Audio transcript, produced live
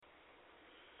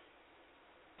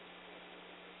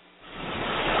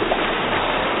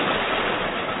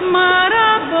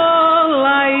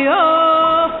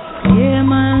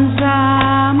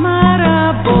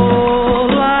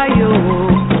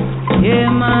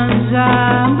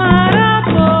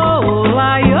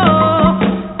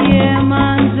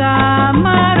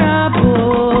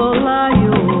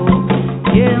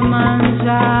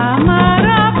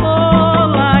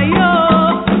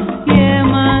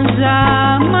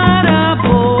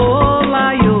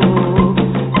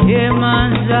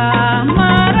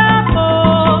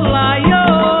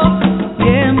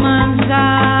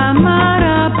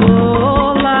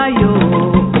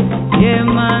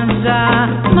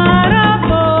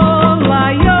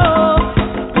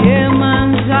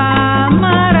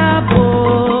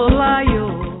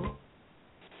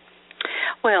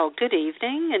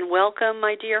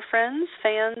My dear friends,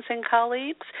 fans, and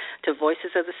colleagues, to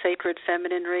Voices of the Sacred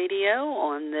Feminine Radio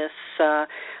on this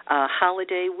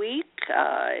holiday week.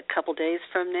 A couple days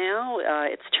from now,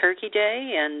 it's Turkey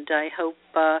Day, and I hope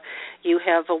you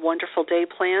have a wonderful day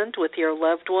planned with your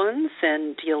loved ones,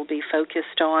 and you'll be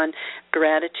focused on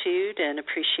gratitude and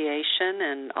appreciation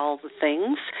and all the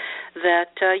things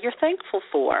that you're thankful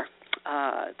for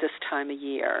this time of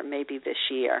year, maybe this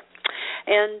year.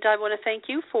 And I want to thank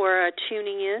you for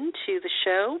tuning in to the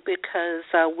show,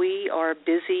 because we are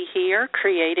busy here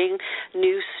creating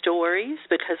new stories,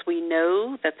 because we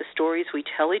know that the stories we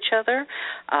tell each other,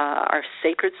 our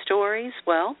sacred stories,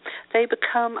 well, they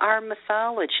become our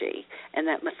mythology, and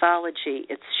that mythology,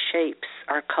 it shapes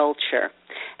our culture.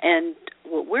 And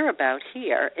what we're about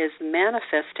here is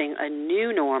manifesting a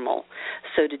new normal.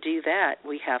 So to do that,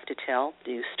 we have to tell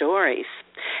new stories.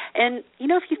 And, you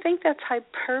know, if you think that's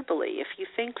hyperbole, if you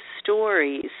think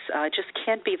stories just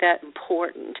can't be that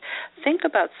important, think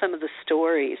about some of the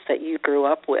stories that you grew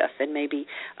up with and maybe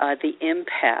the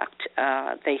impact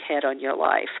they had on your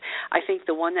life. I think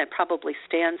the one that probably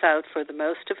stands out for the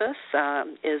most of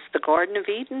us is the Garden of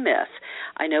Eden myth.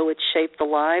 I know it shaped the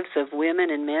lives of women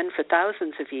and men for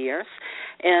thousands of years.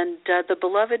 And the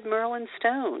beloved Merlin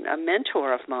Stone, a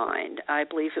mentor of mine, I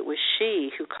believe it was she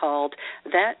who called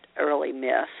that early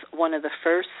myth one of the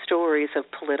first stories of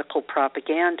political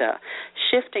propaganda,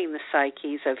 shifting the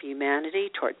psyches of humanity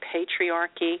toward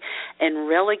patriarchy and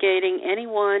relegating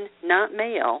anyone not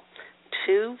male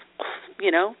to,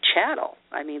 you know, chattel.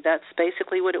 I mean, that's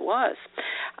basically what it was.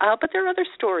 But there are other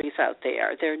stories out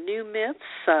there. There are new myths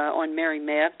on Mary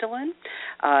Magdalene.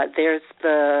 There's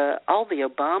all the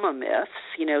Obama myths.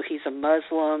 You know, he's a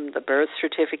Muslim, the birth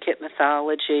certificate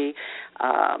mythology,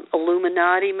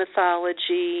 Illuminati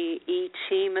mythology,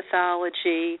 E.T.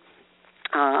 mythology.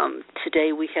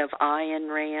 Today we have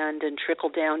Ayn Rand and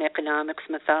trickle-down economics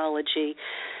mythology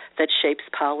that shapes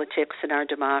politics in our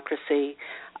democracy.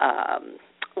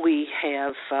 We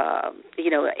have,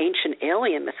 ancient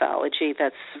alien mythology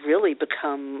that's really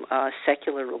become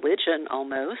secular religion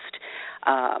almost.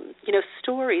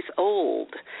 Stories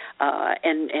old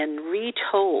and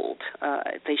retold.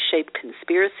 They shape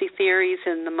conspiracy theories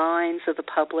in the minds of the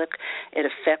public. It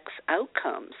affects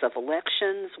outcomes of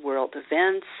elections, world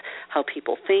events, how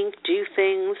people think, do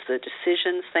things, the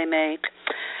decisions they make.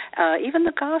 Even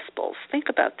the Gospels, think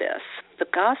about this. The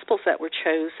Gospels that were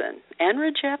chosen and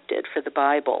rejected for the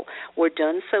Bible were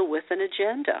done so with an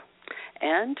agenda.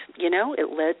 And, it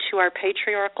led to our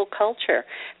patriarchal culture.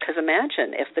 Because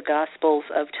imagine if the Gospels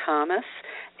of Thomas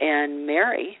and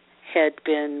Mary had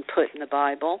been put in the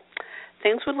Bible,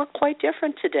 things would look quite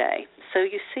different today. So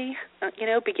you see,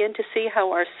 begin to see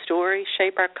how our stories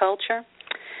shape our culture.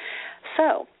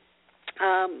 So,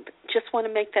 just want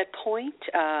to make that point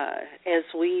as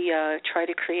we try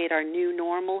to create our new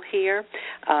normal here,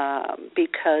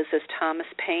 because as Thomas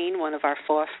Paine, one of our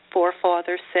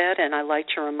forefathers, said, and I like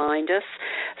to remind us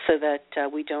so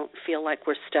that we don't feel like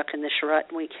we're stuck in this rut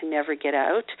and we can never get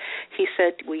out, he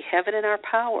said, we have it in our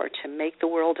power to make the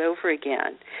world over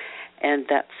again. And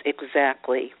that's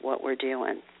exactly what we're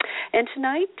doing. And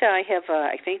tonight I have,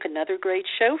 I think, another great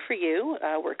show for you.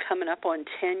 We're coming up on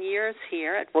 10 years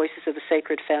here at Voices of the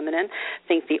Sacred Feminine. I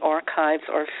think the archives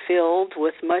are filled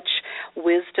with much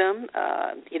wisdom,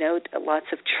 lots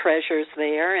of treasures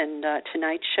there. And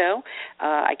tonight's show,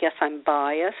 I guess I'm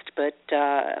biased, but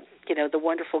the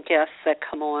wonderful guests that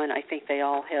come on, I think they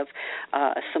all have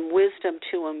some wisdom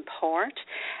to impart.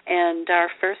 And our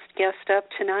first guest up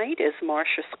tonight is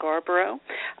Marsha Scarbrough.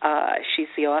 She's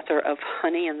the author of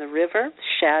Honey in the River,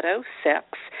 Shadow, Sex,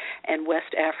 and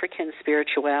West African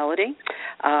Spirituality.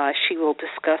 She will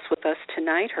discuss with us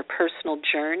tonight her personal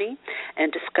journey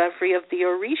and discovery of the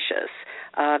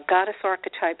Orishas, goddess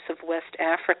archetypes of West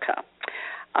Africa.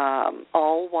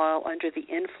 all while under the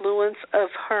influence of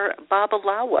her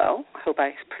babalawo. I hope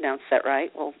I pronounced that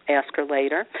right. We'll ask her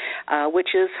later, which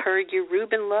is her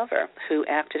Yoruban lover who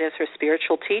acted as her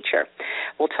spiritual teacher.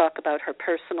 We'll talk about her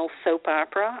personal soap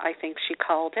opera, I think she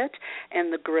called it,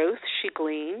 and the growth she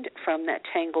gleaned from that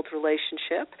tangled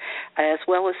relationship, as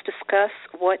well as discuss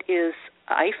what is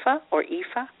Ifa or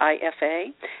Ifa,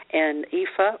 I-F-A, and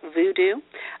Ifa voodoo,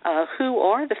 who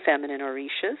are the feminine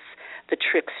Orishas, the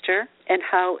trickster, and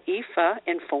how Ifa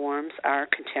informs our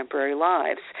contemporary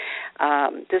lives.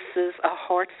 This is a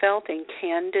heartfelt and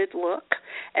candid look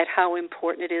at how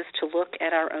important it is to look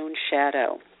at our own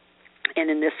shadow. And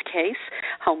in this case,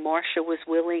 how Marsha was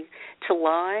willing to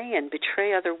lie and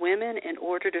betray other women in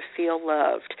order to feel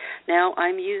loved. Now,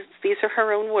 these are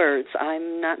her own words.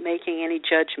 I'm not making any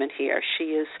judgment here. She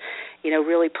is,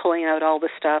 really pulling out all the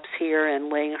stops here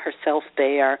and laying herself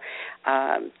bare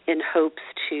in hopes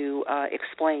to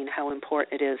explain how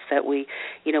important it is that we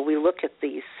look at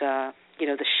these,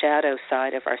 the shadow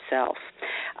side of ourselves.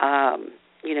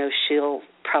 She'll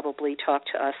probably talk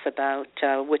to us about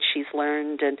what she's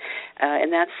learned, and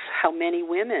that's how many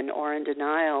women are in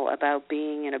denial about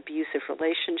being in abusive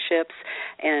relationships,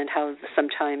 and how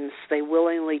sometimes they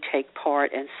willingly take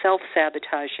part in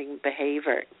self-sabotaging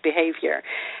behavior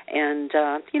and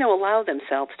allow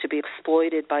themselves to be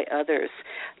exploited by others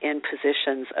in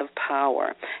positions of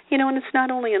power. And it's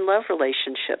not only in love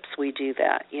relationships we do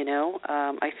that.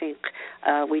 I think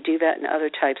we do that in other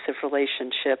types of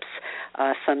relationships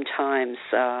sometimes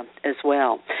as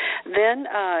well. Then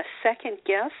second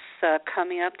guest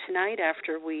coming up tonight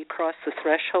after we cross the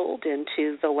threshold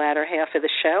into the latter half of the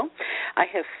show. I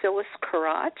have Phyllis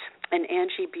Currott and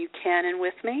Angie Buchanan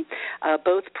with me,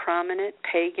 both prominent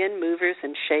pagan movers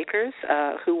and shakers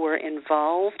who were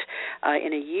involved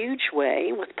in a huge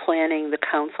way with planning the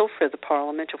Council for the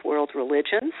Parliament of World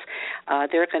Religions.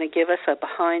 They're going to give us a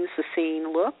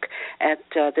behind-the-scene look at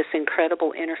this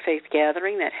incredible interfaith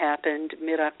gathering that happened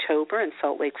mid-October in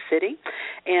Salt Lake City,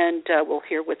 and we'll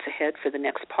hear what's ahead for the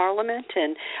next Parliament,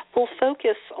 and we'll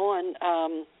focus on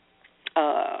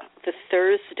the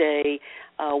Thursday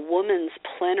women's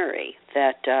plenary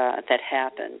that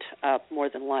happened, more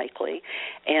than likely,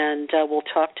 and we'll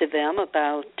talk to them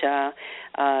about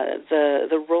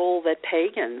the role that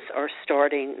pagans are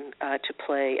starting to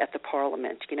play at the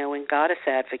Parliament. And goddess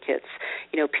advocates,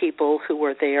 people who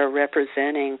are there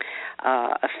representing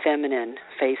a feminine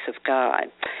face of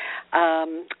God.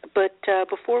 But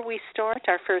before we start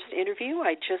our first interview,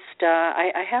 I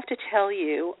have to tell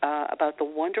you about the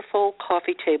wonderful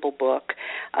coffee table book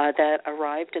that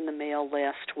arrived in the mail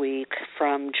last week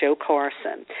from Jo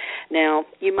Carson. Now,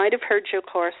 you might have heard Jo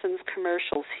Carson's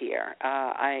commercials here.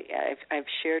 I've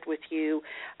shared with you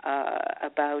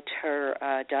about her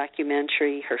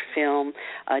documentary, her film,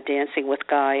 Dancing with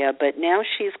Gaia, but now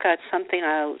she's got something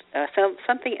else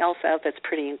out that's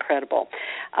pretty incredible.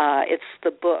 It's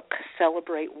the book,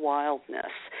 Celebrate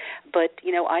Wildness. But,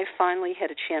 I finally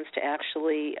had a chance to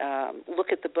actually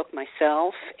look at the book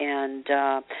myself, and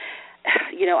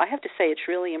I have to say it's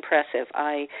really impressive.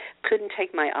 I couldn't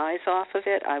take my eyes off of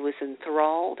it. I was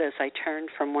enthralled as I turned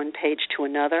from one page to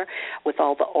another with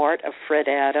all the art of Fred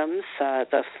Adams,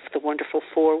 the wonderful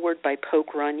foreword by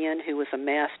Poke Runyon, who was a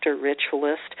master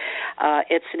ritualist.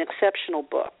 It's an exceptional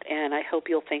book, and I hope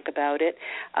you'll think about it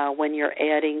when you're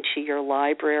adding to your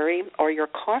library or your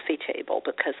coffee table,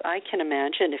 because I can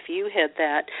imagine if you had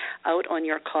that out on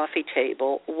your coffee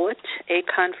table, what a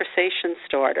conversation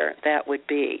starter that would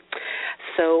be.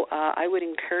 So I would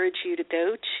encourage you to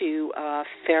go to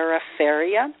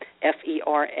Feraferia,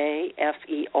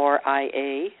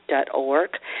 FERAFERIA.org,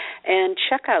 and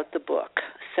check out the book,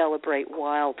 Celebrate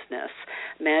Wildness,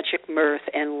 Magic, Mirth,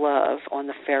 and Love on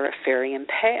the Feraferian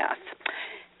Path.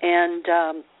 And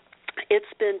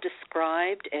it's been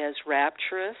described as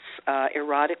rapturous,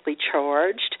 erotically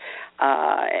charged,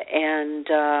 and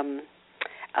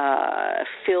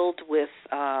filled with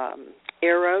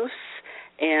eros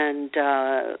and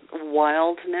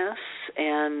wildness,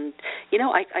 and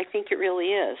I think it really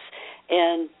is,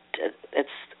 and it's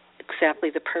exactly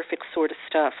the perfect sort of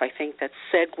stuff, I think, that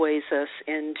segues us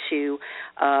into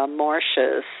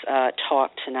Marsha's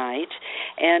talk tonight.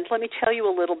 And let me tell you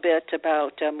a little bit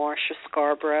about Marsha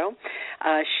Scarbrough.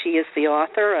 She is the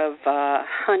author of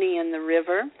Honey in the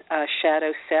River,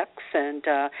 Shadow Sex, and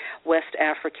West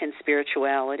African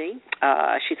Spirituality.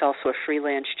 She's also a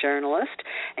freelance journalist,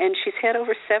 and she's had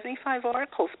over 75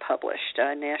 articles published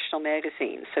in national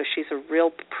magazines, so she's a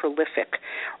real prolific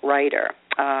writer.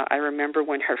 I remember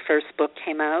when her first book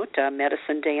came out,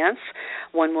 Medicine Dance,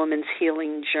 One Woman's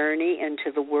Healing Journey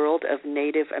into the World of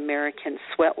Native American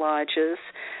Sweat Lodges,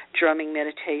 Drumming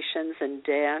Meditations, and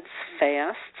Dance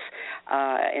Fasts.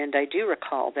 And I do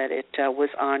recall that it was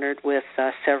honored with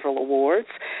several awards.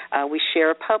 We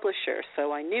share a publisher,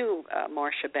 so I knew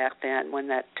Marsha back then when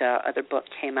that other book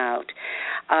came out.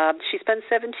 She spent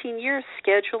 17 years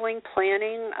scheduling,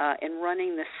 planning, and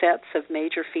running the sets of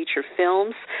major feature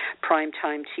films,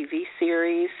 primetime TV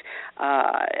series.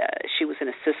 She was an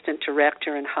assistant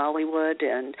director in Hollywood,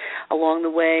 and along the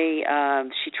way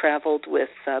she traveled with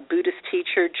Buddhist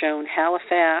teacher Joan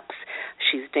Halifax.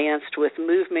 She's danced with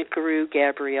movement guru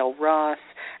Gabrielle Roth,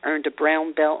 earned a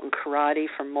brown belt in karate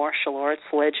from martial arts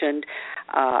legend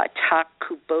Tak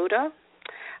Kubota,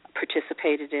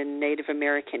 participated in Native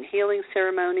American healing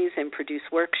ceremonies, and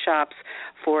produced workshops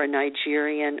for a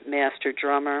Nigerian master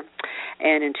drummer.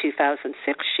 And in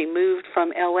 2006, she moved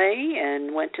from L.A.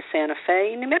 and went to Santa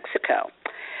Fe, New Mexico.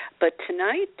 But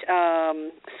tonight,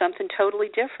 something totally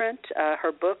different.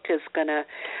 Her book is going to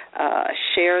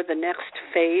share the next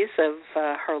phase of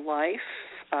her life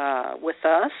with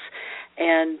us.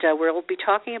 And we'll be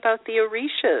talking about the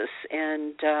Orishas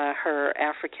and her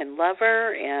African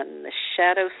lover and the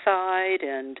shadow side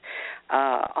and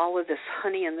all of this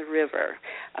honey in the river,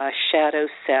 shadow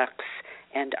sex,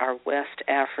 and our West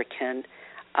African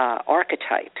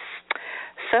archetypes.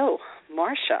 So,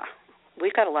 Marsha,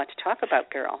 we've got a lot to talk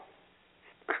about, girl.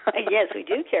 Yes, we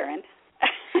do, Karen.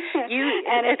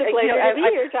 And it's a pleasure to be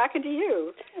here talking to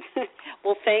you.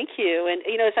 Well, thank you. And,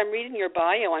 as I'm reading your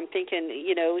bio, I'm thinking,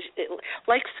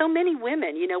 like so many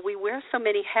women, we wear so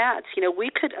many hats.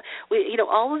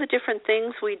 All of the different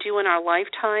things we do in our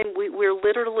lifetime, we're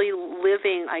literally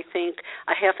living, I think,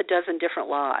 a half a dozen different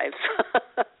lives.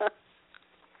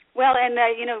 Well, and,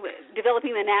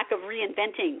 developing the knack of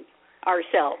reinventing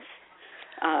ourselves.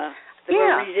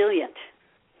 We're resilient.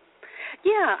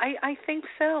 Yeah, I think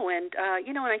so, and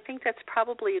and I think that's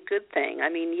probably a good thing. I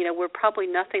mean, we're probably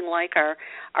nothing like our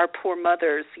poor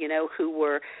mothers, who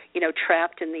were,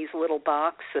 trapped in these little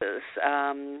boxes.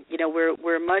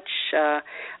 We're much, I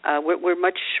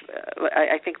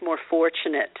think, more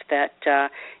fortunate that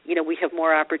we have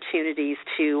more opportunities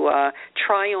to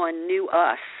try on new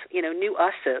us. New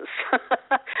us's.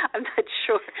 I'm not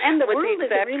sure. And the what world the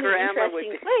exact is a really grammar interesting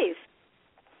would be. place.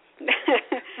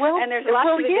 Well, and there's lots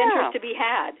of adventures to be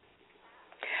had.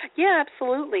 Yeah,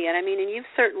 absolutely. And I mean, and you've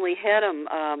certainly had them.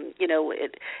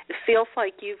 It feels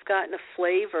like you've gotten a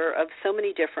flavor of so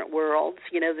many different worlds.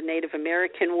 The Native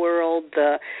American world,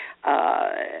 the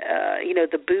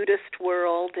Buddhist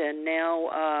world, and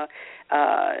now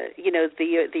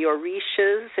the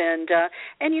Orishas, and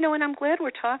I'm glad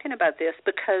we're talking about this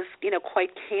because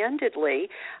quite candidly,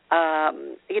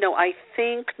 I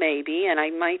think maybe, and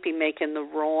I might be making the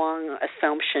wrong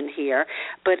assumption here,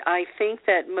 but I think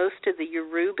that most of the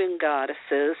Yoruban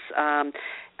goddesses,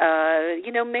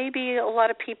 maybe a lot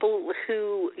of people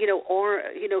who are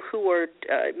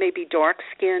maybe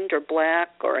dark-skinned or black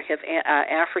or have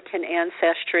African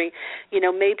ancestry,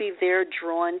 maybe they're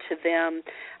drawn to them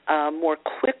more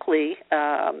quickly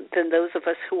than those of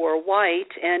us who are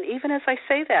white. And even as I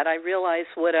say that, I realize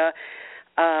what an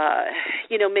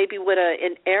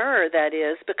error that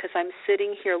is, because I'm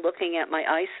sitting here looking at my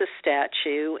Isis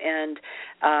statue, and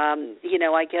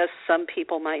I guess some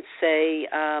people might say,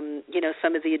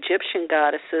 some of the Egyptian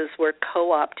goddesses were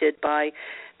co-opted by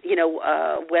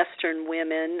Western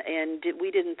women, and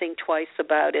we didn't think twice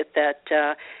about it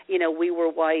that, we were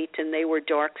white and they were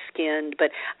dark-skinned.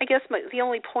 But I guess the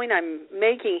only point I'm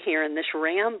making here in this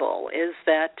ramble is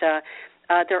that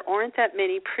there aren't that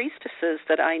many priestesses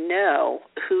that I know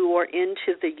who are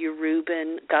into the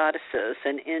Yoruban goddesses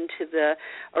and into the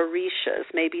Orishas.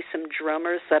 Maybe some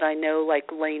drummers that I know,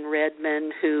 like Lane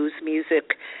Redman, whose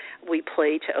music we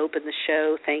played to open the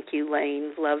show. Thank you,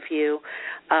 Lane. Love you.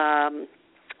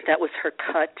 That was her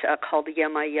cut called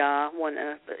Yamaya,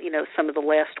 some of the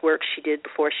last work she did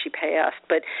before she passed.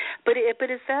 But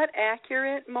is that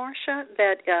accurate, Marsha?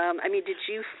 That did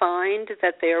you find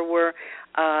that there were,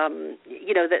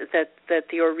 that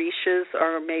the Orishas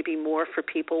are maybe more for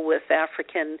people with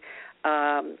African,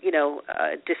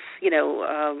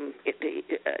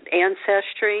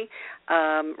 ancestry,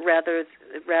 rather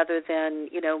than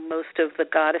most of the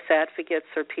goddess advocates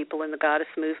or people in the goddess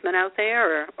movement out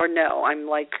there, or no? I'm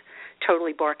like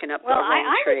totally barking up the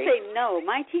wrong tree. I would say no.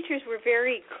 My teachers were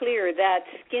very clear that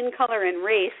skin color and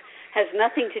race has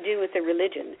nothing to do with the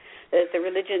religion. That the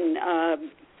religion,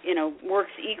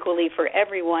 works equally for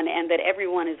everyone, and that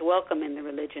everyone is welcome in the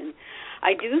religion.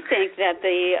 I do think that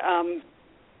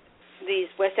these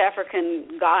West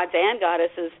African gods and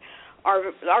goddesses are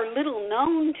little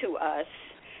known to us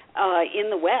in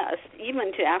the West,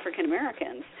 even to African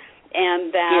Americans,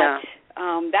 and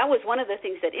that was one of the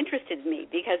things that interested me,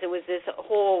 because it was this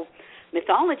whole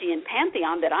mythology and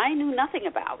pantheon that I knew nothing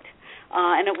about,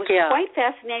 and it was quite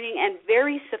fascinating and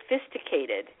very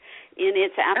sophisticated in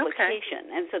its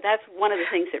application, and so that's one of the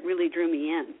things that really drew me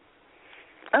in.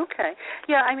 Okay.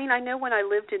 Yeah, I mean, I know when I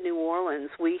lived in New Orleans,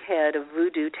 we had a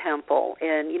voodoo temple,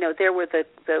 and, you know, there were the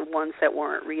ones that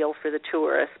weren't real for the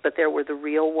tourists, but there were the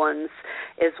real ones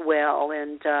as well,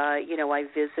 and, you know, I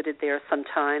visited there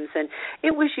sometimes, and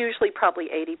it was usually probably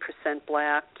 80%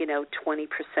 black, you know, 20%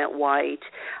 white,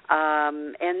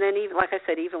 and then, even, like I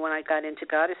said, even when I got into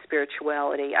goddess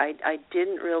spirituality, I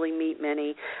didn't really meet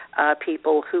many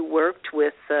people who worked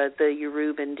with the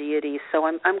Yoruban deities, so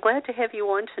I'm glad to have you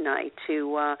on tonight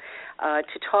to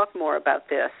talk more about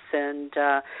this, and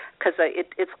because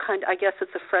it's kind of, I guess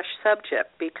it's a fresh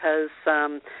subject, because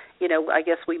you know, I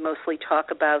guess we mostly talk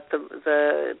about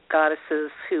the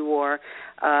goddesses who are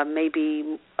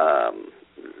maybe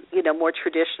you know, more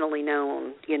traditionally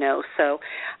known, you know. So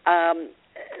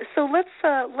let's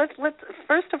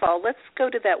first of all, let's go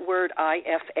to that word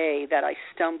IFA that I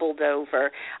stumbled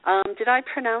over. Did I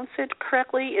pronounce it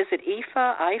correctly? Is it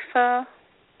Ifa, Ifa?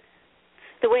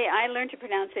 The way I learned to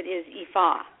pronounce it is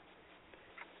Ifa.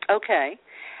 Okay.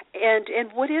 And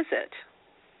what is it?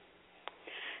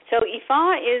 So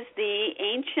Ifa is the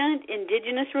ancient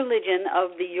indigenous religion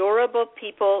of the Yoruba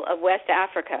people of West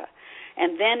Africa.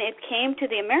 And then it came to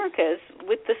the Americas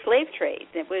with the slave trade.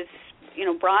 It was, you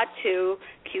know, brought to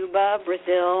Cuba,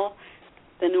 Brazil,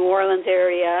 the New Orleans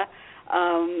area,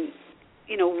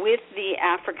 you know, with the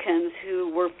Africans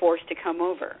who were forced to come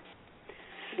over.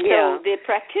 Yeah. So the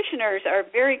practitioners are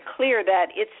very clear that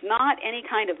it's not any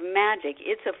kind of magic.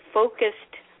 It's a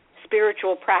focused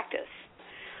spiritual practice.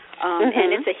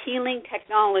 And it's a healing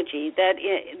technology that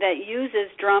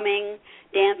uses drumming,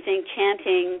 dancing,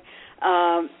 chanting,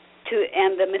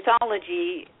 and the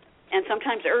mythology and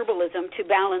sometimes herbalism to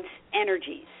balance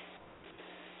energies.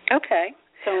 Okay.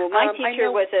 So my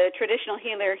teacher was a traditional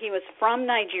healer. He was from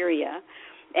Nigeria.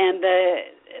 And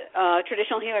the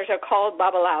traditional healers are called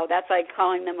babalawo. That's like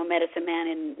calling them a medicine man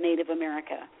in Native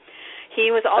America.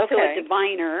 He was also a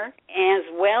diviner, as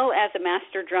well as a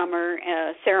master drummer,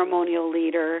 a ceremonial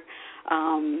leader.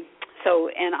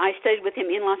 And I studied with him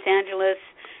in Los Angeles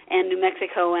and New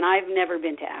Mexico, and I've never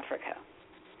been to Africa.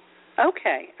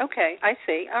 Okay, I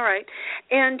see. All right.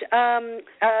 And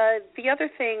the other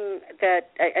thing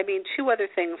that, I mean, two other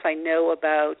things I know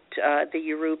about the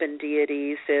Yoruban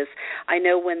deities is I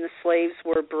know when the slaves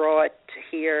were brought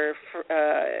here,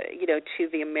 you know, to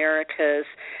the Americas,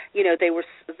 you know, they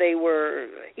were,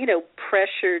 you know,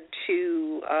 pressured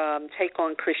to take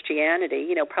on Christianity,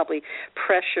 you know, probably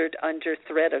pressured under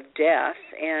threat of death,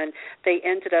 and they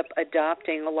ended up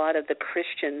adopting a lot of the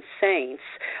Christian saints.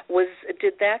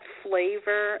 Did that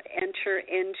flavor enter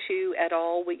into at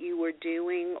all what you were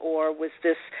doing, or was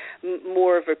this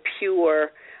more of a pure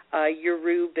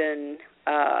Yoruban,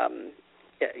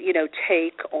 you know,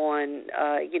 take on,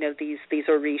 you know, these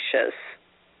Orishas?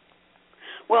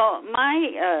 Well,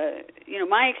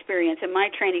 my experience and my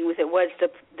training with it was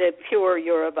the pure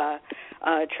Yoruba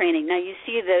training. Now you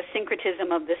see the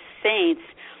syncretism of the saints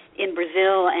in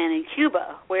Brazil and in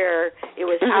Cuba, where it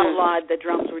was outlawed, the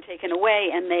drums were taken away,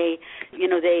 and they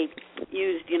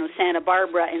used, you know, Santa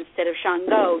Barbara instead of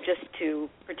Shango just to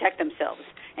protect themselves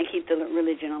and keep the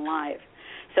religion alive.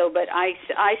 So, but I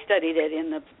studied it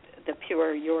in the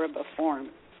pure Yoruba form.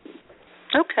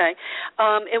 Okay.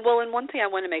 And one thing I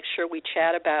want to make sure we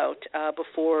chat about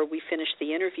before we finish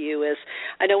the interview is,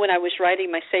 I know when I was writing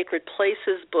my Sacred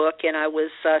Places book and I was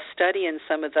studying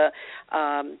some of the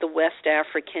West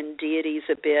African deities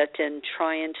a bit and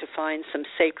trying to find some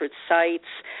sacred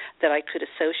sites that I could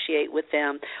associate with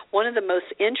them, one of the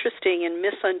most interesting and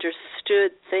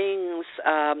misunderstood things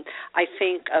I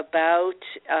think about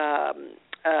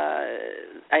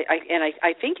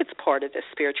I think it's part of this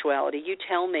spirituality, you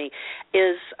tell me,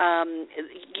 is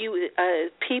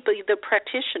people, the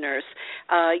practitioners,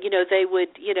 you know, they would,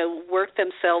 you know, work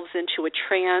themselves into a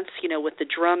trance, you know, with the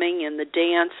drumming and the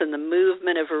dance and the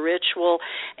movement of a ritual,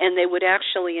 and they would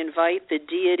actually invite the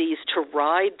deities to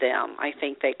ride them, I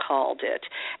think they called it.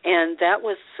 And that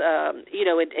was, you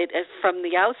know, it from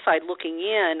the outside looking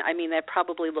in, I mean, that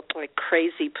probably looked like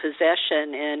crazy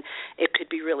possession, and it could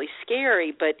be really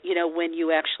scary. But, you know, when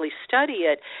you actually study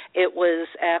it, it was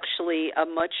actually a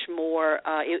much more,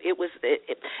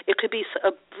 it could be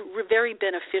a very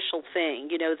beneficial thing.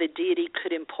 You know, the deity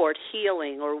could impart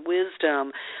healing or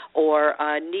wisdom or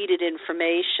needed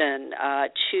information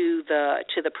to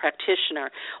the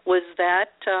practitioner. Was that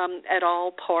at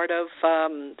all part of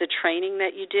the training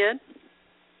that you did?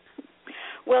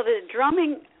 Well, the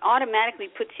drumming automatically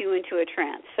puts you into a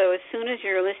trance. So as soon as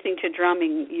you're listening to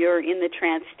drumming, you're in the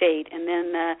trance state, and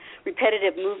then the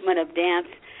repetitive movement of dance,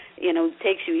 you know,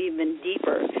 takes you even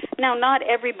deeper. Now, not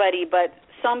everybody, but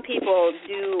some people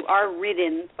are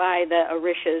ridden by the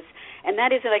Orishas, and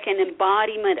that is like an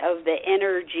embodiment of the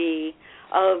energy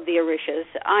of the Orishas.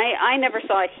 I never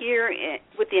saw it here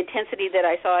with the intensity that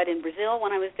I saw it in Brazil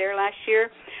when I was there last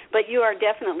year, but you are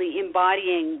definitely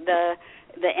embodying the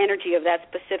energy of that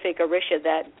specific Orisha,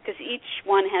 that because each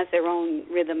one has their own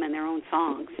rhythm and their own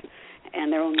songs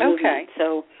and their own movement. Okay.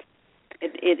 So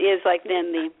it is like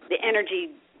then the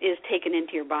energy is taken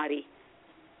into your body.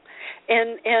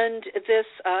 And this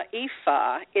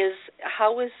Ifa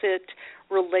how is it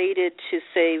related to,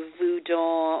 say, voodoo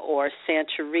or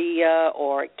Santeria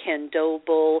or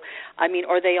Candomblé? I mean,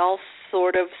 are they all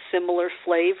sort of similar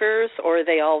flavors, or are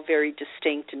they all very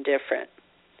distinct and different?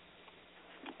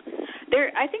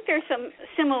 I think there's some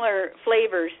similar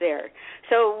flavors there.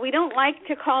 So we don't like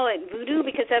to call it voodoo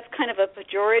because that's kind of a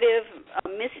pejorative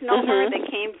misnomer that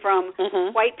came from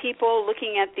white people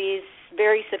looking at these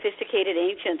very sophisticated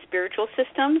ancient spiritual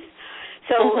systems.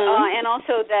 So and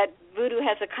also that voodoo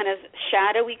has a kind of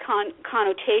shadowy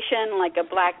connotation, like a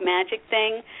black magic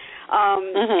thing,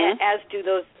 as do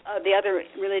those the other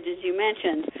religions you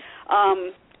mentioned.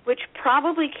 Which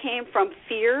probably came from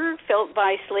fear felt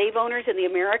by slave owners in the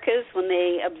Americas when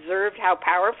they observed how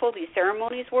powerful these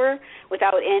ceremonies were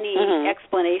without any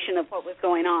explanation of what was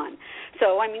going on.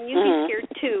 So, I mean, you'd be scared,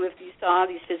 too, if you saw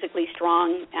these physically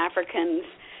strong Africans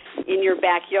in your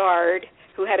backyard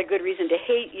who had a good reason to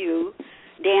hate you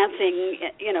dancing,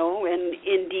 you know, and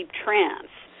in deep trance.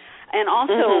 And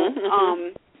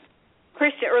also,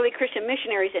 early Christian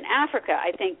missionaries in Africa,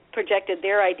 I think, projected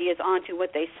their ideas onto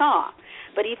what they saw.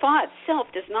 But Ifa itself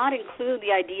does not include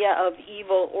the idea of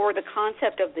evil or the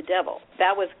concept of the devil.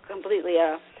 That was completely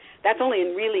that's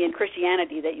only really in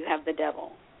Christianity that you have the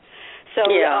devil. So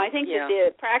I think that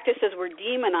the practices were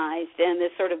demonized and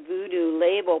this sort of voodoo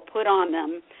label put on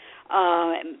them,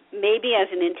 maybe as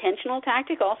an intentional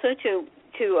tactic also to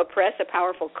oppress a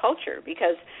powerful culture,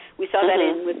 because we saw that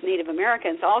with Native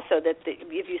Americans also, that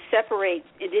if you separate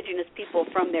indigenous people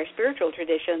from their spiritual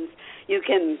traditions, you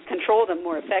can control them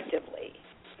more effectively.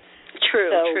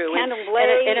 True.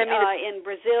 Candomblé in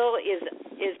Brazil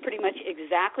is pretty much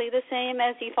exactly the same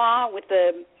as Ifa, with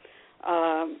a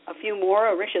few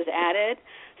more Orishas added.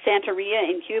 Santeria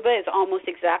in Cuba is almost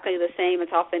exactly the same.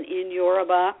 It's often in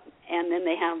Yoruba, and then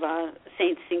they have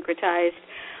saints syncretized.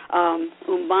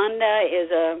 Umbanda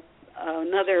is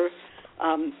another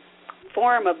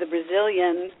form of the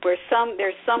Brazilian, where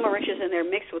there's some Orishas in there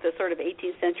mixed with a sort of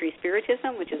 18th century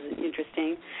spiritism, which is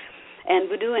interesting. And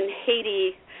voodoo in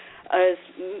Haiti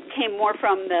came more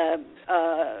from the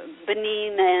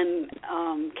Benin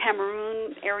and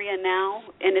Cameroon area now,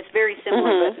 and it's very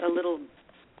similar,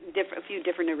 but a few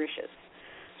different Orishas.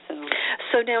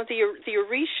 So now the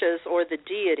Orishas, or the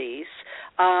deities,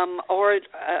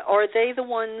 are they the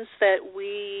ones that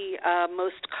we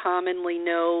most commonly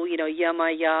know? You know,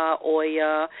 Yamaya,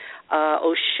 Oya,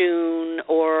 Oshun,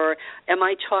 or am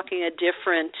I talking a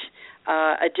different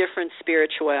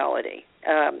spirituality?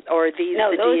 Or are these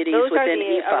the deities those within are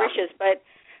the Ifa? Orishas, but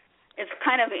it's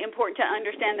kind of important to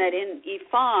understand that in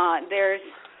Ifa there's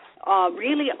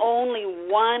really only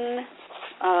one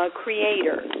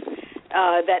creator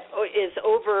that is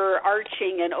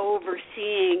overarching and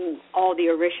overseeing all the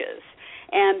Orishas.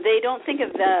 And they don't think of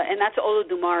and that's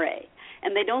Olodumare.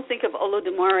 And they don't think of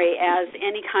Olodumare as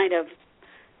any kind of,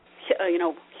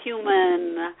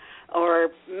 human or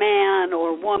man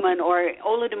or woman, or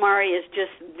Olodumare is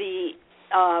just the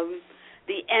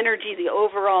energy, the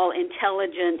overall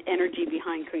intelligent energy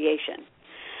behind creation.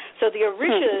 So the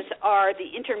Orishas are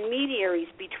the intermediaries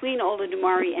between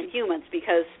Olodumare and humans,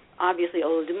 because obviously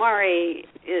Olodumare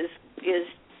is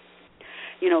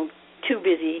too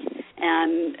busy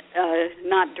and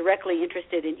not directly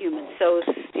interested in humans. So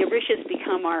the Orishas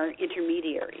become our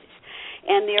intermediaries.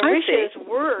 And the Orishas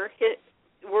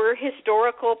were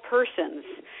historical persons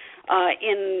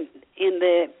in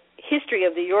the history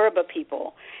of the Yoruba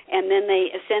people, and then they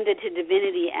ascended to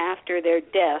divinity after their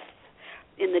death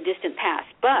in the distant past.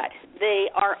 But they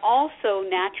are also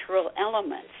natural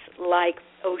elements, like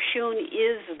Oshun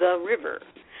is the river.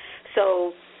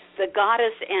 So the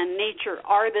goddess and nature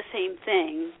are the same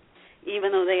thing,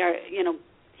 even though they are,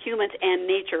 humans and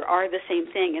nature are the same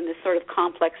thing in this sort of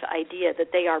complex idea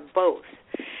that they are both.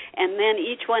 And then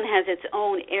each one has its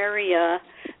own area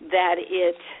that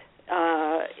its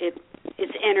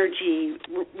energy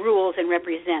rules and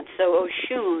represents. So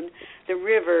Oshun, the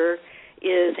river,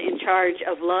 is in charge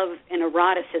of love and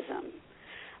eroticism.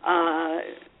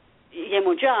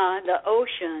 Yemoja, the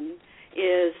ocean,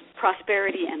 is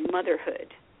prosperity and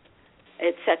motherhood,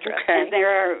 etc. Okay. And there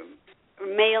are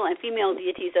male and female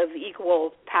deities of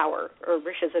equal power, or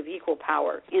Orishas of equal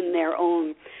power, in their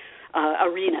own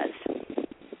arenas.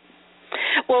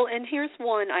 Well, and here's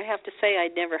one I have to say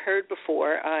I'd never heard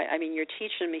before. I mean, you're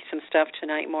teaching me some stuff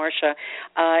tonight, Marsha.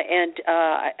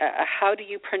 How do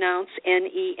you pronounce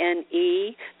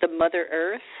Nene, the Mother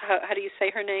Earth? How do you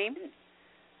say her name?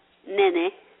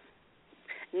 Nene.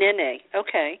 Nene.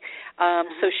 Okay.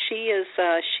 So she is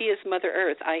Mother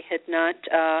Earth. I had not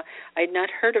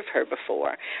heard of her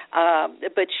before.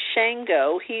 But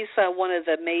Shango, he's one of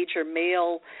the major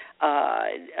male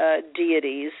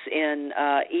deities in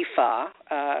Ifa,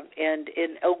 and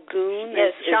in Ogun.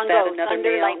 Yes, Shango, is that another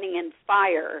thunder, male? lightning, and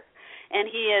fire. And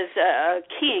he is a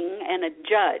king and a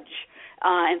judge,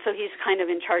 and so he's kind of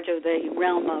in charge of the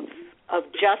realm of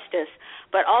justice,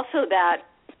 but also that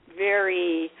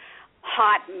very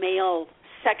hot male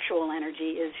sexual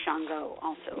energy is Shango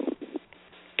also.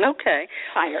 Okay.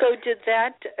 Fire. So did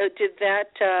that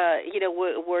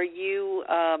were you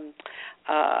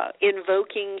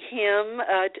invoking him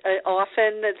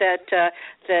often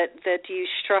that you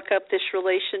struck up this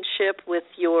relationship with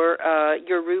your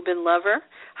Yoruban lover?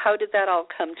 How did that all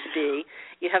come to be?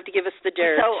 You have to give us the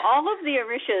dirt. So all of the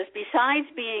Orishas, besides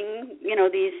being,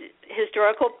 these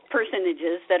historical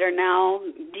personages that are now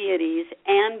deities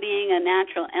and being a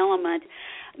natural element,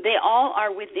 they all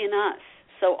are within us.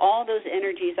 So all those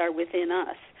energies are within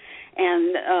us.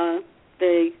 And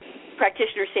the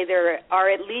practitioners say there are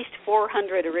at least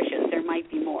 400 Orishas. There might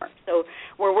be more. So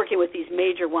we're working with these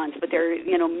major ones, but there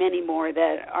are, many more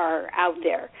that are out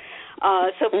there.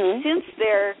 Since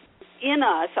they're in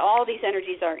us, all these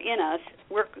energies are in us,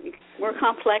 we're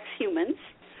complex humans,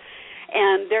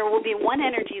 and there will be one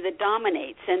energy that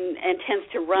dominates and tends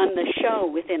to run the show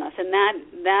within us, and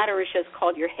that Orisha is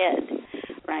called your head,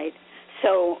 right?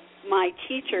 So my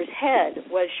teacher's head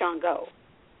was Shango.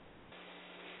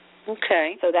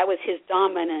 Okay. So that was his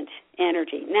dominant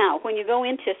energy. Now, when you go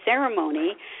into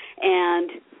ceremony,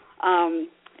 and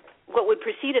what would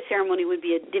precede a ceremony would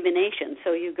be a divination.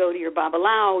 So you go to your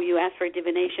babalawo, you ask for a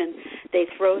divination, they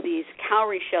throw these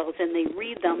cowrie shells and they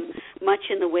read them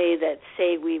much in the way that,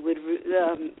 say, we would,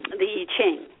 the I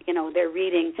Ching. They're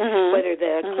reading whether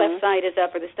the cleft side is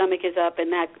up or the stomach is up, and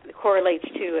that correlates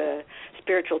to a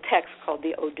spiritual text called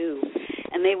the Odu.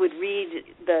 And they would read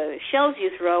the shells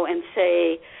you throw and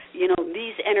say,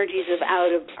 these energies are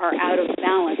out of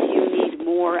balance. You need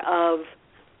more of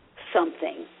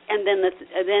something. And then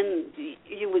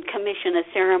you would commission a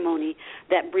ceremony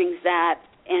that brings that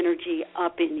energy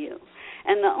up in you.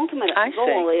 And the ultimate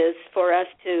goal is for us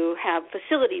to have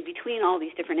facility between all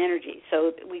these different energies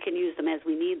so that we can use them as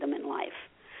we need them in life.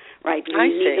 Right? Do we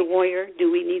need the warrior?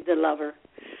 Do we need the lover?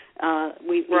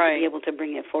 We need to be able to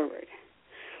bring it forward.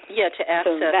 Yeah, to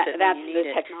access it. That's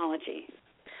the technology.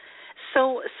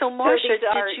 So Marsha,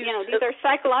 these are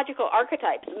psychological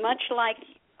archetypes, much like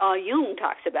Jung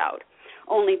talks about,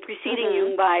 only preceding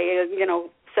Jung by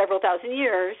several thousand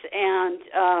years, and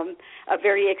a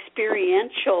very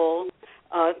experiential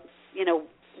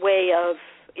way of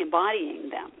embodying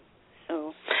them.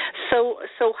 So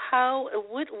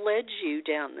what led you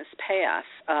down this path?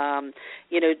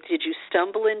 Did you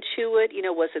stumble into it?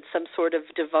 Was it some sort of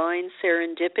divine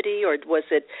serendipity, or was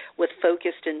it with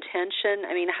focused intention?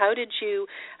 I mean, how did you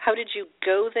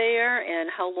go there, and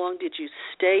how long did you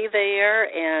stay there?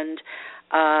 And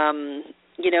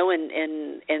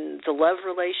and the love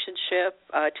relationship.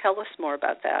 Tell us more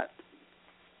about that.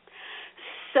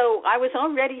 So I was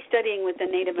already studying with the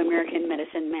Native American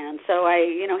medicine man, so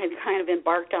I, had kind of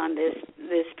embarked on this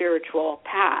spiritual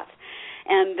path.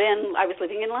 And then I was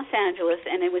living in Los Angeles,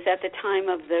 and it was at the time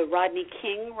of the Rodney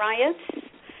King riots,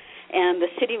 and the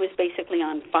city was basically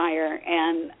on fire.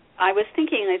 And I was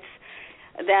thinking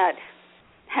that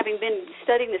having been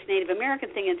studying this Native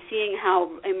American thing and seeing how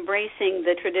embracing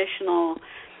the traditional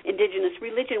indigenous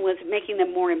religion was making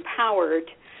them more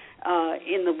empowered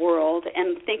in the world,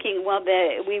 and thinking,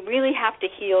 we really have to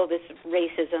heal this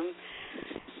racism.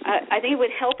 I think it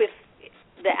would help if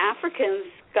the Africans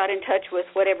got in touch with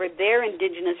whatever their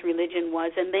indigenous religion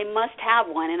was, and they must have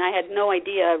one, and I had no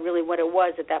idea really what it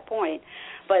was at that point,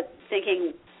 but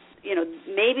thinking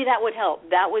maybe that would help.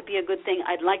 That would be a good thing.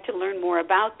 I'd like to learn more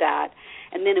about that.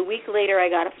 And then a week later, I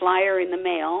got a flyer in the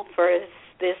mail for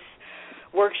this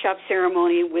workshop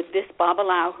ceremony with this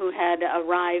babalawo who had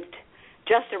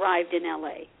just arrived in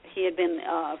L.A. He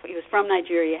was from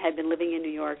Nigeria, had been living in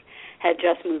New York, had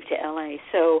just moved to L.A.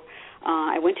 So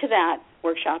I went to that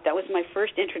workshop. That was my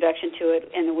first introduction to it,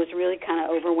 and it was really kind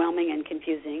of overwhelming and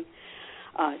confusing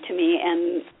to me.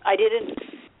 And I didn't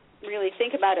really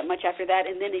think about it much after that.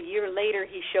 And then a year later,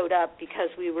 he showed up because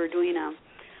we were doing a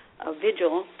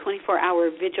vigil, 24-hour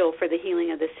vigil for the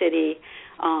healing of the city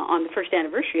on the first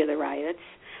anniversary of the riots.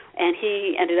 And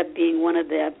he ended up being one of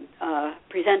the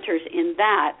presenters in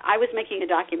that. I was making a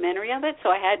documentary of it, so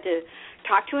I had to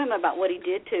talk to him about what he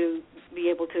did to be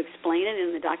able to explain it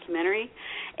in the documentary.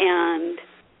 And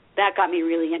that got me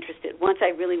really interested. Once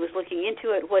I really was looking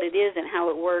into it, what it is and how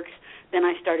it works, then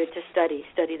I started to study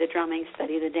the drumming,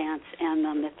 study the dance, and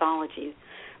the mythology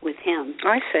with him.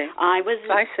 I see. I was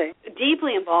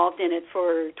deeply involved in it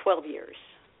for 12 years.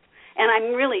 And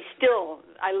I'm really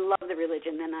I love the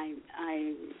religion, and I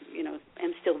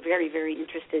am still very, very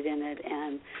interested in it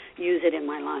and use it in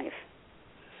my life.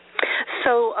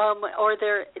 So,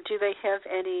 do they have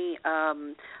any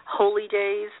holy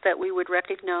days that we would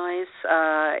recognize,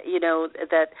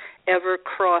 that ever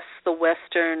cross the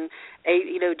Western,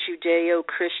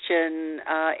 Judeo-Christian,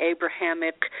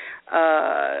 Abrahamic,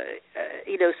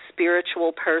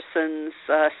 spiritual person's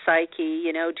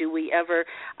psyche? Do we ever?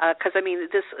 Because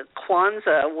this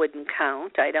Kwanzaa wouldn't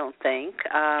count, I don't think.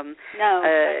 No,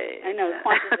 I know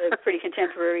Kwanzaa is a pretty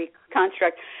contemporary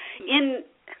construct.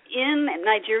 In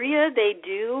Nigeria, they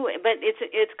do, but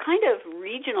it's kind of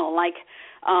regional. Like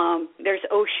there's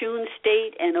Osun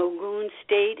State and Ogun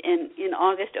State, and in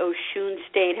August, Osun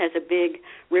State has a big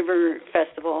river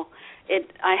festival.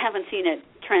 I haven't seen it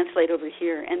translate over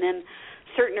here. And then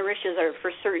certain Orishas are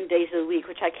for certain days of the week,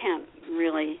 which I can't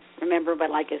really remember, but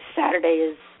like Saturday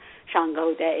is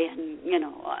Shango Day, and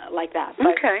like that.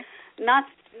 But okay. Not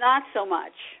so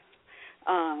much.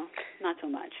 Not so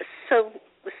much.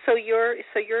 So you're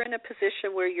in a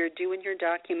position where you're doing your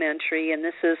documentary, and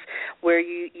this is where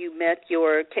you met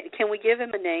your. Can we give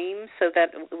him a name so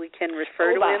that we can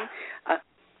refer Oba. to him?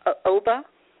 Oba.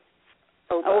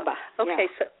 Oba. Okay.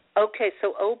 Yeah.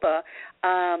 So Oba.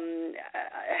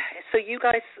 So you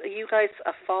guys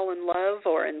fall in love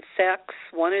or in sex,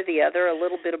 one or the other, a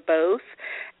little bit of both,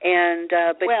 and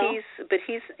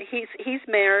he's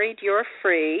married. You're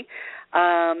free.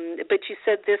 But you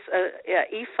said this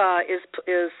Ifa is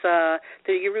the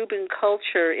Yoruban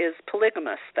culture is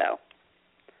polygamous, though.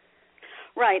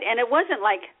 Right, and it wasn't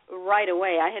like right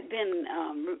away. I had been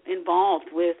involved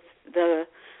with the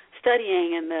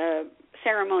studying and the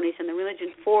ceremonies and the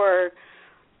religion for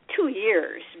 2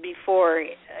 years before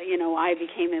I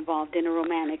became involved in a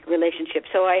romantic relationship.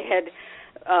 So I had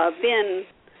been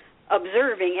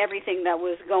observing everything that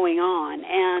was going on,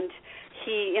 and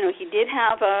he did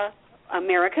have a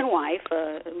American wife,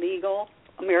 a legal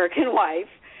American wife,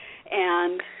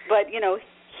 but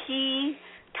he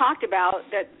talked about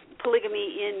that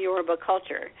polygamy in Yoruba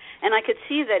culture, and I could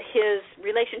see that his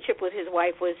relationship with his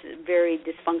wife was very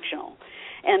dysfunctional,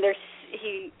 and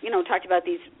he talked about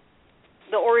the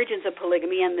origins of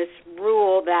polygamy and this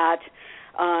rule that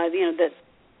that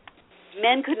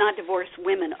men could not divorce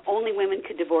women, only women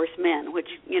could divorce men, which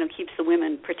keeps the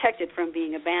women protected from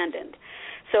being abandoned.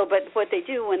 So, but what they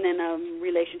do when then a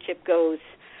relationship goes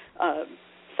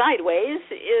sideways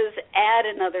is add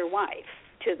another wife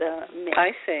to the mix.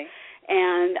 I see.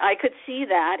 And I could see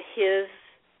that his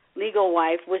legal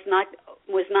wife was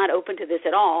not open to this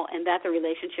at all, and that the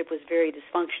relationship was very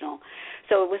dysfunctional.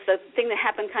 So it was a thing that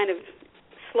happened kind of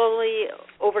slowly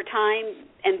over time,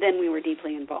 and then we were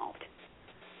deeply involved.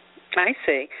 I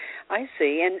see,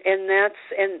 and that's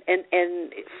and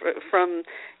from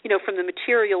the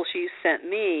materials you sent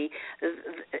me,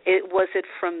 was it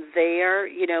from there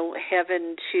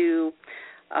having to.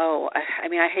 Oh, I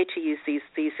mean, I hate to use these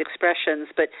expressions,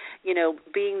 but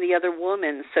being the other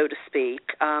woman, so to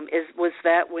speak, was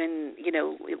that when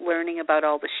learning about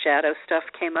all the shadow stuff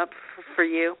came up for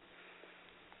you?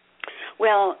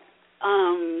 Well,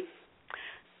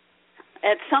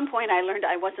 at some point I learned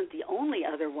I wasn't the only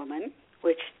other woman,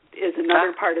 which is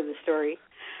another part of the story.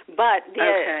 But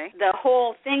the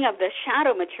whole thing of the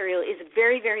shadow material is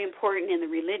very, very important in the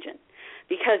religion,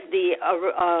 because the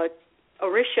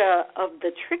Orisha of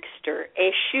the trickster,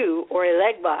 Eshu or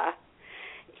Elegba,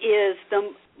 is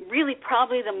really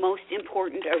probably the most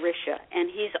important Orisha, and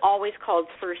he's always called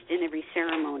first in every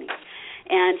ceremony.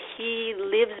 And he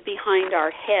lives behind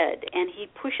our head, and he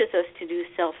pushes us to do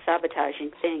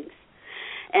self-sabotaging things.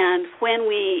 And when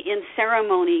we, in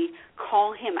ceremony,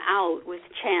 call him out with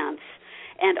chants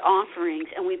and offerings,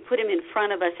 and we put him in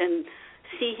front of us and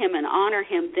see him and honor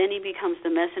him, then he becomes the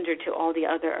messenger to all the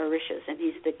other Orishas, and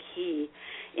he's the key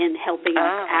in helping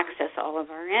us access all of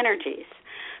our energies.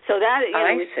 So that is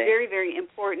very, very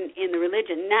important in the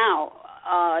religion. Now,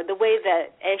 the way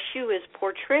that Eshu is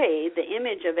portrayed, the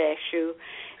image of Eshu,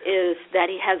 is that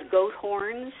he has goat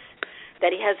horns,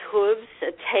 that he has hooves,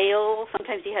 a tail,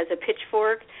 sometimes he has a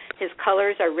pitchfork. His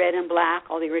colors are red and black.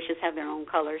 All the Orishas have their own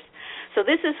colors. So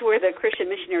this is where the Christian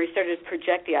missionaries started to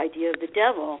project the idea of the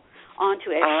devil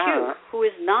onto Eshu, who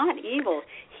is not evil.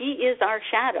 He is our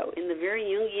shadow in the very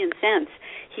Jungian sense.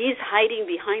 He's hiding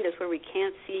behind us where we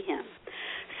can't see him.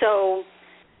 So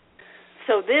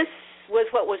this was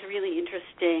what was really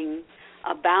interesting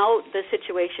about the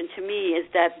situation to me, is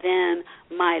that then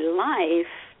my life,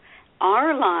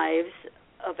 our lives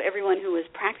of everyone who was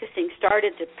practicing,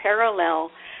 started to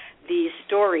parallel the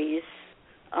stories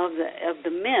of the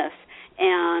myth,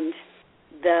 and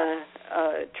the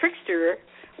trickster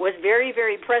was very,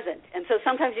 very present. And so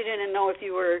sometimes you didn't know if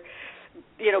you were,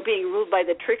 being ruled by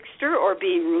the trickster or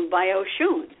being ruled by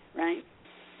Oshun, right?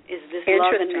 Is this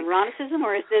love and neuroticism,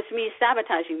 or is this me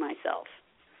sabotaging myself?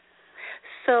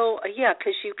 So,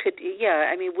 because you could,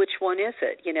 which one is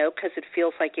it, because it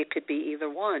feels like it could be either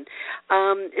one.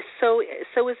 So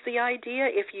is the idea,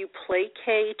 if you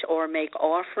placate or make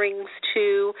offerings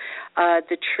to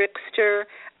the trickster,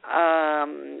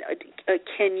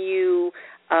 can you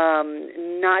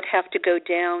not have to go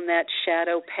down that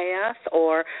shadow path,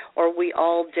 or are we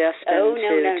all destined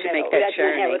to make that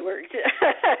journey? That's not how it works.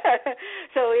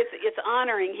 So it's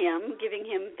honoring him, giving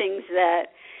him things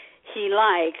that he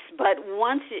likes, but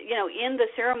once, in the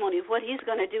ceremony, what he's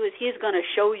going to do is he's going to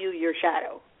show you your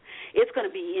shadow. It's going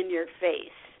to be in your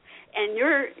face, and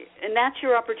that's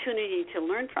your opportunity to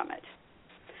learn from it.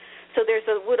 So there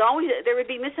would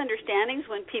be misunderstandings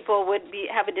when people would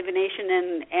have a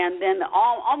divination, and then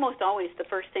almost always the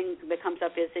first thing that comes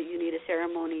up is that you need a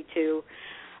ceremony to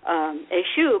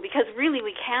Eshu, because really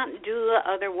we can't do the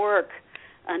other work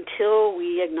until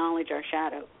we acknowledge our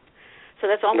shadow. So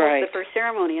that's almost the first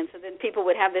ceremony. And so then people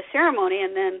would have this ceremony,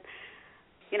 and then,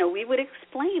 we would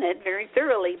explain it very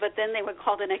thoroughly, but then they would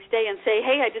call the next day and say,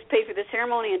 hey, I just paid for the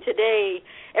ceremony, and today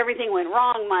everything went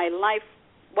wrong. My wife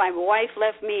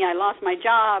left me. I lost my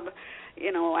job.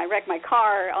 I wrecked my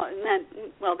car. And then,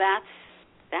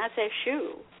 that's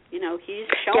Eshu. He's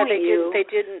showing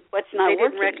what's not working. They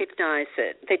didn't recognize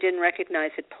it. They didn't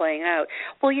recognize it playing out.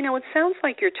 Well, it sounds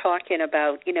like you're talking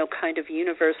about, kind of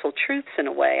universal truths in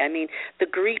a way. I mean, the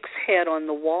Greeks had on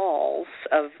the walls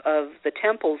of the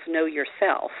temples, know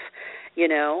yourself.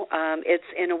 It's,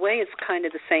 in a way, it's kind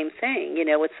of the same thing.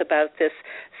 It's about this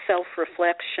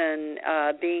self-reflection,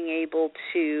 being able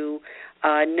to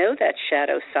know that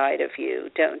shadow side of you.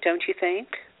 Don't you think?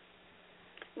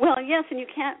 Well, yes, and you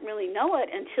can't really know it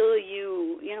until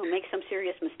you make some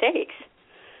serious mistakes.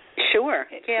 Sure.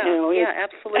 Yeah.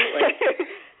 Absolutely.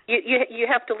 You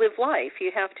have to live life.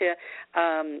 You have to,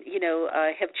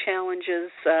 have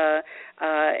challenges.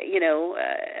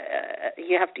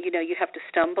 You have to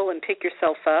stumble and pick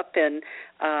yourself up, and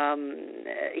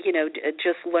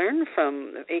just learn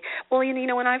from. Well,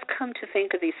 and I've come to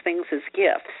think of these things as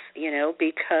gifts.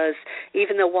 Because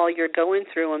even though while you're going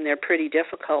through them, they're pretty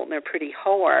difficult and they're pretty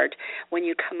hard, when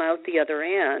you come out the other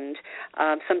end,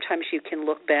 sometimes you can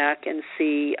look back and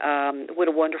see what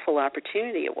a wonderful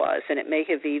opportunity it was, and it may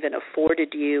have even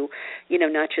afforded you,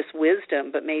 not just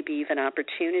wisdom, but maybe even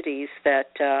opportunities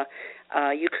that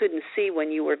you couldn't see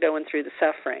when you were going through the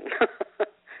suffering.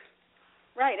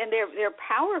 Right, and they're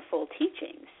powerful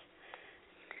teachings.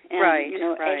 And, right.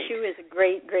 Eshu is a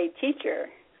great, great teacher.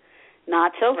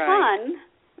 Not so fun,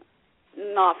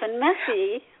 often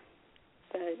messy,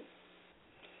 but.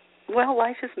 Well,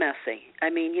 life is messy. I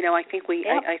mean, I think we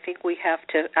have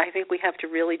to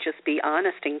really just be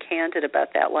honest and candid about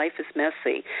that. Life is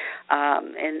messy,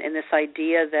 and this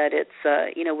idea that it's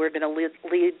we're going to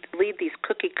lead these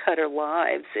cookie cutter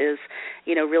lives is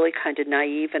really kind of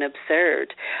naive and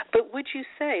absurd. But would you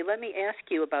say? Let me ask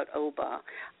you about Oba.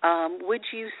 Would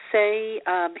you say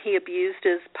he abused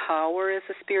his power as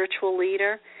a spiritual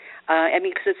leader?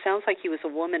 Because it sounds like he was a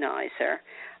womanizer.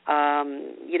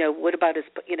 What about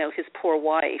his poor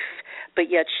wife? But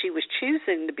yet she was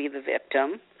choosing to be the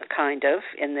victim, kind of,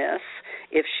 in this,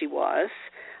 if she was.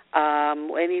 How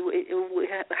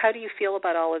do you feel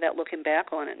about all of that, looking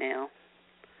back on it now?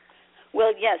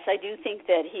 Well, yes, I do think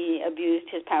that he abused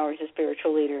his power as a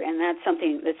spiritual leader, and that's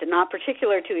something that's not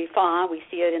particular to Ifa. We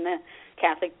see it in the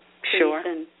Catholic priests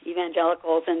and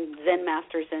evangelicals and Zen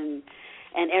masters and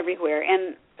everywhere.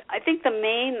 And I think the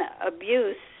main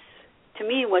abuse to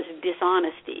me was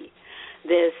dishonesty.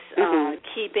 This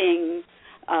keeping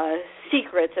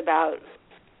secrets about,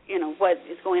 what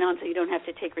is going on, so you don't have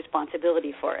to take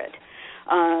responsibility for it.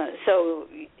 So,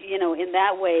 in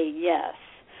that way, yes.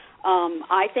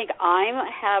 I think I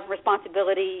have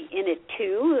responsibility in it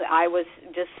too. I was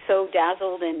just so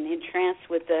dazzled and entranced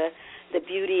with the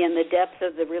beauty and the depth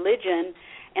of the religion,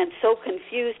 and so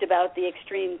confused about the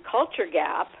extreme culture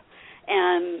gap.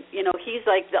 And he's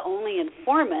like the only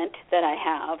informant that I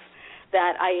have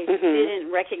that I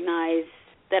didn't recognize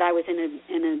that I was in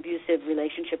an abusive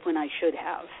relationship when I should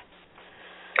have.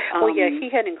 He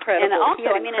had incredible. And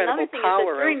also, another thing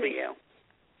power is that over you.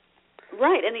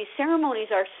 Right, and these ceremonies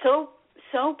are so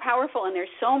powerful, and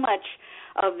there's so much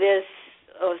of this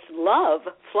love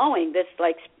flowing, this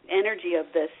like energy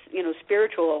of this,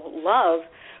 spiritual love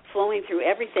flowing through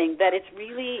everything, that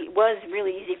was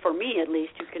really easy for me, at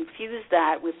least, to confuse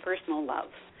that with personal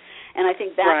love. And I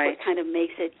think that's what kind of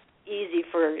makes it easy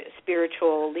for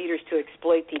spiritual leaders to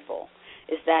exploit people,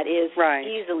 is that is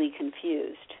easily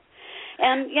confused.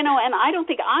 And, and I don't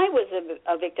think I was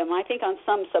a victim. I think on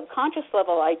some subconscious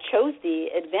level I chose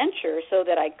the adventure so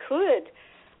that I could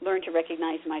learn to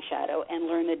recognize my shadow and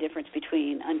learn the difference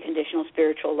between unconditional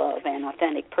spiritual love and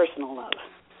authentic personal love.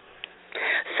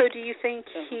 So do you think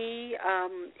he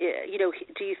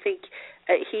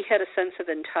had a sense of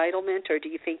entitlement, or do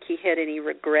you think he had any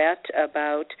regret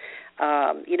about,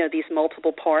 these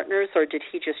multiple partners, or did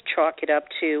he just chalk it up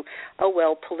to,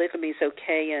 polygamy's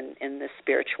okay in this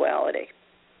spirituality?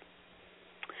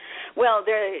 Well,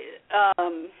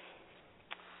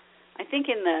 I think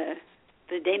in the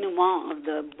denouement of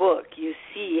the book, you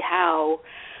see how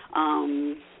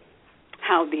the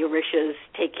Orishas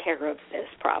take care of this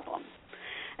problem.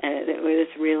 It was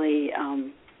really,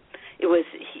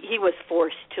 he was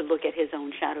forced to look at his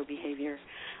own shadow behavior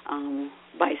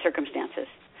by circumstances.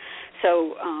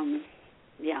 So,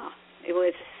 it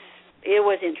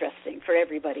was interesting for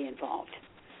everybody involved.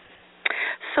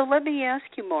 So let me ask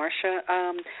you, Marsha,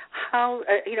 how,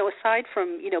 aside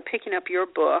from, picking up your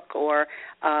book or,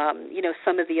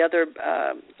 some of the other,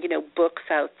 books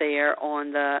out there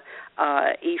on the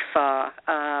Ifa,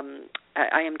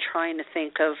 I am trying to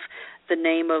think of the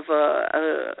name of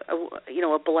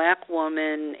a black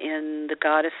woman in the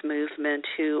goddess movement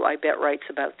who I bet writes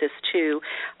about this too,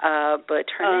 but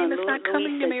her name is not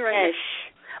coming to me right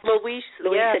now.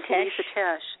 Louisa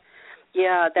Tesh.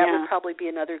 Yeah, that would probably be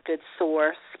another good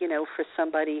source, for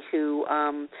somebody who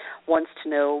wants to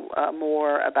know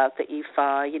more about the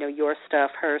Ifa, your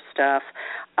stuff, her stuff.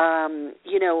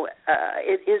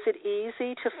 Is it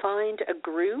easy to find a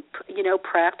group,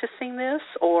 practicing this,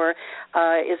 or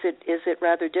is it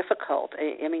rather difficult?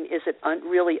 I mean, is it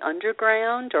really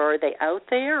underground, or are they out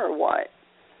there, or what?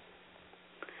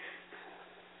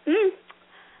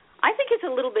 I think it's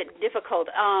a little bit difficult.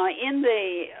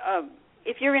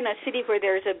 If you're in a city where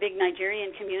there's a big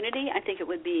Nigerian community, I think it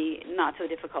would be not so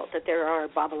difficult that there are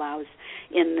babalawos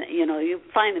you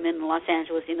find them in Los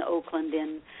Angeles, in Oakland,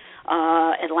 in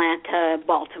Atlanta,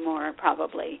 Baltimore,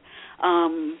 probably,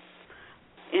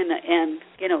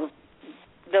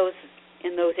 those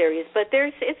in those areas. But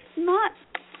there's not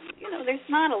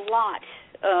a lot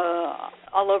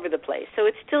all over the place. So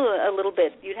it's still a little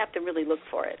bit. You'd have to really look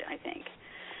for it, I think.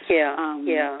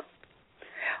 Yeah.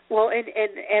 Well,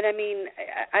 and I mean,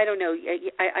 I don't know.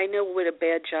 I know what a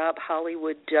bad job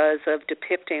Hollywood does of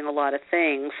depicting a lot of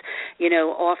things.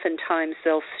 Oftentimes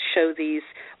they'll show these,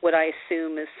 what I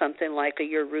assume is something like a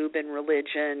Yoruban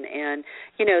religion, and,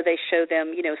 they show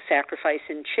them,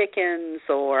 sacrificing chickens,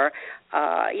 or,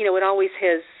 it always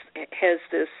has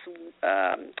this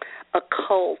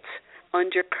occult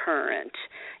undercurrent,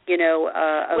 they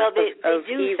of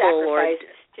do evil sacrifice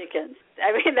chickens.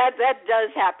 I mean, that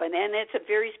does happen, and it's a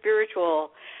very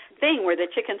spiritual thing where the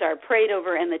chickens are prayed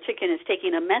over, and the chicken is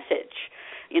taking a message,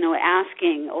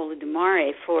 asking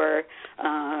Olodumare for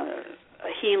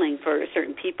a healing for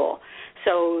certain people.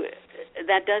 So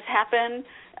that does happen.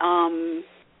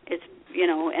 It's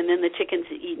and then the chicken's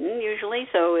eaten usually,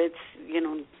 so it's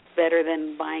better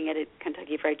than buying it at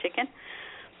Kentucky Fried Chicken.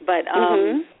 But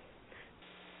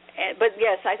But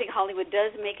yes, I think Hollywood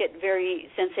does make it very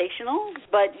sensational.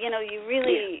 But you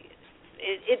really,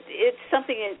 it's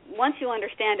something. Once you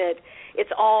understand it,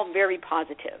 it's all very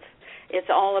positive. It's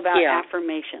all about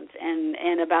affirmations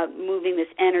and about moving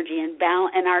this energy and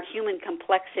our human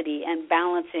complexity and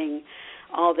balancing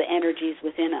all the energies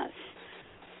within us.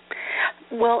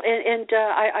 Well,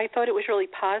 I thought it was really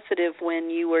positive when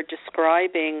you were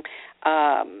describing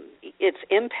its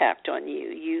impact on you.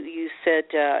 You said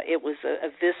it was a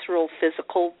visceral,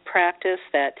 physical practice,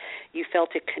 that you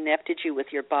felt it connected you with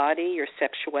your body, your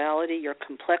sexuality, your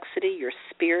complexity, your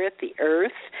spirit, the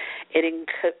earth.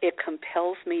 It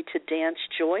compels me to dance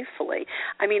joyfully.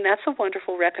 I mean, that's a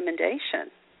wonderful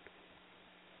recommendation.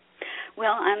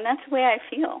 Well, and that's the way I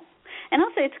feel. And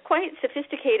also, it's quite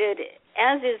sophisticated,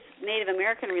 as is Native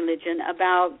American religion,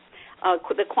 about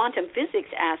the quantum physics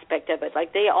aspect of it.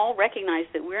 Like, they all recognize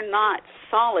that we're not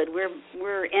solid.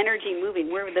 We're energy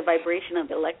moving. We're the vibration of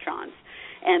electrons.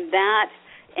 And that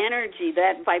energy,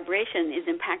 that vibration, is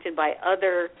impacted by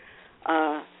other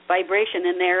vibration.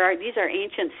 And these are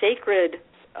ancient sacred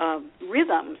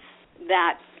rhythms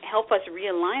that help us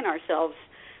realign ourselves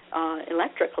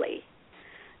electrically.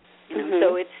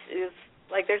 So it's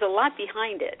like there's a lot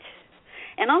behind it.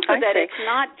 And also that it's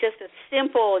not just a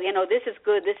simple, this is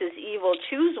good, this is evil,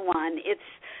 choose one. It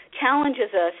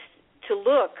challenges us to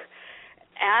look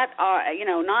at our,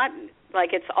 not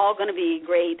like it's all going to be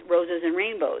great roses and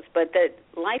rainbows, but that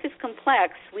life is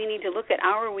complex. We need to look at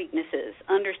our weaknesses,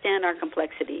 understand our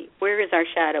complexity. Where is our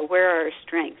shadow? Where are our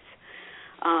strengths?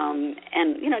 And,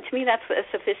 to me, that's a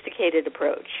sophisticated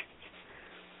approach.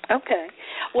 Okay.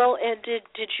 Well, and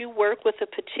did you work with a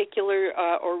particular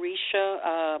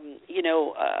Orisha,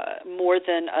 more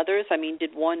than others? I mean,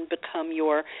 did one become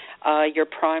your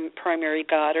primary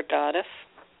god or goddess?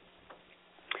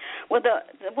 Well,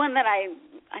 the one that I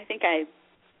think I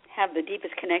have the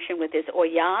deepest connection with is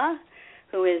Oya,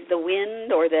 who is the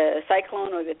wind or the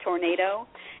cyclone or the tornado,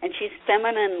 and she's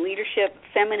feminine leadership,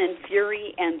 feminine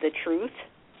fury, and the truth.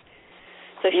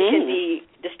 So she can be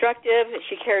destructive.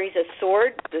 She carries a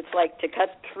sword that's like to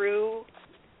cut through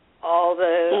all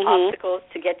the obstacles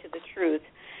to get to the truth.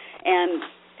 And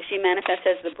she manifests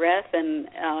as the breath and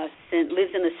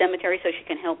lives in the cemetery so she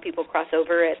can help people cross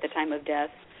over at the time of death.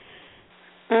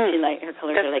 Her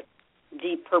colors are like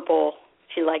deep purple.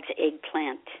 She likes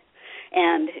eggplant.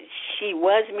 And she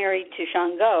was married to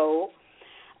Shango,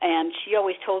 and she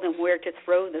always told him where to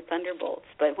throw the thunderbolts.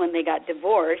 But when they got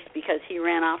divorced, because he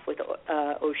ran off with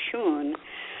Oshun,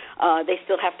 they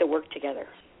still have to work together.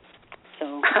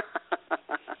 So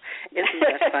isn't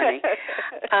that funny?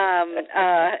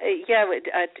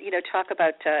 Talk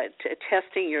about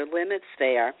testing your limits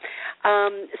there.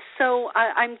 So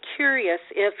I'm curious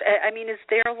if is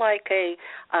there like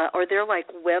are there like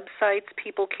websites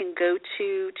people can go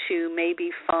to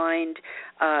maybe find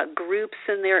groups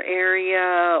in their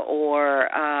area, or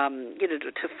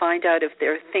to find out if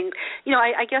there are things.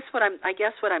 I guess what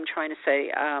I'm trying to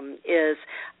say is,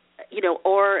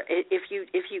 or if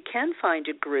you can find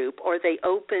a group, are they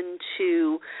open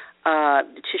to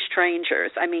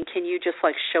strangers? I mean, can you just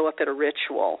like show up at a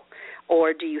ritual,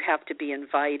 or do you have to be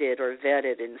invited or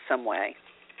vetted in some way?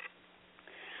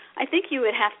 I think you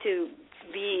would have to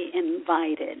be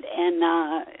invited, and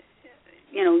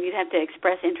you'd have to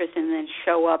express interest and then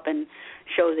show up and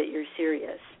show that you're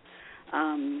serious.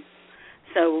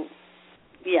 So,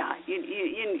 yeah,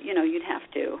 you'd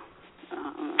have to.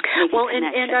 Well, and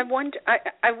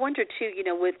I wonder too.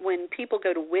 When people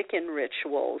go to Wiccan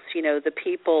rituals,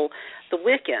 the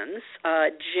Wiccans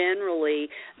generally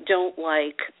don't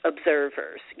like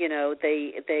observers.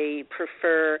 They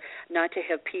prefer not to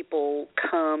have people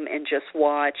come and just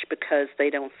watch because they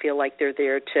don't feel like they're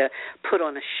there to put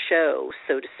on a show,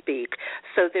 so to speak.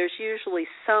 So there's usually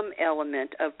some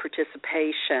element of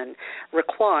participation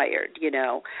required.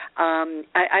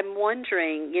 I'm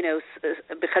wondering,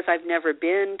 because I've never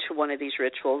been to one of these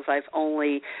rituals. I've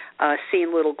only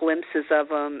seen little glimpses of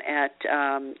them at,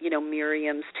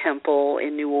 Miriam's temple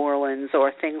in New Orleans,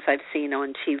 or things I've seen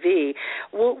on TV.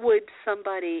 Would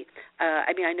somebody,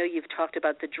 I know you've talked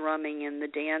about the drumming and the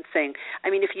dancing.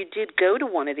 If you did go to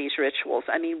one of these rituals,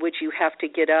 would you have to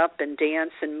get up and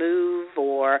dance and move,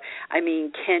 or,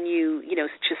 can you,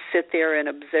 just sit there and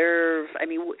observe?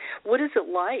 What is it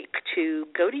like to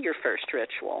go to your first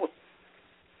ritual?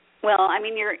 Well,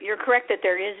 you're correct that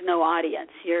there is no audience.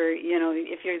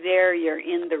 If you're there, you're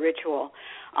in the ritual.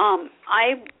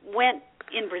 I went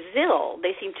in Brazil.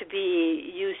 They seem to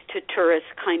be used to tourists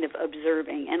kind of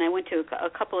observing, and I went to a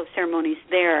couple of ceremonies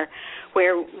there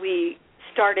where we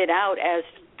started out as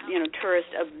tourist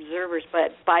observers,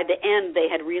 but by the end they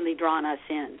had really drawn us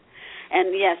in.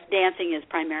 And yes, dancing is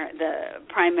the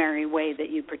primary way that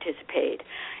you participate,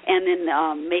 and then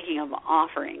making of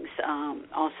offerings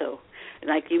also.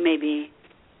 Like you may be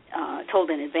told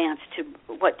in advance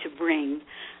what to bring.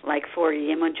 Like for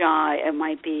Yemoja, it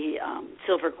might be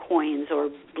silver coins or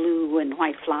blue and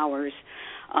white flowers.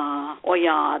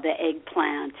 oya, the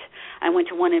eggplant. I went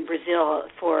to one in Brazil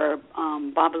for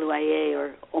babalawo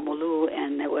or omolu,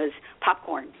 and it was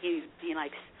popcorn. He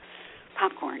likes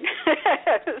popcorn.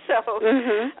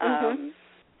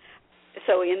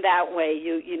 So in that way,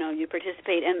 you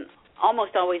participate, and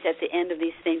almost always at the end of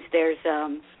these things, there's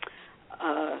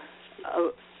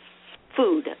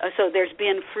food. So there's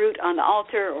been fruit on the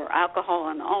altar or alcohol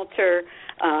on the altar,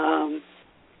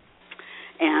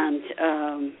 and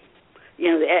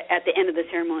at the end of the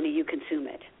ceremony, you consume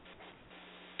it.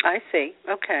 I see.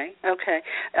 Okay.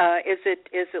 Is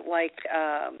it like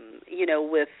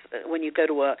with when you go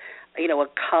to a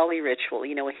Kali ritual,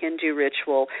 a Hindu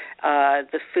ritual,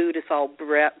 the food is all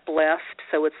blessed,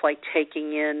 so it's like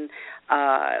taking in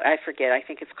I forget, I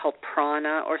think it's called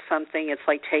prana or something. It's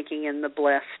like taking in the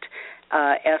blessed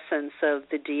essence of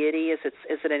the deity. Is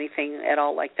it anything at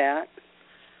all like that?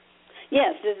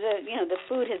 Yes, the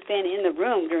food has been in the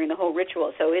room during the whole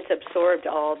ritual, so it's absorbed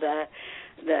all the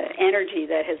energy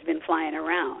that has been flying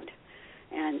around,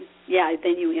 and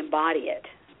then you embody it.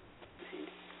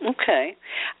 Okay,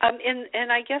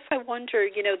 and I guess I wonder,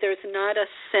 there's not a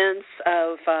sense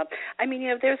of,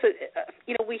 there's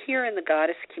we hear in the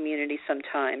goddess community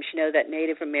sometimes, that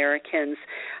Native Americans,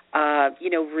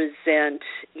 resent,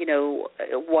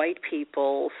 white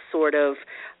people sort of,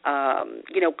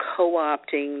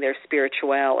 co-opting their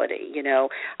spirituality.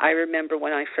 I remember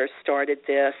when I first started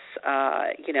this,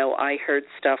 I heard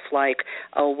stuff like,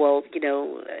 oh, well,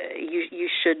 you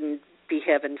shouldn't be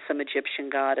having some Egyptian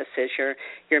goddess as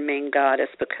your main goddess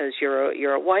because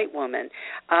you're a white woman.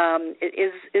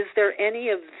 Is there any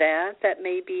of that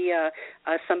maybe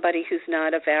somebody who's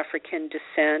not of African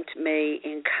descent may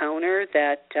encounter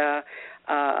that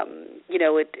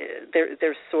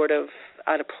they're sort of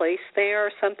out of place there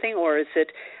or something, or is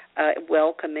it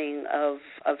welcoming of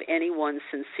anyone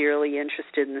sincerely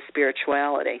interested in the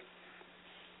spirituality?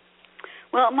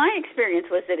 Well, my experience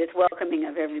was that it's welcoming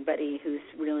of everybody who's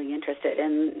really interested,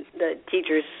 and the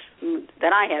teachers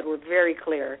that I had were very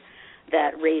clear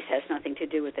that race has nothing to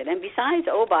do with it. And besides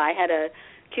Oba, I had a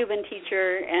Cuban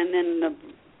teacher, and then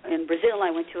in Brazil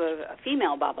I went to a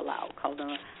female babalawo called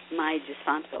Mai de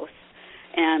Santos,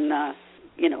 and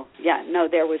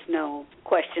there was no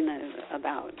question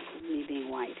about me being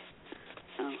white.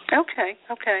 Okay.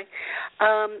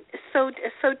 So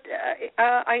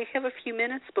I have a few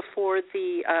minutes before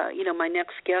the my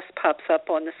next guest pops up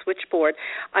on the switchboard.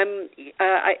 I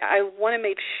want to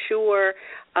make sure.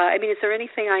 Is there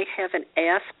anything I haven't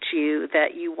asked you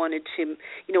that you wanted to,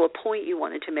 a point you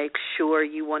wanted to make sure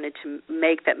you wanted to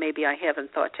make that maybe I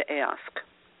haven't thought to ask?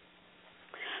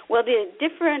 Well, the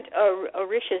different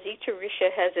Orishas, each Orisha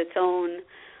has its own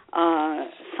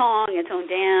song, its own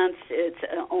dance, its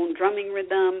own drumming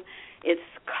rhythm, its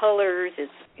colors,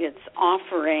 its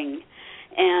offering,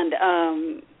 and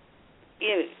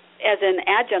as an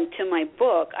adjunct to my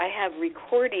book, I have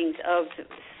recordings of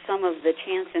some of the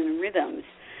chants and rhythms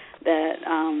that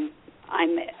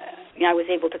I was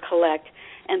able to collect,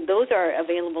 and those are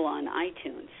available on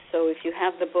iTunes. So if you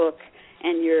have the book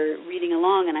and you're reading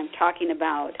along, and I'm talking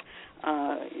about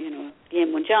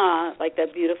Yemunja, like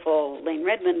that beautiful Lane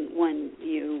Redmond one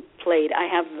you played. I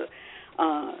have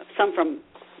some from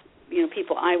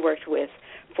people I worked with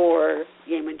for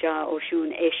Yemunja,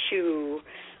 Oshun, Eshu,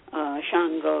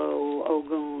 Shango,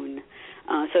 Ogun.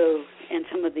 And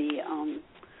some of the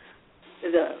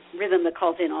rhythm that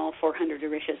calls in all 400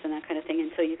 Orishas and that kind of thing.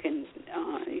 And so you can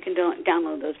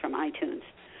download those from iTunes.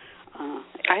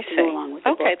 I see. Go along with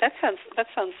the book. That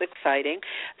sounds exciting.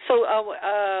 So,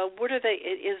 what are they?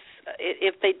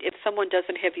 If someone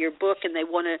doesn't have your book and they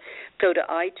want to go to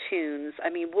iTunes,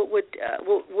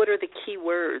 what are the key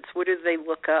words? What do they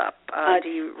look up? Do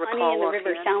you recall? Honey in the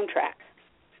River soundtrack.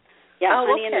 Yeah,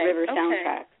 Honey in the River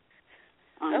soundtrack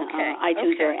on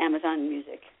iTunes or Amazon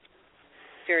Music.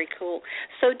 Very cool.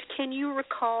 So can you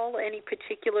recall any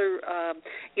particular,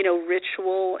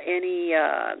 ritual, any,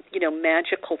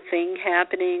 magical thing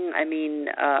happening? I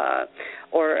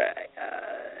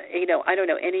don't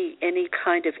know, any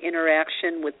kind of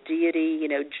interaction with deity,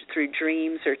 through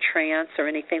dreams or trance or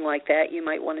anything like that you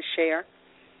might want to share?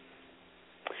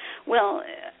 Well,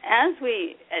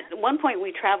 at one point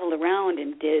we traveled around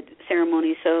and did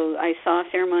ceremonies, so I saw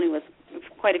ceremony with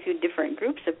quite a few different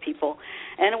groups of people,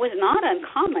 and it was not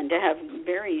uncommon to have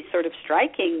very sort of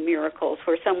striking miracles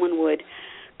where someone would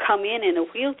come in a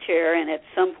wheelchair and at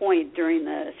some point during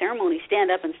the ceremony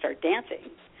stand up and start dancing,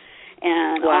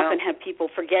 and often have people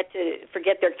forget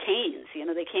their canes.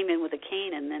 They came in with a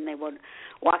cane and then they would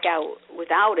walk out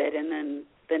without it, and then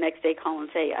the next day call and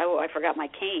say, "Oh, I forgot my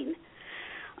cane."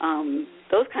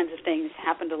 Those kinds of things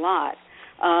happened a lot.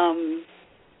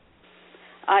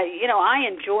 I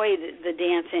enjoy the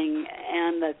dancing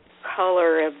and the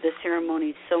color of the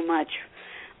ceremony so much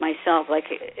myself. Like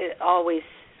it always,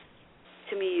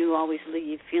 to me, you always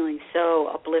leave feeling so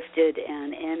uplifted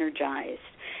and energized,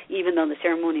 even though the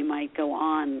ceremony might go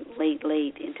on late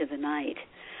into the night.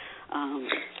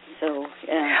 So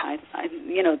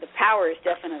the power is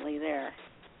definitely there.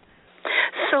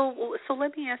 So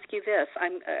let me ask you this.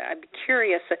 I'm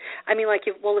curious. I mean, like,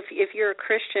 if you're a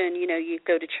Christian, you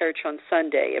go to church on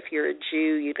Sunday. If you're a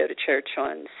Jew, you go to church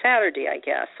on Saturday, I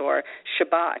guess, or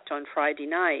Shabbat on Friday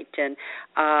night. And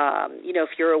if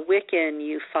you're a Wiccan,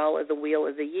 you follow the Wheel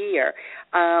of the Year.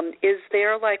 Is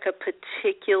there like a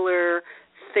particular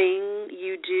thing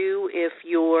you do if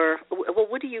you're? Well,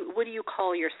 what do you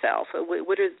call yourself?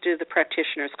 What do the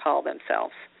practitioners call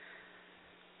themselves?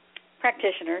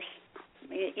 Practitioners.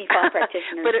 Ifa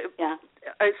practitioners. But yeah.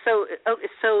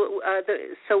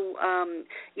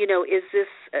 Is this?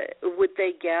 Would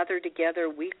they gather together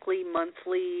weekly,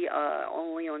 monthly,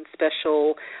 only on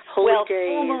special holy days?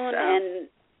 Full moon and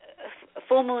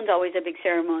full moon's always a big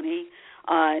ceremony.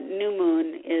 New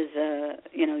moon is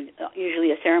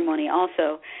usually a ceremony.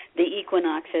 Also, the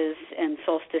equinoxes and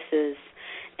solstices,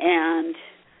 and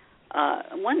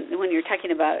when you're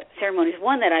talking about ceremonies,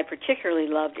 one that I particularly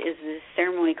loved is this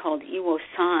ceremony called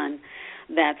Iwo-san,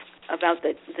 that's about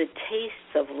the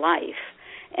tastes of life,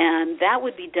 and that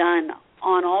would be done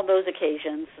on all those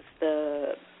occasions,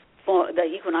 the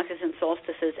equinoxes and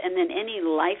solstices, and then any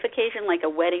life occasion like a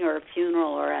wedding or a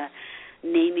funeral or a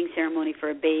naming ceremony for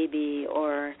a baby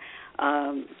or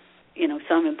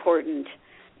some important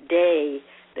day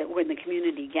that when the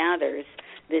community gathers.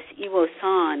 This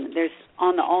Iwo-san, there's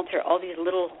on the altar all these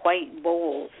little white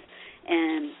bowls,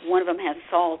 and one of them has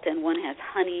salt, and one has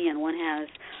honey, and one has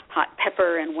hot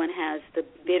pepper, and one has the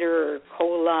bitter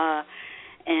cola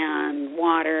and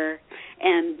water.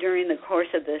 And during the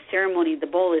course of the ceremony, the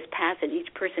bowl is passed, and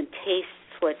each person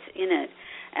tastes what's in it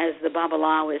as the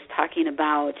babalawo is talking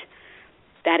about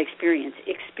that experience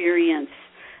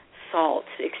salt,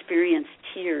 experience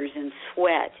tears and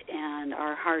sweat and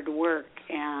our hard work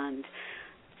and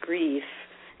grief,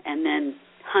 and then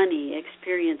honey,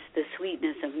 experience the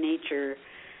sweetness of nature,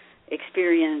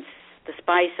 experience the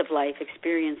spice of life,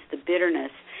 experience the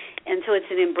bitterness. And so it's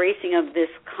an embracing of this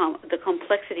the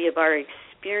complexity of our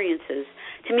experiences,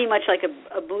 to me much like a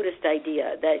Buddhist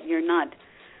idea, that you're not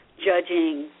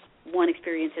judging one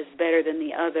experience as better than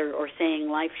the other or saying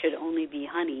life should only be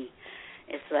honey.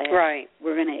 It's like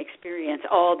We're going to experience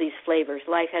all these flavors.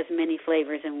 Life has many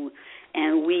flavors, and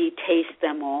we taste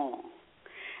them all.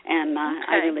 And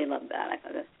I really love that. I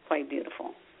thought that's quite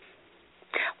beautiful.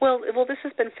 Well, this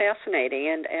has been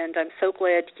fascinating, and I'm so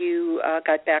glad you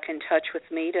got back in touch with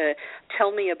me to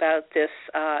tell me about this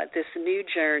new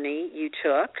journey you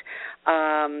took.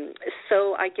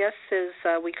 So I guess as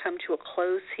we come to a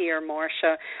close here,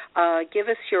 Marsha, give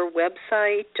us your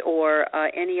website or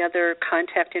any other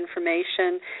contact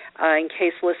information in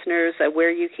case listeners,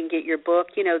 where you can get your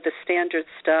book, the standard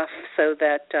stuff, so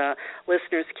that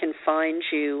listeners can find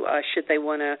you should they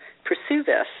want to pursue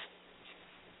this.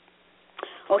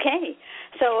 Okay,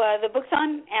 so the book's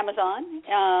on Amazon,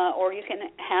 or you can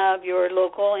have your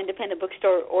local independent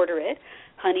bookstore order it,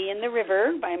 Honey in the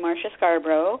River by Marsha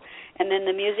Scarbrough, and then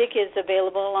the music is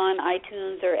available on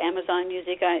iTunes or Amazon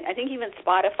Music, I think even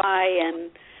Spotify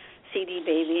and CD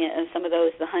Baby, some of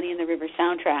those, the Honey in the River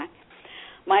soundtrack.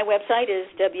 My website is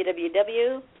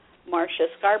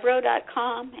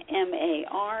www.marshascarbrough.com,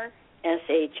 MARSHA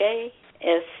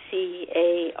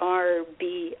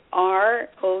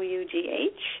SCARBROUGH.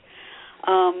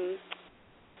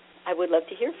 I would love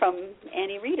to hear from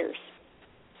any readers.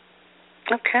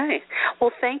 Okay.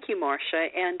 Well, thank you, Marsha,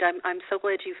 and I'm so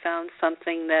glad you found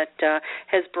something that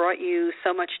has brought you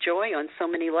so much joy on so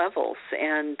many levels,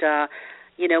 and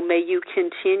may you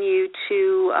continue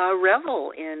to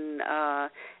revel in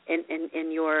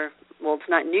your, well, it's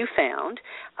not newfound,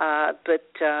 but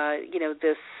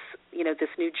this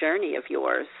new journey of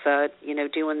yours,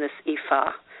 doing this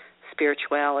Ifa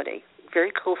spirituality.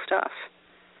 Very cool stuff.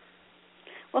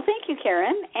 Well, thank you,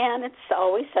 Karen, and it's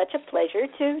always such a pleasure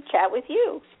to chat with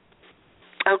you.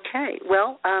 Okay.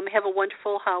 Well, have a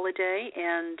wonderful holiday,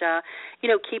 and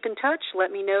keep in touch.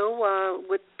 Let me know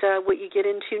what you get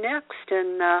into next,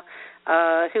 and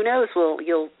who knows?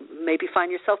 You'll maybe find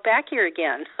yourself back here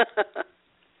again.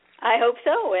 I hope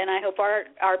so, and I hope our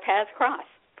paths cross.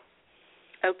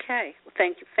 Okay.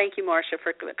 Thank you, Marsha,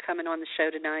 for coming on the show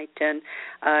tonight and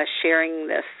sharing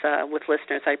this with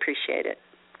listeners. I appreciate it.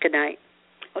 Good night.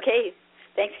 Okay.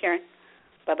 Thanks, Karen.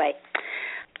 Bye-bye.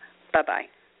 Bye-bye.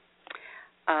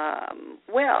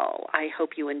 Well, I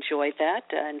hope you enjoyed that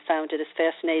and found it as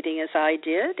fascinating as I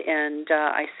did. And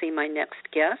I see my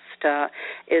next guest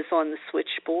is on the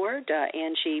switchboard.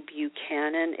 Angie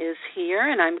Buchanan is here,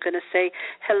 and I'm going to say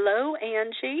hello,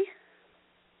 Angie.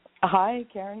 Hi,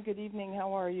 Karen. Good evening.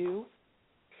 How are you?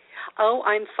 Oh,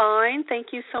 I'm fine. Thank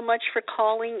you so much for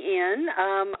calling in.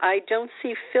 I don't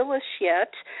see Phyllis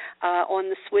yet on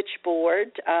the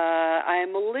switchboard.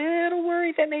 I'm a little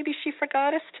worried that maybe she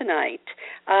forgot us tonight.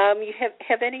 You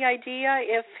have any idea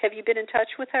have you been in touch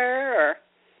with her? Or?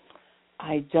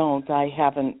 I don't. I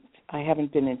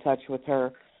haven't been in touch with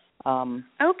her.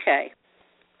 Okay.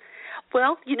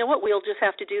 Well, you know what? We'll just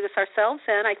have to do this ourselves,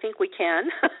 and I think we can.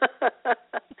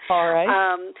 All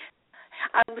right.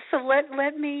 So let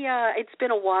me, it's been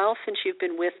a while since you've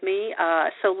been with me,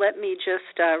 so let me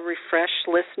just refresh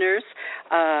listeners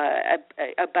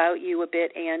about you a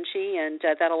bit, Angie, and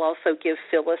that'll also give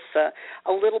Phyllis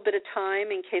a little bit of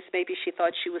time in case maybe she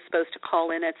thought she was supposed to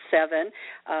call in at 7,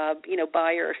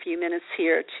 buy her a few minutes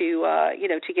here to,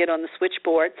 to get on the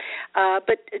switchboard.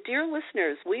 But, dear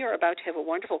listeners, we are about to have a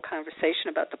wonderful conversation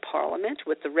about the Parliament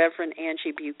with the Reverend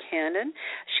Angie Buchanan.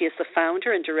 She is the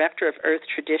founder and director of Earth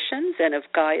Traditions and of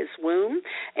Gaia's Womb,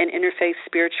 an interfaith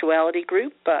spirituality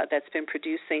group that's been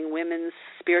producing women's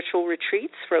spiritual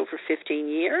retreats for over 15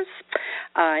 years.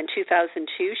 In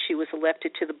 2002, she was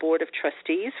elected to the Board of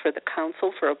Trustees for the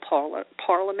Council for a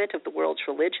Parliament of the World's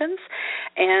Religions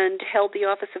and held the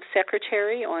office of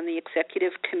Secretary on the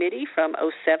Executive Committee from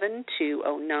 2007 to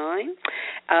 2009.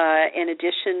 In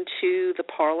addition to the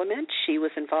Parliament, she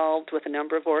was involved with a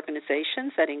number of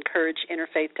organizations that encourage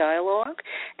interfaith dialogue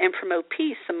and promote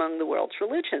peace among the world's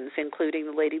religions, including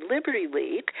the Lady Liberty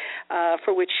League,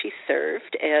 for which she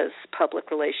served as Public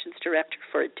Relations Director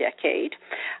for a decade,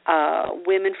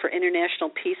 Women for International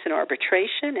Peace and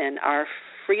Arbitration, and Our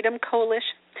Freedom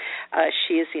Coalition.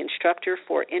 She is the instructor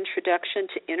for Introduction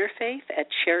to Interfaith at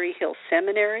Cherry Hill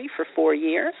Seminary for 4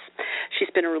 years. She's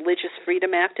been a religious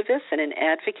freedom activist and an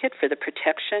advocate for the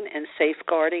protection and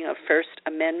safeguarding of First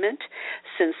Amendment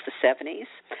since the 70s.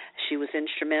 She was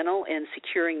instrumental in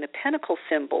securing the pentacle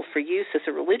symbol for use as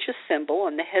a religious symbol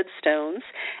on the headstones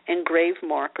and grave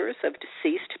markers of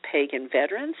deceased pagan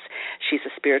veterans. She's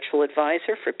a spiritual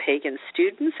advisor for pagan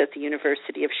students at the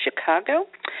University of Chicago.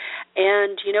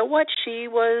 And you know what? She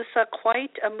was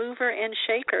quite a mover and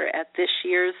shaker at this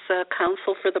year's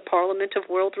Council for the Parliament of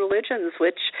World Religions,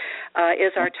 which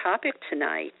is our topic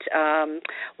tonight.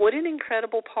 What an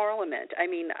incredible parliament. I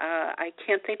mean, I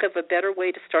can't think of a better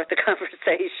way to start the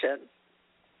conversation.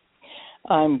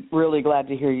 I'm really glad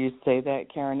to hear you say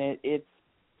that, Karen. It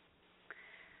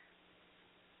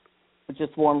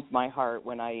just warms my heart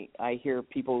when I hear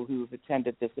people who've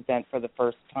attended this event for the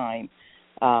first time,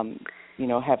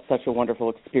 have such a wonderful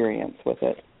experience with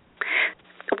it.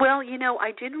 Well,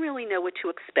 I didn't really know what to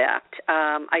expect.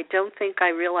 I don't think I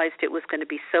realized it was going to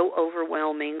be so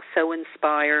overwhelming, so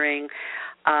inspiring.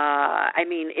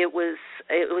 It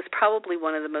was probably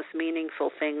one of the most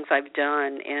meaningful things I've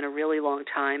done in a really long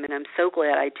time, and I'm so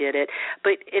glad I did it.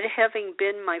 But it having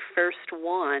been my first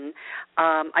one,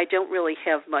 I don't really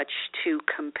have much to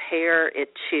compare it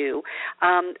to.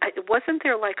 Wasn't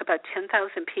there like about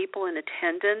 10,000 people in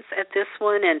attendance at this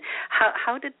one, and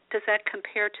how does that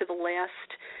compare to the last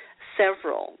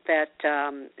several that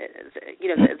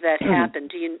that happened?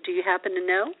 Do you happen to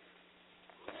know?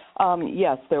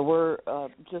 Yes, there were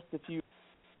just a few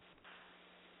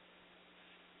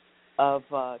of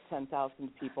 10,000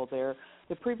 people there.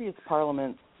 The previous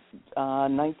Parliament,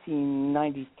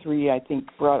 1993, I think,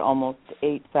 brought almost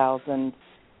 8,000,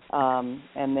 and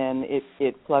then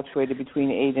it fluctuated between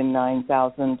 8,000 and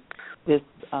 9,000. This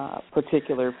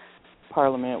particular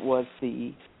Parliament was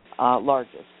the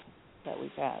largest that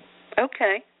we've had.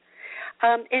 Okay.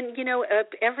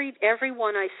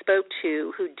 Everyone I spoke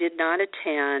to who did not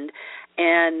attend,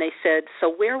 and they said, so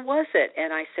where was it?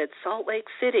 And I said, Salt Lake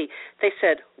City. They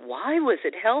said, why was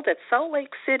it held at Salt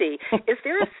Lake City? Is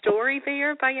there a story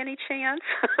there by any chance?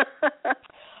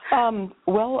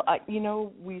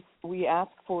 We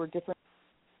asked for different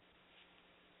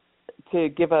to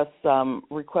give us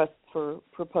requests for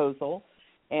proposal,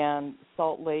 and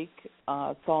Salt Lake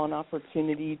saw an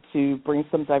opportunity to bring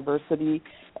some diversity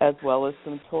as well as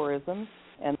some tourism,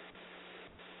 and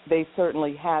they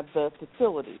certainly had the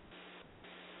facility.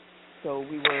 So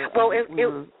we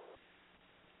were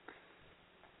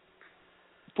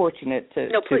fortunate to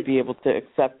be able to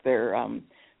accept their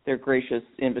gracious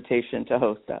invitation to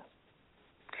host us.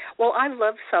 Well, I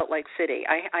love Salt Lake City.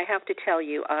 I have to tell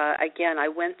you, again, I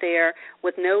went there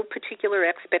with no particular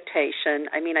expectation.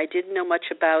 I mean, I didn't know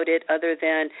much about it other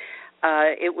than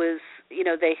It was,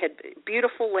 they had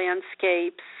beautiful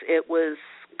landscapes. It was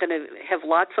going to have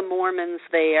lots of Mormons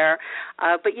there.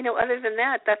 But, other than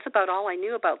that, that's about all I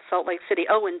knew about Salt Lake City.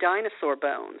 Oh, and dinosaur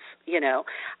bones,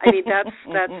 I mean, that's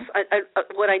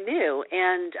what I knew.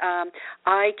 And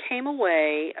I came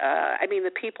away,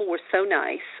 the people were so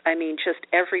nice. Just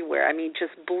everywhere.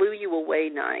 Just blew you away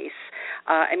nice.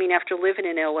 After living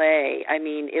in L.A.,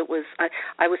 it was,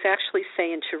 I was actually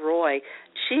saying to Roy,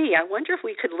 gee, I wonder if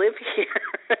we could live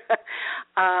here.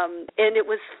 And it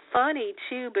was funny,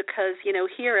 too, because,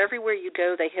 here, everywhere you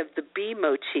go, they have the bee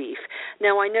motif.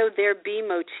 Now, I know their bee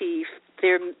motif,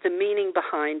 the meaning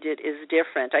behind it is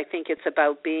different. I think it's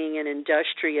about being an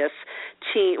industrious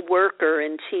team worker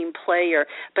and team player.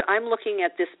 But I'm looking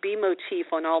at this bee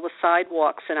motif on all the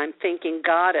sidewalks, and I'm thinking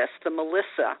goddess, the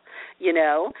Melissa,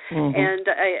 Mm-hmm. And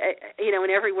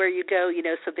and everywhere you go,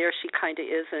 so there she kind of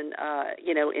is, in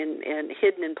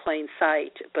hidden in plain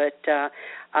sight. But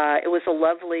it was a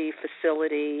lovely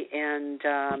facility, and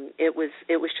it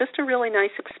was just a really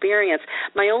nice experience.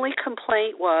 My only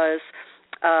complaint was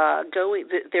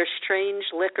their strange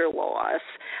liquor laws,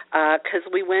 because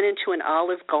we went into an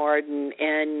Olive Garden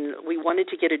and we wanted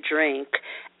to get a drink,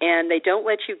 and they don't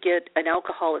let you get an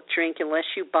alcoholic drink unless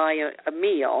you buy a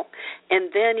meal,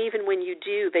 and then even when you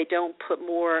do, they don't put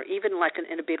more, even like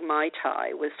in a big Mai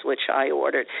Tai, which I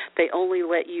ordered, they only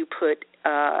let you put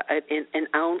an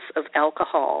ounce of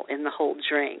alcohol in the whole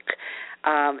drink.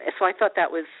 So I thought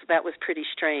that was pretty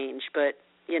strange, but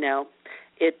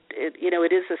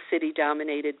it is a city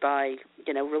dominated by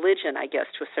religion, I guess,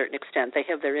 to a certain extent. They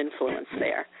have their influence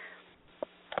there.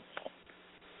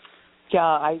 Yeah,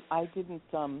 I didn't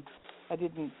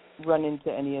run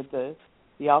into any of the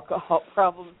alcohol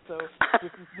problems, so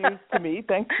this is news to me.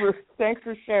 Thanks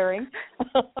for sharing.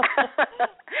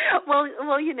 Well,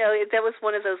 that was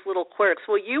one of those little quirks.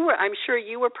 Well, I'm sure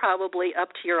you were probably up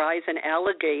to your eyes in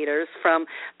alligators from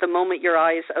the moment your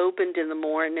eyes opened in the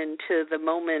morning to the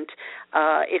moment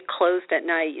it closed at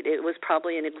night. It was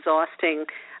probably an exhausting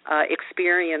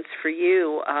experience for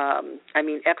you.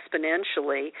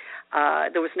 Exponentially.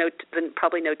 There was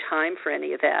probably no time for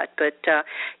any of that. But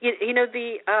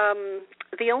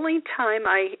the only time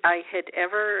I had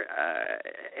ever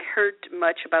heard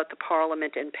much about the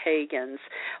Parliament and pagans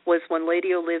was when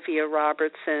Lady Olivia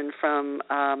Robertson from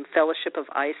Fellowship of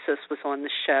Isis was on the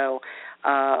show,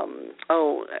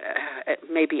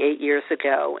 maybe 8 years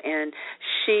ago, and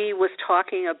she was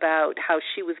talking about how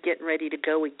she was getting ready to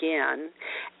go again,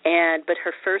 but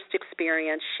her first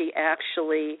experience, she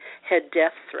actually had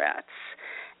death threats.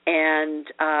 And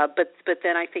but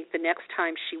then I think the next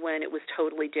time she went, it was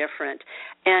totally different.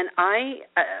 And I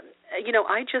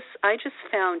just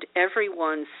found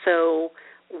everyone so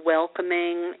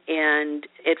welcoming, and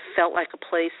it felt like a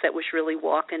place that was really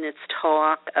walking its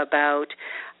talk about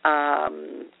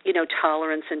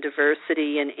tolerance and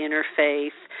diversity and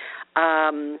interfaith.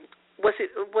 Was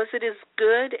it as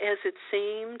good as it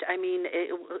seemed?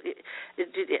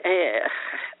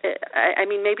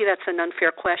 Maybe that's an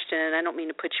unfair question, and I don't mean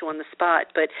to put you on the spot,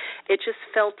 but it just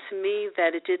felt to me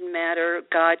that it didn't matter,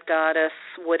 God, goddess,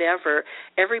 whatever.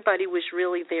 Everybody was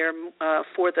really there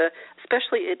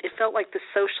especially it felt like the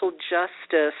social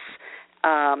justice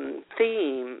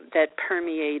theme that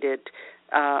permeated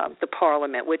the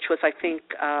Parliament, which was, I think,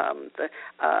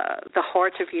 the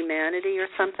heart of humanity or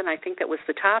something. I think that was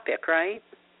the topic, right?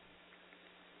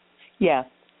 Yes.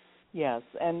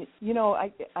 And,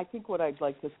 I think what I'd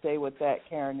like to say with that,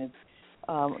 Karen, is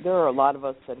there are a lot of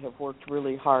us that have worked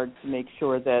really hard to make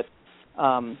sure that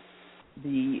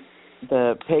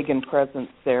the pagan presence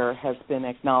there has been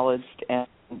acknowledged and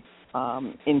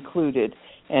included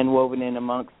and woven in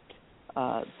amongst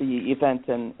the event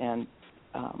and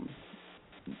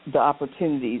the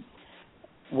opportunities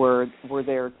were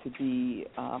there to be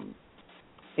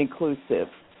inclusive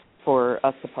for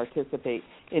us to participate.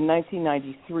 In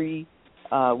 1993,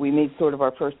 we made sort of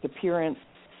our first appearance.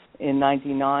 In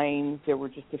 99, there were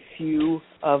just a few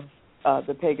of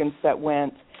the pagans that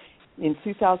went. In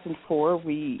 2004,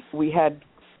 we had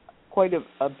quite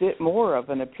a bit more of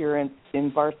an appearance in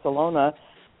Barcelona.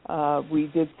 We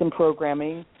did some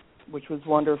programming, which was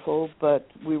wonderful, but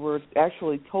we were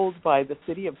actually told by the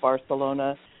city of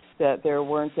Barcelona that there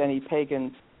weren't any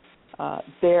pagans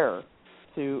there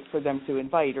for them to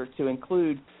invite or to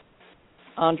include.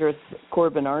 Andres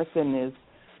Corbin-Arson is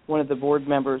one of the board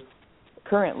members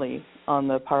currently on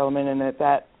the Parliament, and at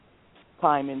that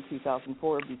time in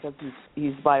 2004, because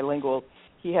he's bilingual,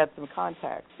 he had some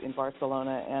contacts in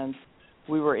Barcelona, and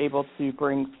we were able to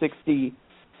bring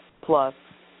 60-plus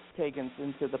pagans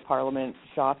into the Parliament,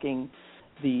 shocking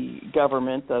the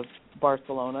government of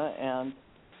Barcelona, and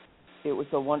was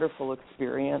a wonderful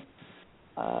experience.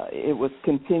 It was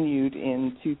continued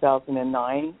in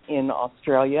 2009 in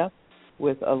Australia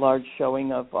with a large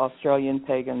showing of Australian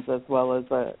pagans as well as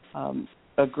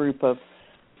a group of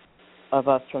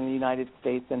us from the United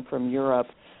States and from Europe.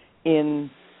 In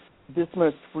this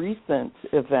most recent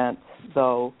event,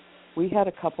 though, we had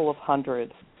a couple of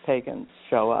hundred pagans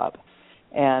show up,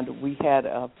 and we had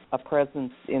a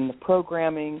presence in the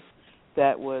programming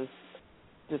that was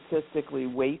statistically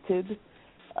weighted.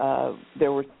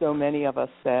 There were so many of us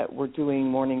that were doing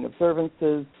morning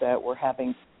observances, that were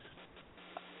having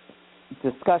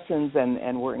discussions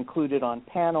and were included on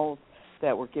panels,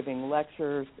 that were giving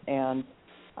lectures, and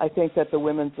I think that the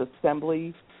Women's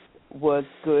Assembly was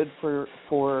good for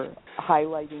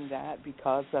highlighting that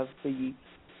because of the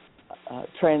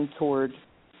trend toward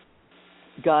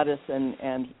goddess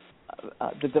and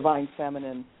the divine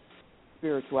feminine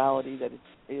spirituality that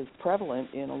is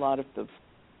prevalent in a lot of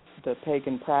the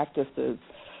pagan practices.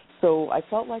 So I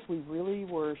felt like we really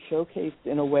were showcased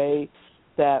in a way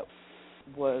that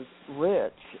was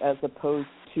rich as opposed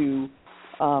to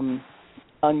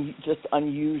just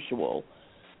unusual.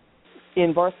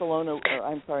 In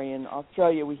in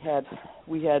Australia, we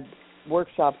had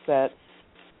workshops that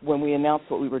when we announced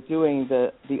what we were doing,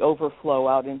 the overflow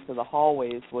out into the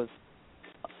hallways was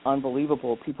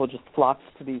unbelievable. People just flocked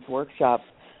to these workshops.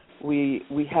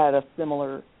 We had a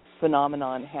similar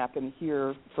phenomenon happen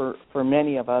here for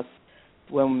many of us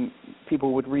when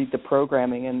people would read the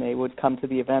programming and they would come to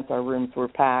the events. Our rooms were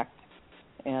packed,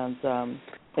 and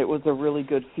it was a really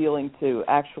good feeling to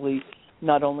actually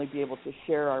not only be able to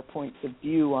share our points of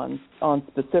view on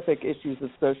specific issues of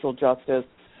social justice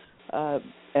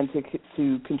and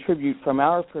to contribute from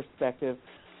our perspective,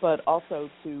 but also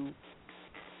to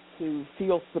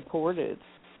feel supported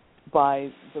by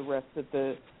the rest of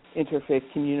the interfaith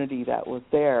community that was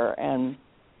there. And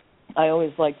I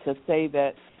always like to say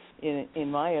that,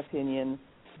 in my opinion,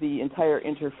 the entire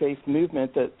interfaith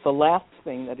movement, that the last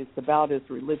thing that it's about is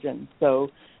religion. So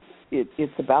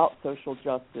it's about social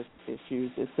justice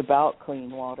issues. It's about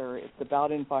clean water. It's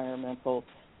about environmental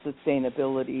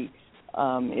sustainability.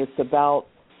 It's about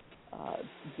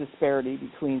disparity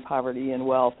between poverty and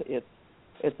wealth.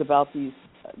 It's about these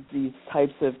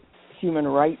types of human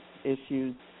rights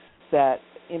issues that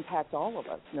impact all of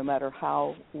us, no matter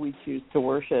how we choose to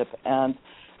worship. And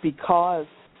because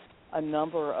a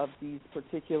number of these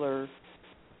particular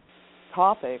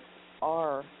topics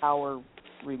are our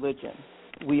religion,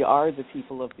 we are the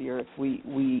people of the earth.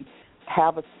 We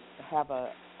have a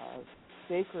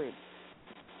sacred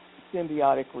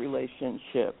symbiotic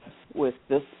relationship with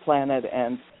this planet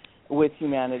and with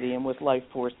humanity and with life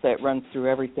force that runs through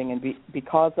everything. And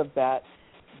because of that,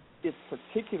 it's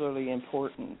particularly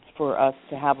important for us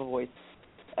to have a voice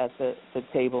at the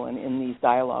table and in these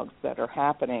dialogues that are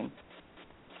happening.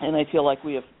 And I feel like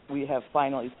we have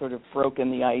finally sort of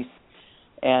broken the ice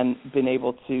and been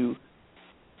able to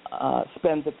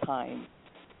spend the time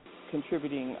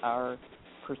contributing our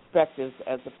perspectives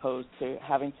as opposed to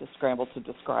having to scramble to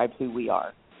describe who we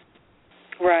are.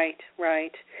 Right.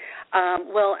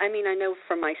 Well, I mean, I know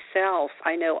for myself,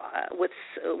 I know with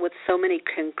so many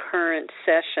concurrent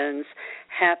sessions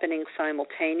happening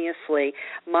simultaneously,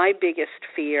 my biggest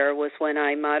fear was when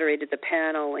I moderated the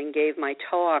panel and gave my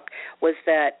talk was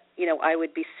that, I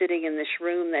would be sitting in this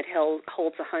room that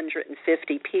holds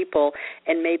 150 people,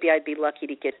 and maybe I'd be lucky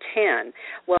to get 10.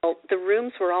 Well, the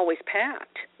rooms were always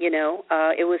packed. It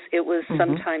was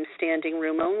sometimes standing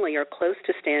room only or close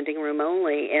to standing room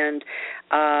only, and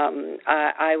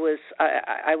I was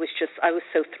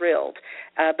so thrilled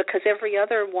because every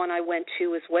other one I went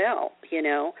to as well,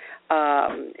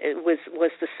 it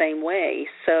was the same way.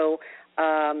 So.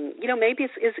 Maybe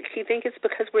do you think it's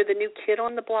because we're the new kid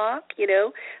on the block?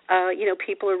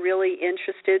 People are really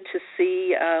interested to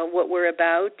see what we're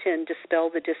about and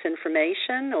dispel the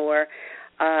disinformation. Or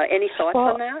any thoughts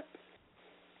on that?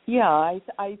 Yeah,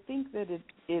 I think that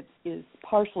it is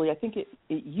partially. I think it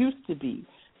used to be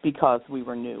because we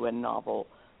were new and novel,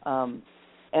 and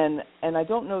I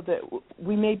don't know that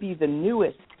we may be the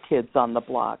newest kids on the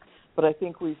block. But I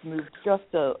think we've moved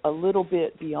just a little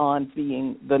bit beyond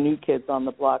being the new kids on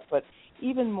the block. But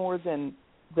even more than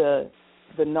the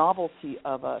novelty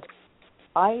of us,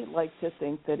 I like to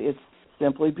think that it's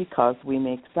simply because we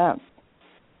make sense.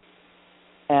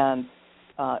 And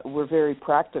we're very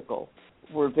practical.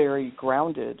 We're very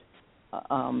grounded.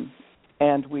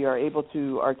 And we are able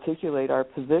to articulate our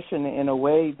position in a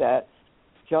way that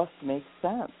just makes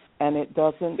sense. And it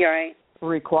doesn't... You're right.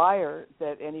 require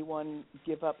that anyone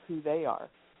give up who they are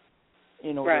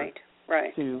in order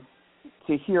right. to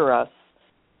hear us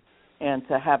and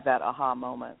to have that aha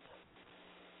moment.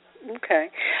 Okay.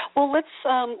 Well,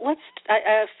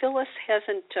 Phyllis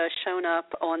hasn't shown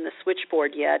up on the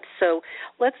switchboard yet, so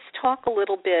let's talk a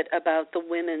little bit about the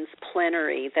women's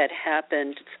plenary that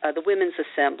happened, the women's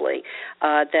assembly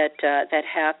that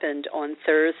happened on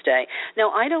Thursday.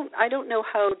 Now, I don't know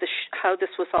how this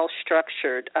was all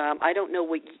structured. I don't know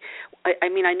what. I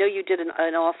mean, I know you did an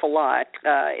awful lot,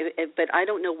 but I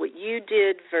don't know what you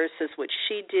did versus what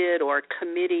she did, or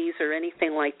committees or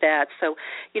anything like that. So,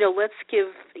 let's give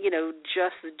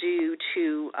just due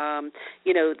to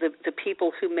the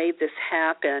people who made this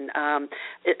happen.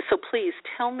 So please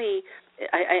tell me.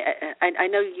 I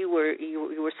know you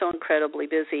were so incredibly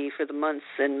busy for the months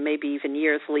and maybe even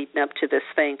years leading up to this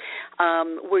thing.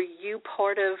 Were you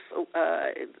part of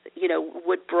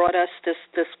what brought us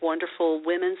this wonderful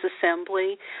women's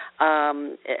assembly,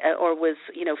 or was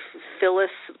Phyllis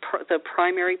the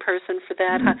primary person for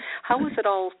that? How was it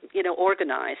all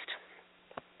organized?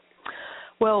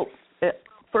 Well,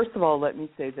 first of all, let me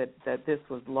say that this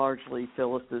was largely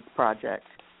Phyllis's project,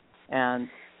 and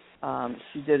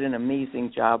she did an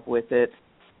amazing job with it.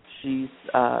 She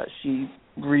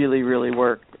really, really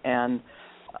worked, and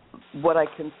what I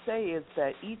can say is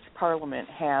that each parliament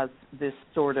has this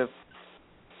sort of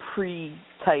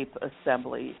pre-type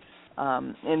assembly.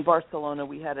 In Barcelona,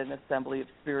 we had an assembly of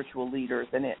spiritual leaders,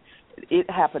 and it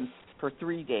happened for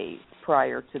 3 days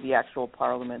prior to the actual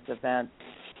parliament event.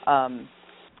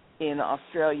 In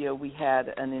Australia, we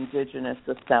had an Indigenous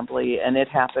assembly, and it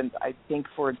happened, I think,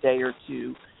 for a day or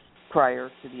two prior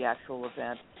to the actual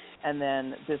event. And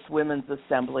then this women's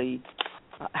assembly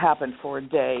happened for a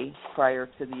day prior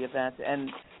to the event.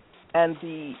 And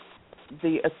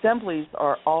the assemblies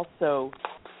are also,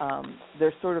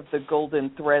 they're sort of the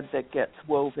golden thread that gets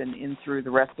woven in through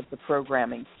the rest of the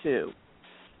programming, too.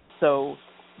 So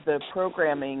the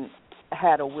programming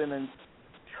had a women's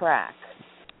track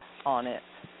on it.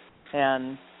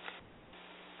 And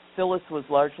Phyllis was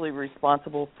largely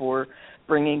responsible for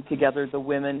bringing together the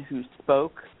women who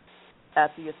spoke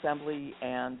at the assembly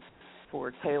and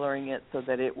for tailoring it so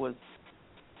that it was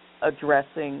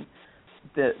addressing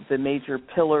the major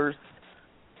pillars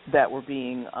that were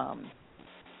being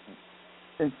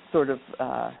sort of,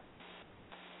 I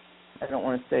don't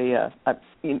want to say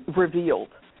revealed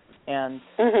and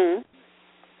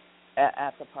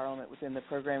at the Parliament within the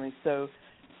programming. So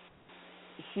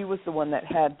she was the one that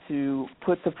had to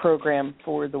put the program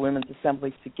for the Women's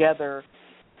Assembly together,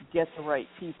 get the right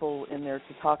people in there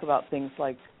to talk about things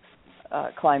like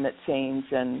climate change,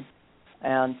 and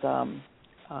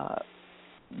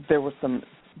there were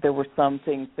some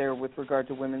things there with regard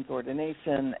to women's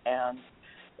ordination and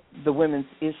the women's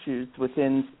issues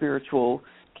within spiritual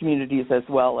communities as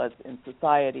well as in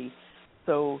society.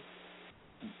 So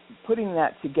putting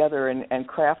that together and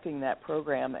crafting that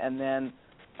program, and then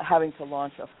having to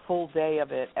launch a full day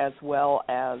of it, as well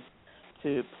as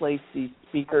to place these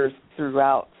speakers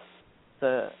throughout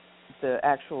the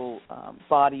actual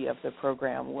body of the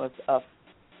program, was a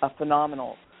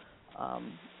phenomenal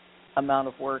amount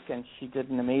of work, and she did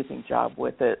an amazing job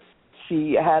with it.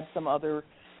 She had some other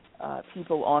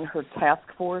people on her task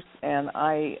force, and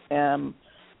I am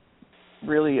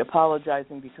really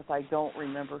apologizing because I don't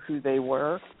remember who they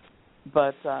were.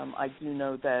 But I do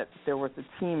know that there was a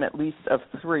team at least of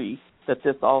 3 that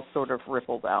this all sort of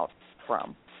rippled out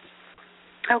from.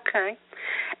 Okay.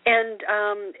 And,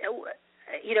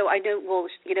 I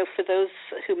know, for those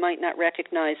who might not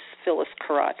recognize Phyllis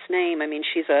Currott's name, I mean,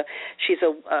 she's a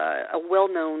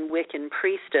well-known Wiccan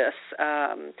priestess,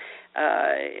 and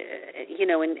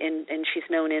she's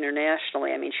known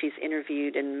internationally. I mean, she's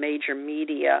interviewed in major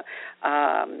media,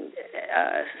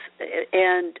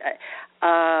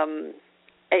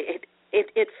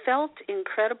 it felt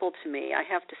incredible to me, I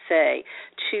have to say,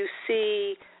 to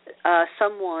see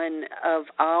someone of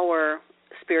our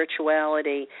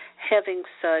spirituality having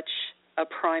such a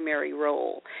primary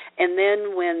role. And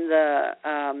then when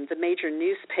the major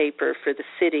newspaper for the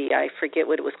city, I forget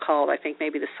what it was called, I think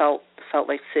maybe the Salt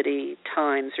Lake City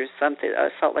Times or something,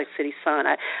 Salt Lake City Sun,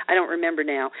 I don't remember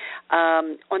now.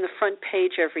 On the front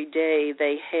page every day,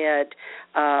 they had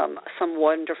some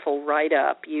wonderful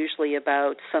write-up, usually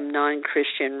about some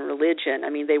non-Christian religion. I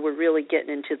mean, they were really getting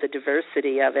into the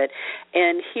diversity of it.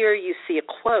 And here you see a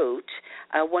quote,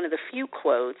 one of the few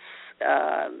quotes,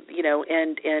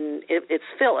 it's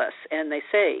Phyllis, and they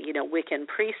say, Wiccan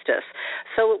priestess.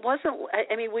 So it wasn't.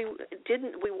 I mean, we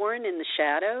weren't in the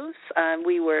shadows.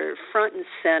 We were front and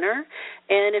center,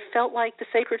 and it felt like the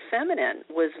sacred feminine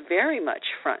was very much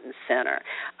front and center.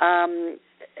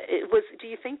 Do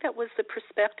you think that was the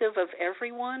perspective of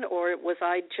everyone, or was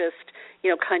I just,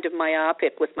 kind of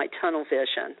myopic with my tunnel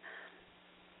vision?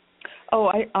 Oh,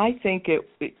 I think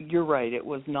you're right. It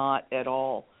was not at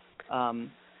all.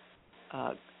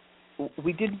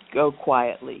 We didn't go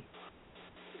quietly.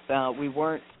 We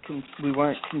weren't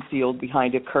concealed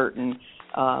behind a curtain.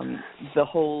 The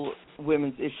whole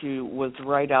women's issue was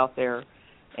right out there,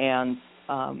 and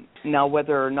now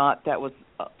whether or not that was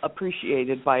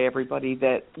appreciated by everybody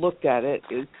that looked at it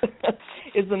is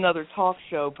is another talk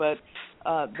show. But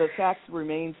the fact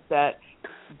remains that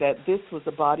this was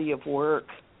a body of work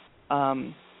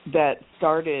that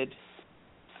started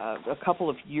a couple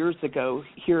of years ago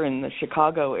here in the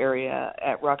Chicago area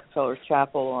at Rockefeller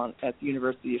Chapel at the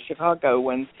University of Chicago,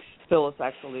 when Phyllis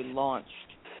actually launched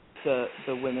the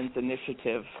Women's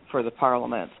Initiative for the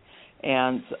Parliament.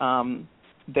 And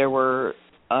there were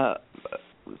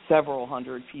several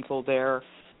hundred people there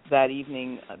that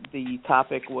evening. The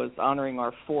topic was honoring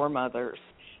our foremothers,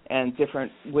 and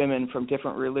different women from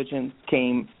different religions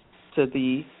came to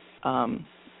the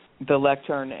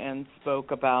lectern and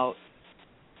spoke about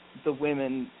the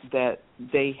women that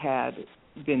they had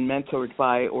been mentored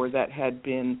by or that had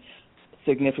been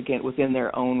significant within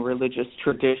their own religious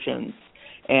traditions.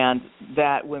 And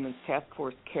that Women's Task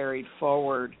Force carried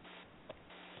forward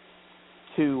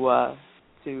to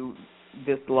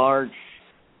this large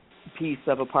piece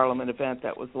of a Parliament event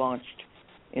that was launched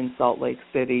in Salt Lake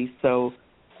City. So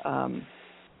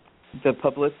the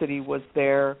publicity was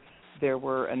there. There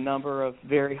were a number of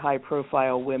very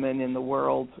high-profile women in the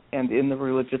world and in the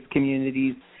religious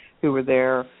communities who were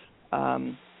there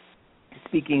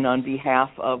speaking on behalf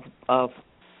of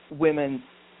women's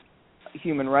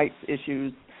human rights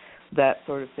issues, that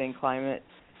sort of thing, climate.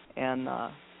 And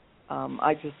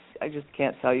I just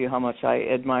can't tell you how much I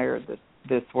admire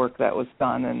this work that was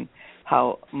done and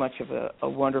how much of a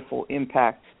wonderful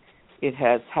impact it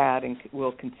has had and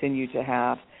will continue to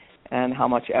have, and how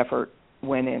much effort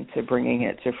went into bringing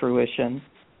it to fruition.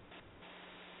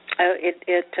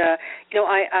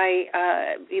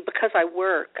 Because I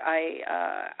work,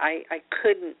 I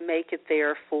couldn't make it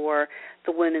there for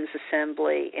the Women's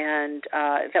Assembly, and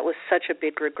that was such a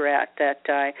big regret that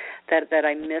I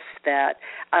missed that.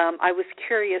 I was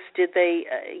curious, did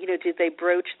they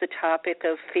broach the topic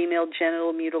of female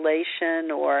genital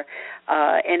mutilation or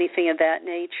anything of that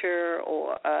nature,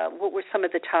 or what were some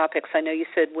of the topics? I know you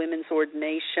said women's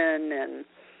ordination and.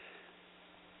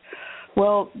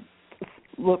 Well,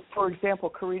 look, for example,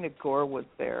 Karina Gore was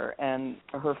there, and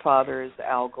her father is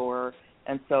Al Gore,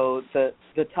 and so the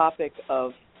topic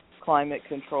of climate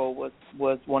control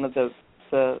was one of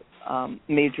the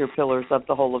major pillars of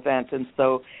the whole event, and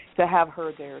so to have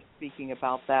her there speaking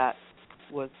about that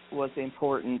was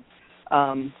important.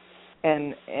 And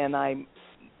I'm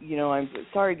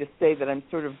sorry to say that I'm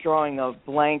sort of drawing a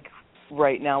blank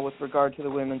right now with regard to the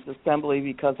Women's Assembly,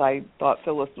 because I thought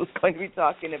Phyllis was going to be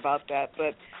talking about that,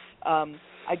 but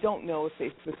I don't know if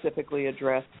they specifically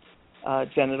addressed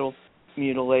genital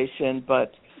mutilation,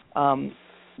 but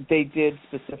they did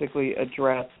specifically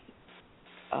address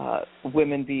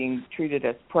women being treated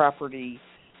as property,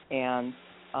 and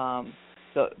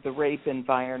the rape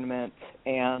environment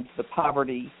and the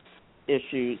poverty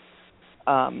issues.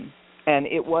 And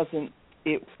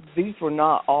these were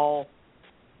not all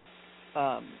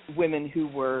women who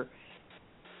were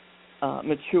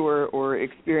mature or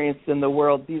experienced in the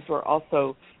world. These were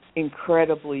also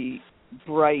incredibly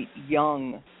bright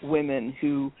young women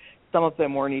who, some of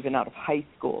them weren't even out of high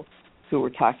school, who were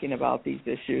talking about these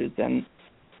issues and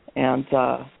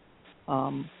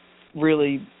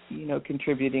really,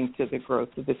 contributing to the growth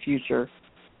of the future.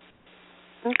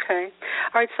 Okay.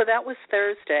 All right, so that was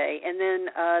Thursday, and then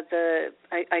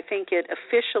I think it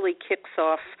officially kicks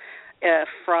off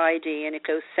Friday, and it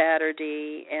goes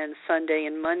Saturday and Sunday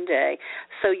and Monday.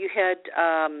 So you had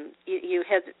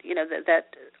that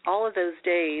all of those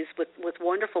days with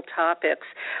wonderful topics.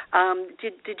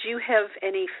 Did you have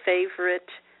any favorite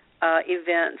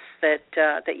events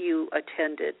that you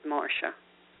attended, Marsha?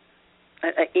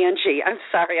 Angie, I'm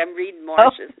sorry, I'm reading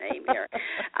Marsha's name here.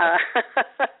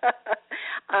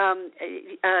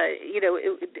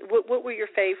 What were your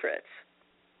favorites?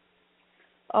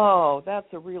 Oh, that's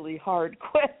a really hard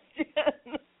question.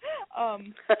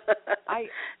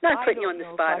 Not putting you on the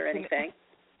spot or anything.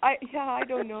 I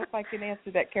don't know if I can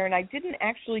answer that, Karen. I didn't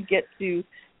actually get to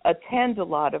attend a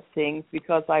lot of things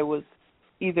because I was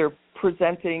either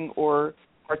presenting or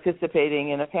participating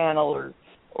in a panel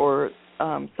or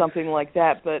something like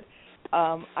that. But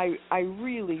I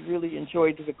really, really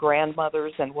enjoyed the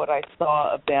grandmothers and what I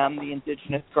saw of them, the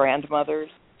indigenous grandmothers.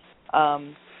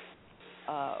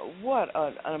 What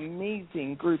an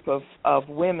amazing group of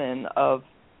women of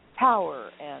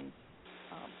power and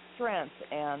strength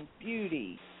and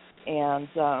beauty. And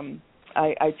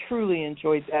I truly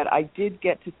enjoyed that. I did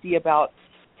get to see about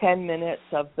 10 minutes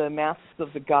of the Masks of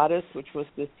the Goddess, which was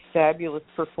this fabulous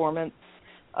performance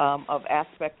of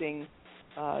aspecting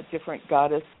different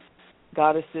goddesses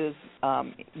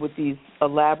with these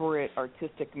elaborate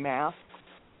artistic masks.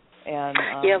 And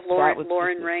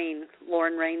Lauren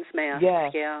Rain's mask.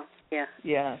 Yes. Yeah.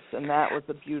 Yes, and that was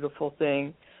a beautiful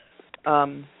thing.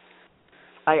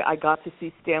 I got to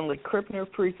see Stanley Krippner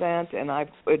present, and I've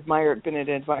been an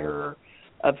admirer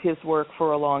of his work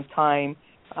for a long time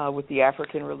with the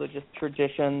African religious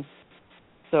traditions.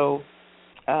 So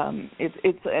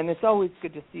it's always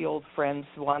good to see old friends.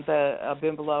 Wanda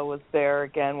Abimbalo was there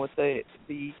again with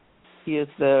he is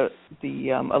the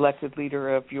elected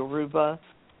leader of Yoruba,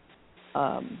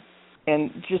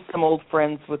 and just some old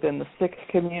friends within the Sikh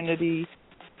community.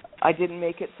 I didn't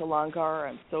make it to Langar.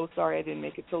 I'm so sorry I didn't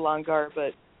make it to Langar,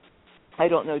 but I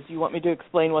don't know. Do you want me to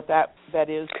explain what that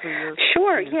is for your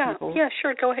people? Yeah,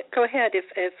 sure. Go ahead if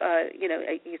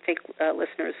you think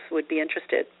listeners would be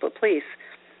interested, but please.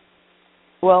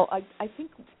 Well, I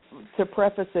think to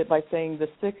preface it by saying the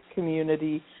Sikh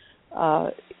community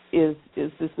is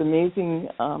this amazing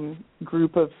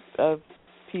group of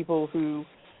people who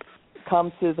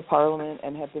come to the Parliament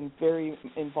and have been very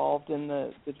involved in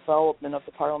the development of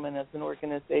the Parliament as an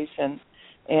organization.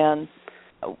 And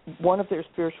one of their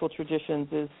spiritual traditions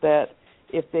is that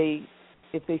if they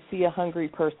see a hungry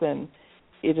person,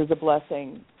 it is a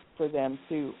blessing for them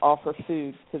to offer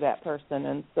food to that person.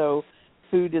 And so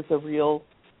food is a real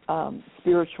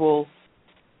spiritual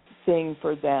thing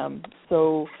for them.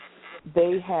 So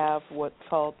they have what's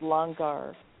called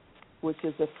langar, which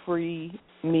is a free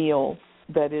meal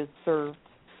that is served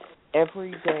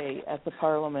every day at the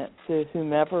Parliament to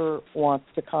whomever wants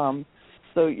to come.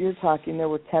 So you're talking there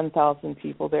were 10,000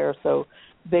 people there, so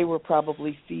they were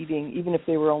probably feeding, even if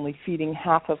they were only feeding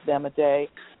half of them a day,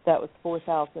 that was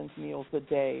 4,000 meals a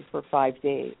day for 5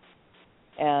 days.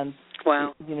 And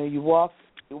wow. You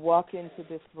walk into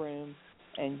this room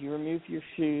and you remove your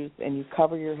shoes and you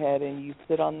cover your head and you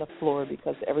sit on the floor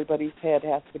because everybody's head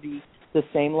has to be the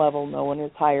same level. No one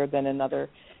is higher than another.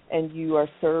 And you are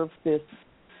served this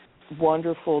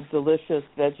wonderful, delicious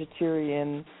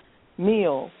vegetarian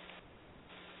meal.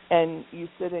 And you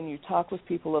sit and you talk with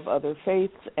people of other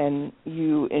faiths and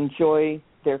you enjoy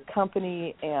their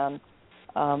company. And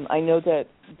I know that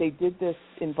they did this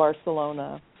in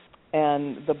Barcelona,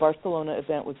 and the Barcelona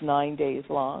event was 9 days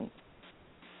long.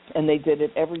 And they did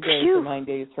it every day for 9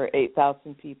 days for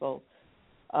 8,000 people.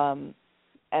 And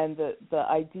the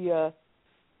idea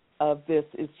of this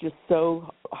is just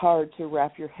so hard to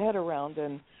wrap your head around,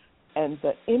 and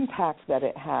the impact that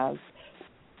it has,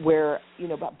 where,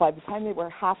 by the time they were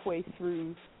halfway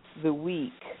through the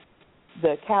week,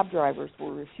 the cab drivers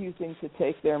were refusing to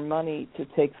take their money to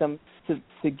take them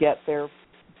to get their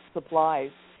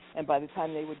supplies. And by the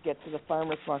time they would get to the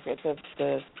farmer's market,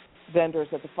 the vendors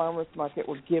at the farmer's market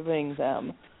were giving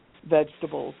them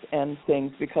vegetables and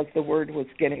things because the word was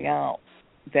getting out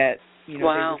that they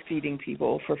were feeding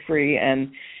people for free. And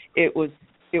it was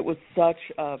such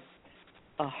a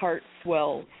heart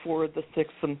swell for the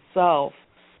Sikhs themselves,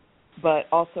 but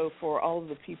also for all of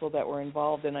the people that were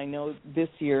involved. And I know this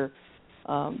year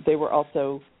they were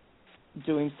also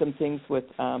doing some things with,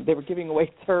 they were giving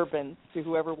away turbans to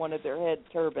whoever wanted their head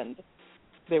turbaned.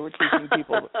 They were teaching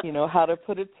people, how to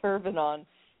put a turban on.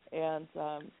 And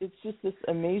it's just this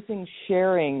amazing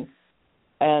sharing.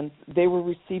 And they were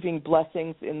receiving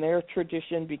blessings in their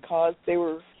tradition because they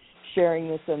were sharing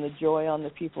this and the joy on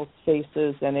the people's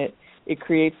faces. And it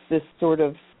creates this sort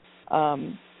of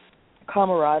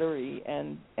camaraderie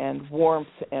and warmth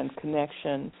and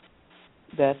connection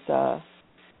that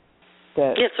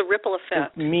it's a ripple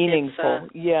effect. It's meaningful.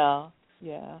 Yeah.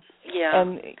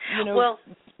 And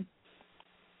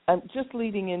I'm just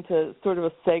leading into sort of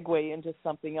a segue into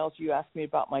something else. You asked me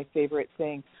about my favorite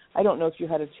thing. I don't know if you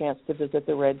had a chance to visit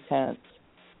the Red Tent.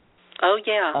 Oh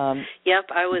yeah. Yep,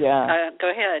 I was. Yeah.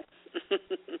 Go ahead.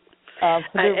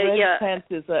 The Red Tent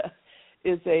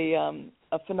is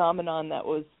a phenomenon that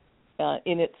was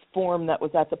in its form that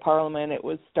was at the Parliament. It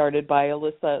was started by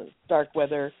Alyssa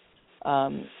Starkweather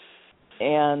and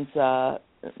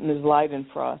Ms.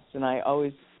 Leidenfrost, and I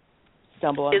always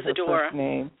stumble on her first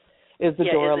name.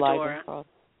 Isadora Leidenfrost.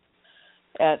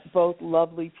 At both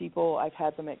lovely people. I've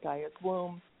had them at Gaia's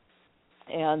Womb,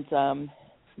 and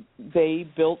they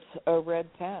built a red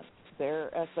tent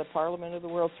there at the Parliament of the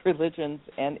World's Religions,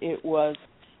 and it was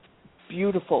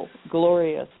beautiful,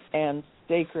 glorious, and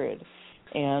sacred.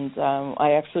 And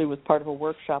I actually was part of a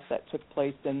workshop that took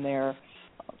place in there,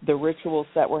 the rituals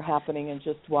that were happening, and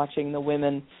just watching the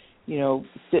women,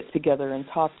 sit together and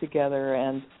talk together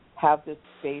and have this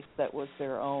space that was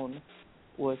their own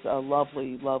was a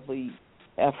lovely, lovely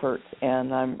effort,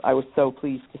 and I was so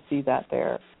pleased to see that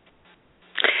there.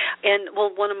 And,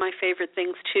 well, one of my favorite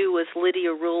things, too, was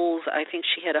Lydia Rule's. I think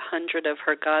she had 100 of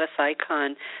her goddess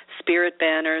icon spirit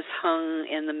banners hung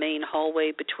in the main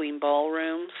hallway between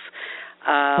ballrooms.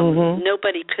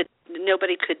 Nobody could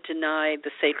deny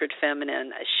the sacred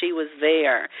feminine. She was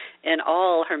there in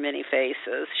all her many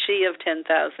faces. She of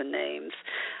 10,000 names.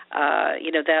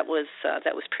 That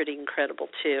was pretty incredible,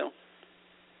 too.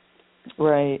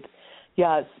 Right.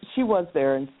 Yeah, she was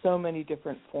there in so many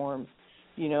different forms.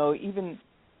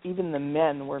 Even the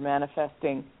men were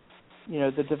manifesting,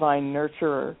 the divine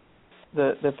nurturer,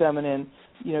 the feminine,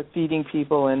 feeding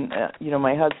people. And,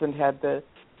 my husband had the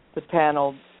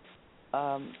panel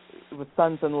with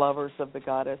sons and lovers of the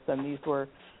goddess, and these were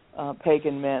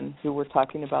pagan men who were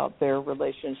talking about their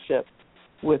relationship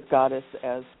with goddess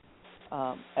as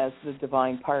the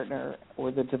divine partner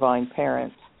or the divine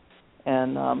parent.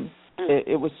 And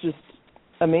it was just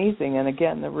amazing. And,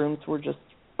 again, the rooms were just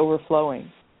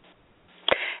overflowing.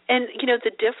 And,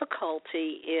 the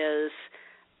difficulty is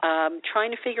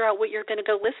trying to figure out what you're going to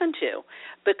go listen to,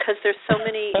 because there's so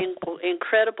many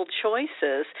incredible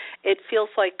choices. It feels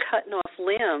like cutting off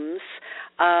limbs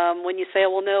when you say,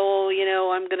 well, no,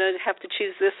 I'm going to have to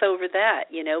choose this over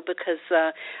that, because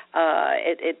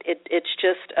it's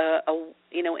just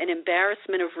an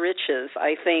embarrassment of riches,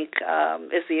 I think,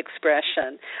 is the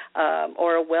expression,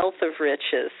 or a wealth of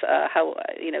riches,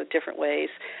 different ways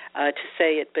to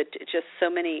say it, but just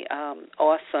so many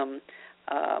awesome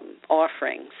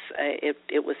offerings.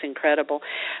 It was incredible.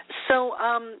 So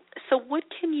what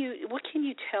can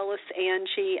you tell us,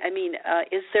 Angie? I mean,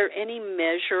 is there any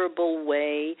measurable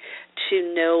way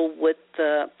to know what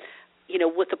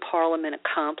the Parliament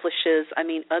accomplishes? I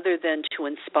mean, other than to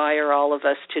inspire all of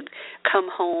us to come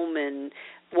home and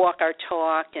walk our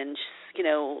talk and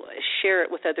share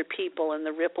it with other people and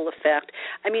the ripple effect.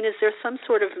 I mean, is there some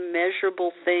sort of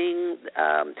measurable thing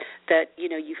that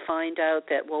you find out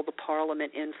that, well, the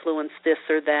Parliament influenced this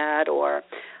or that, or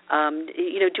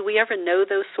do we ever know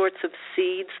those sorts of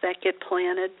seeds that get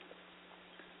planted?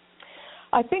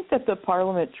 I think that the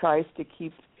Parliament tries to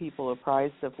keep people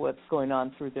apprised of what's going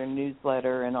on through their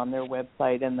newsletter and on their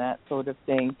website and that sort of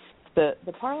thing. The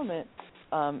Parliament,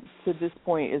 to this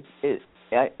point,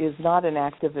 is not an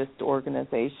activist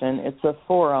organization. It's a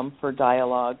forum for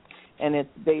dialogue, and it's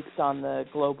based on the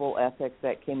global ethic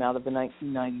that came out of the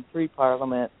 1993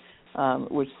 Parliament,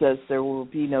 which says there will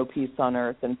be no peace on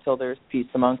earth until there's peace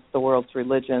amongst the world's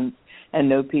religions, and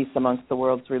no peace amongst the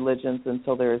world's religions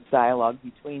until there is dialogue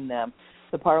between them.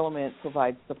 The Parliament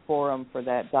provides the forum for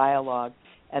that dialogue,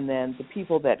 and then the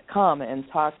people that come and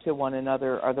talk to one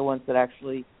another are the ones that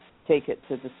actually take it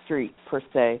to the street, per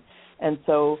se. And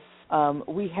so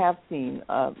we have seen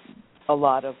a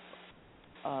lot of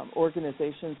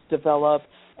organizations develop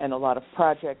and a lot of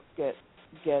projects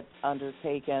get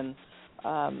undertaken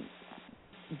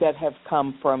that have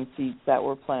come from seeds that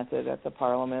were planted at the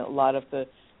Parliament. A lot of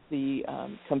the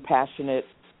compassionate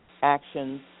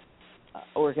actions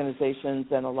organizations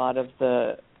and a lot of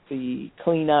the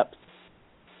cleanups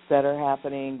that are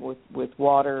happening with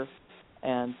water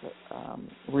and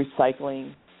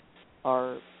recycling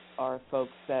are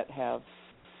folks that have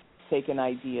taken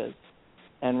ideas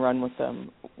and run with them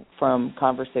from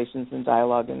conversations and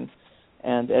dialogue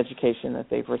and education that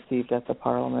they've received at the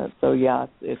Parliament. So, yeah,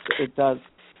 it does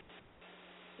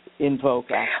invoke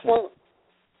action.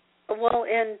 Well,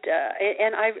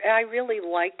 and I really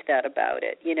liked that about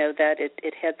it. That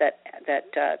it had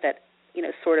that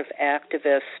sort of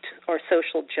activist or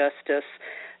social justice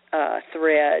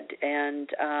thread, and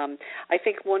I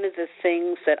think one of the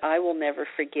things that I will never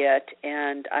forget,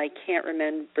 and I can't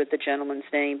remember the gentleman's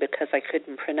name because I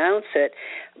couldn't pronounce it,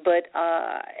 but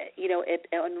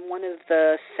on one of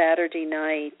the Saturday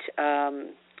night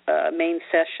main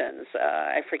sessions,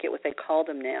 I forget what they called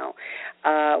them now,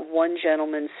 one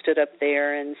gentleman stood up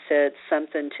there and said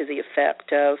something to the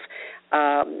effect of,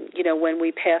 when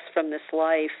we pass from this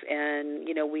life and,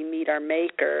 we meet our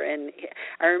maker. And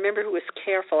I remember he was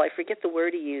careful. I forget the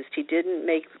word he used. He didn't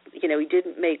make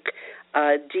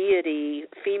deity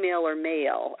female or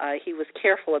male. He was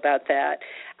careful about that.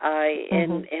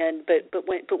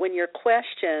 But when you're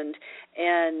questioned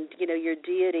and, your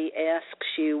deity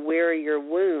asks you, where are your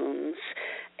wounds?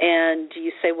 And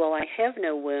you say, well, I have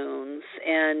no wounds.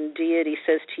 And deity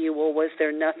says to you, well, was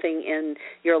there nothing in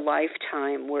your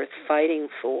lifetime worth fighting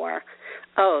for?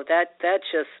 Oh, that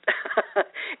just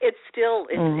it still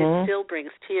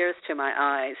brings tears to my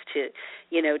eyes to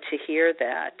hear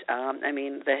that. I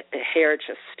mean, the hair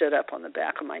just stood up on the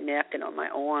back of my neck and on my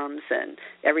arms, and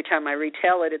every time I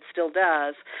retell it, it still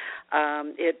does.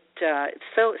 It's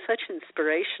such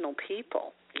inspirational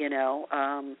people,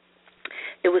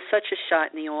 It was such a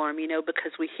shot in the arm,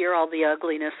 because we hear all the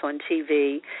ugliness on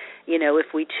TV,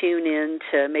 if we tune in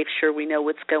to make sure we know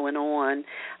what's going on.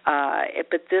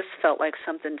 But this felt like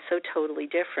something so totally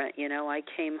different. I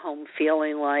came home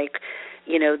feeling like,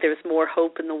 there's more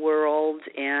hope in the world,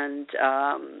 and,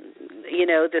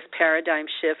 this paradigm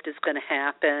shift is going to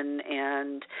happen,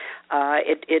 and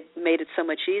it made it so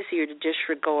much easier to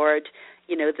disregard,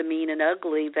 the mean and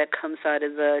ugly that comes out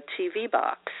of the TV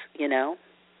box,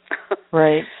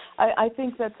 Right. I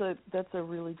think that's a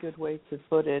really good way to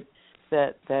put it,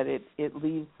 that it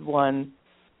leaves one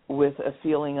with a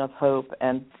feeling of hope,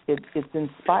 and it's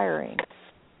inspiring.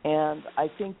 And I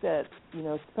think that,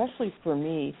 especially for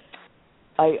me,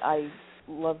 I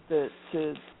love to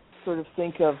sort of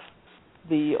think of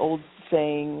the old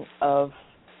saying of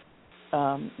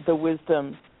the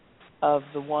wisdom of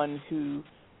the one who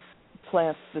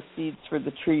plants the seeds for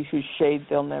the tree whose shade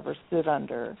they'll never sit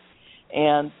under.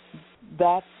 And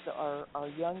that's our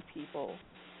young people,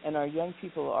 and our young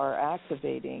people are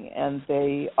activating, and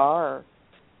they are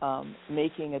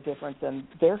making a difference, and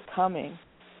they're coming.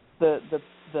 The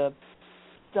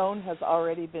stone has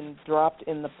already been dropped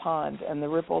in the pond, and the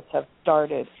ripples have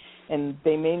started, and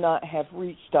they may not have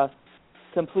reached us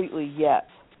completely yet,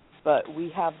 but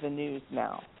we have the news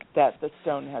now that the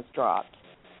stone has dropped,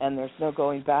 and there's no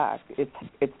going back.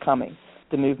 It's coming.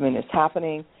 The movement is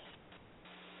happening.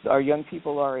 Our young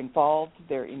people are involved.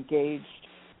 They're engaged.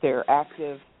 They're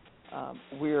active.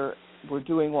 We're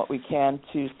doing what we can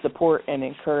to support and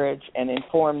encourage and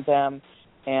inform them,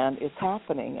 and it's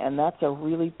happening. And that's a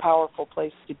really powerful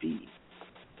place to be.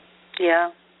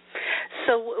 Yeah.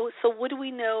 So what do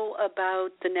we know about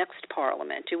the next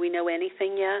Parliament? Do we know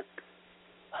anything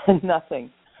yet? Nothing.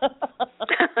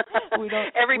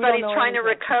 Everybody's trying to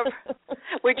recover.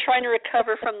 We're trying to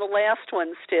recover from the last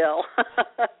one still.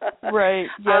 Right.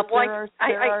 Yes,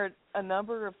 there are a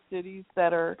number of cities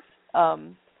that are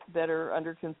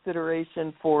under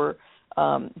consideration for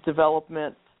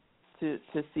development to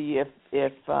see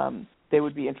if they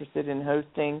would be interested in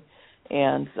hosting,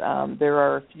 and there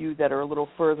are a few that are a little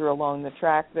further along the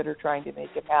track that are trying to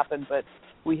make it happen, but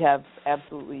we have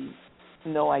absolutely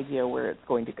no idea where it's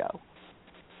going to go.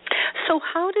 So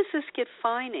how does this get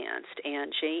financed,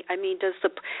 Angie?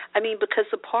 Because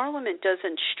the Parliament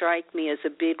doesn't strike me as a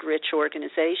big, rich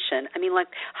organization.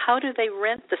 How do they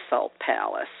rent the Salt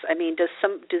Palace?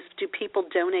 Do people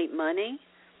donate money?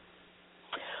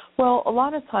 Well, a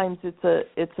lot of times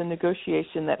it's a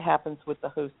negotiation that happens with the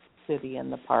host city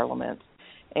and the Parliament,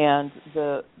 and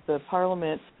the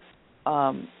Parliament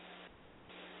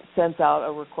sends out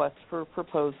a request for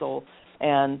proposal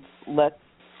and lets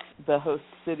the host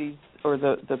cities or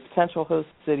the potential host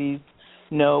cities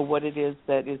know what it is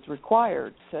that is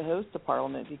required to host a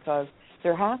Parliament, because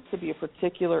there has to be a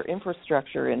particular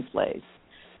infrastructure in place.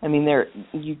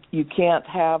 You can't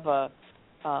have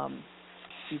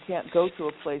you can't go to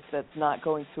a place that's not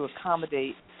going to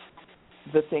accommodate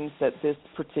the things that this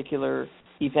particular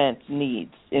event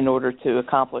needs in order to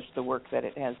accomplish the work that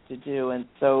it has to do. And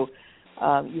so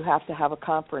you have to have a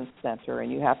conference center,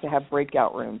 and you have to have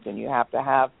breakout rooms, and you have to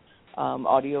have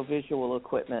audio-visual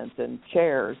equipment and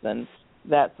chairs and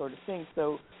that sort of thing.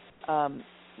 So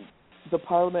the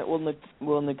Parliament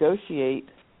will negotiate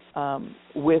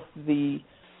with the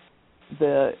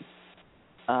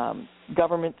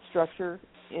government structure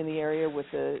in the area, with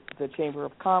the Chamber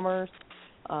of Commerce,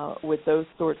 with those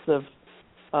sorts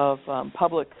of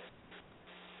public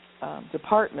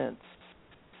departments,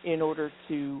 in order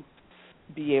to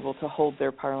be able to hold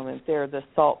their Parliament there. The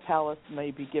Salt Palace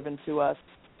may be given to us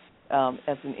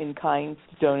as an in-kind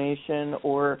donation,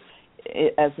 or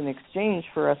as an exchange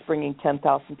for us bringing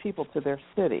 10,000 people to their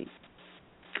city.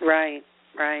 Right,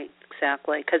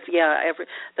 exactly. Because,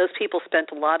 those people spent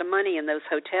a lot of money in those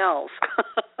hotels.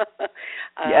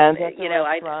 And at the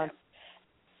restaurants.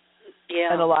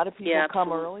 And a lot of people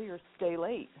come early or stay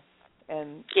late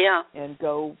and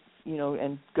go,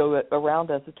 and go around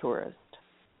as a tourist.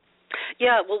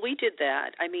 Yeah, well, we did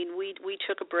that. We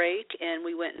took a break, and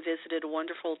we went and visited a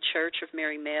wonderful Church of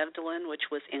Mary Magdalene, which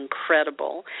was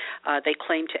incredible. They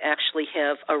claim to actually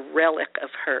have a relic of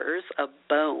hers, a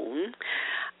bone.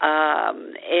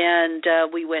 And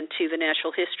we went to the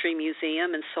Natural History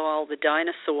Museum and saw all the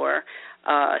dinosaur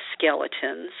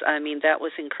skeletons. I mean, that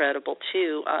was incredible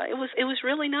too. It was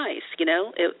really nice, because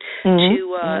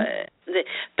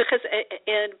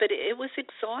but it was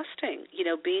exhausting,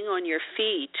 being on your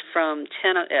feet from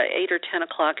 8 or 10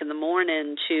 o'clock in the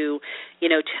morning to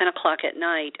 10 o'clock at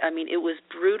night. I mean, it was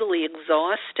brutally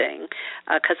exhausting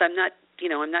because I'm not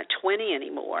 20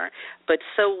 anymore, but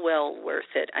so well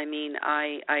worth it. I mean,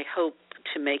 I hope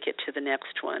to make it to the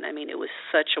next one. I mean, it was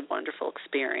such a wonderful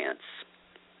experience.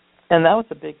 And that was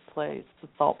a big place. The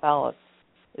Salt Palace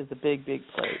is a big, big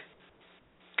place.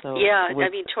 So yeah, I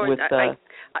mean,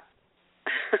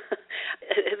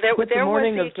 with the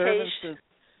morning observances.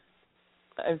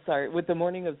 I'm sorry, with the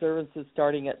morning observances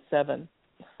starting at 7,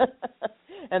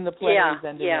 and the plays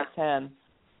ending at 10,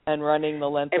 and running the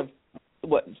length of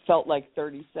what felt like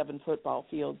 37 football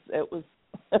fields. It was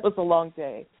a long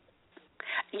day.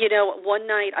 One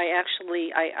night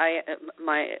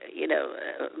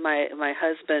my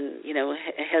husband,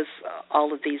 has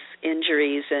all of these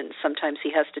injuries, and sometimes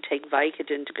he has to take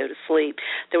Vicodin to go to sleep.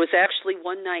 There was actually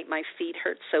one night my feet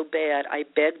hurt so bad, I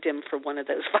begged him for one of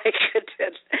those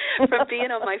Vicodin from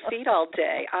being on my feet all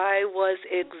day. I was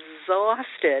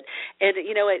exhausted. And,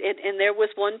 and there was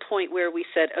one point where we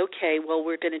said, okay, well,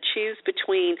 we're going to choose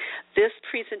between this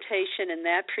presentation and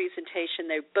that presentation.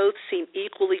 They both seem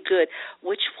equally good.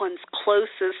 Which one's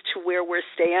closest to where we're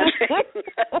standing?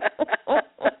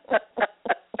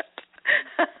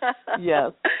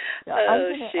 Yes. I'm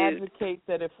going to advocate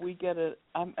that if we get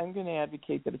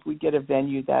a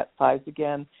venue that size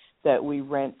again, that we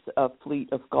rent a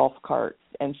fleet of golf carts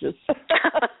and just.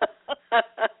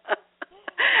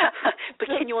 But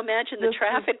can you imagine the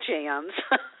traffic jams?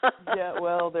 Yeah,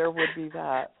 well, there would be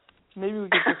that. Maybe we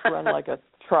could just run like a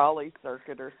trolley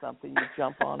circuit or something. You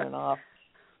jump on and off.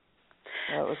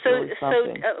 That was really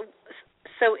something.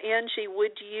 So Angie,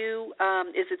 would you?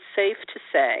 Is it safe to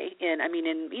say? And I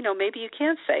mean, maybe you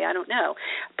can't say. I don't know.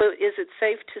 But is it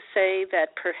safe to say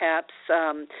that perhaps,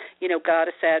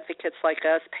 goddess advocates like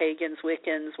us, pagans,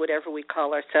 Wiccans, whatever we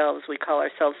call ourselves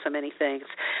so many things.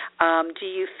 Do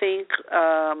you think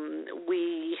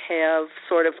we have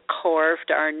sort of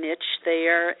carved our niche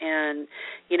there, and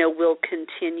we'll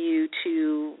continue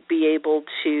to be able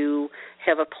to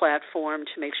have a platform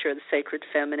to make sure the sacred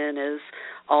feminine is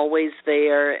always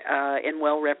there and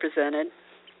well represented?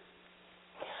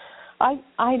 I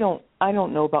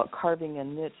don't know about carving a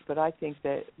niche, but I think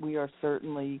that we are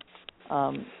certainly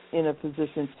in a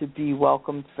position to be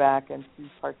welcomed back and to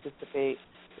participate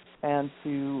and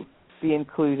to be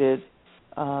included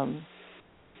in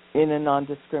a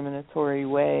non-discriminatory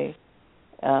way.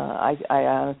 I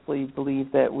honestly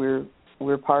believe that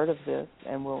we're part of this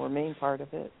and will remain part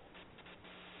of it.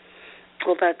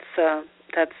 Well,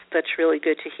 that's really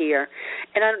good to hear.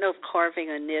 And I don't know if carving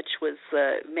a niche was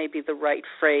maybe the right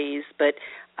phrase, but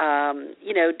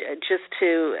just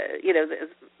to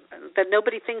that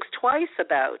nobody thinks twice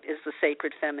about, is the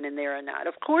sacred feminine there or not?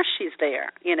 Of course she's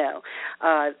there.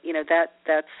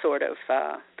 That sort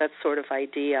of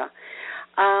idea.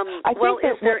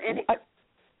 Is there any?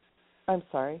 I'm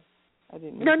sorry, I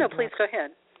didn't. No, please go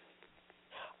ahead.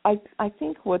 I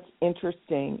think what's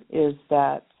interesting is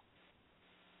that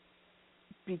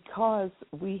because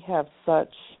we have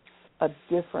such a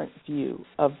different view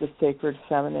of the sacred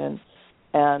feminine,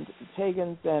 and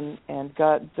pagans and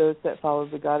God, those that follow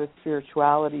the goddess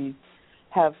spiritualities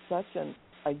have such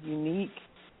a unique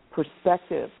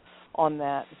perspective on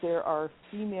that. There are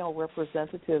female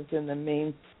representatives in the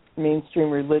mainstream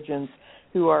religions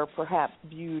who are perhaps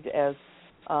viewed as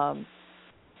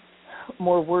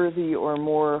more worthy or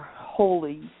more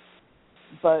holy,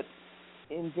 but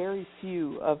in very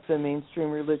few of the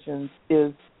mainstream religions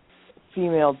is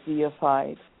female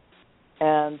deified,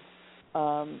 and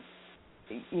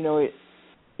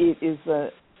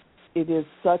it is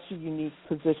such a unique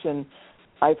position.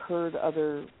 I've heard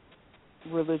other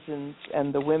religions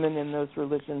and the women in those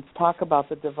religions talk about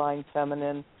the divine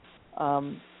feminine,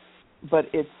 but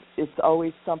it's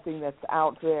always something that's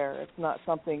out there. It's not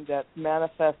something that's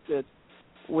manifested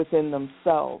within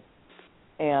themselves,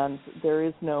 and there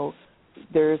is no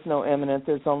immanent.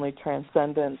 There's only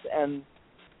transcendent, and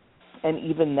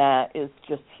even that is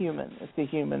just human. It's a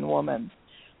human woman.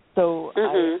 So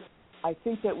I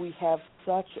think that we have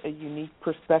such a unique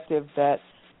perspective that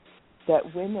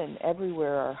women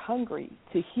everywhere are hungry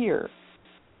to hear.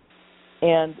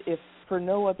 And if for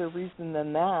no other reason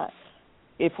than that,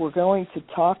 if we're going to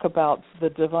talk about the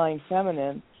divine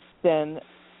feminine, then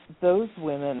those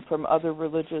women from other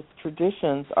religious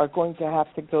traditions are going to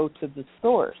have to go to the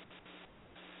source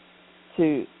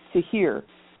to hear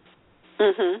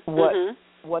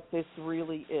what this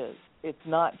really is. It's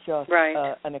not just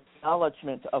right. An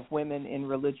acknowledgement of women in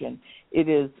religion. It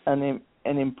is an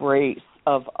embrace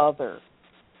of other.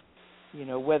 You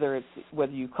know, whether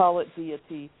you call it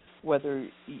deity, whether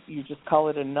you just call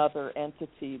it another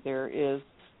entity, there is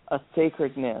a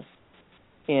sacredness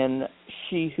in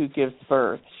she who gives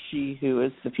birth, she who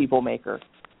is the people maker.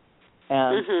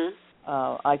 And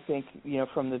I think, you know,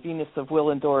 from the Venus of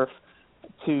Willendorf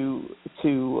to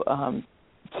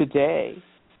today,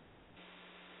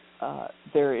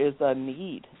 there is a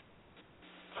need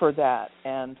for that.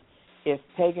 And if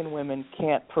pagan women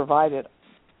can't provide it,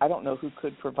 I don't know who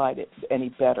could provide it any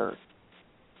better.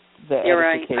 The You're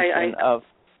edification right. of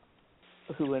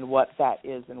who and what that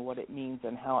is and what it means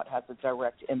and how it has a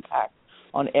direct impact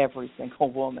on every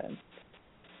single woman.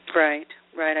 Right,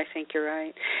 I think you're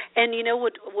right. And you know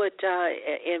what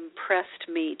impressed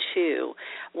me too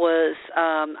was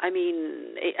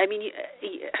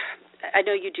I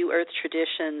know you do Earth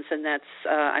traditions, and that's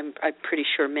I'm pretty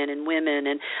sure men and women,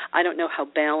 and I don't know how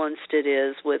balanced it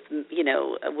is with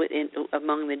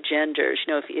among the genders.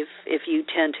 You know, if you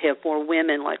tend to have more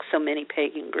women, like so many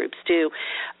pagan groups do.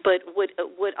 But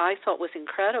what I thought was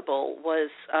incredible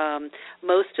was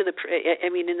most of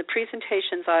in the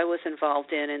presentations I was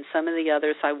involved in, and some of the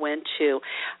others I went to,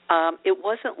 it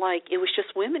wasn't like it was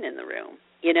just women in the room.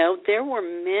 You know, there were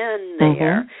men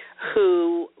there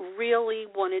who really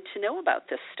wanted to know about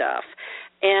this stuff.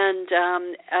 And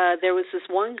there was this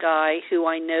one guy who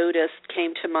I noticed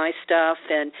came to my stuff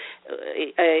and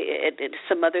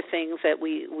some other things that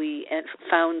we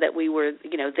found that we were,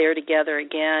 there together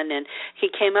again. And he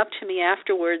came up to me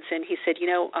afterwards and he said,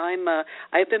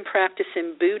 I've been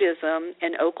practicing Buddhism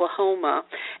in Oklahoma.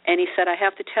 And he said, I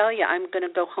have to tell you, I'm going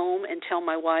to go home and tell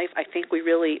my wife, I think we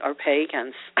really are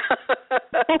pagans.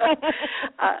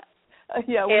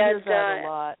 Yeah, we hear that a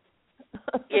lot.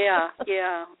 Yeah.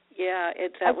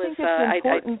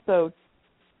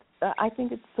 I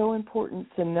think it's so important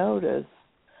to notice,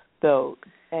 though,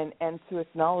 and to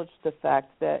acknowledge the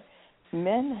fact that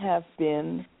men have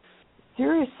been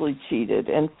seriously cheated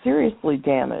and seriously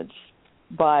damaged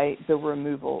by the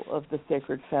removal of the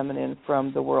sacred feminine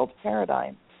from the world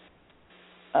paradigm.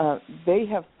 They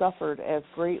have suffered as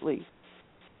greatly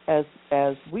as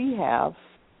we have,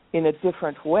 in a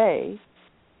different way,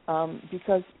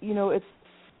 because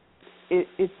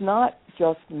it's not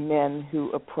just men who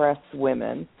oppress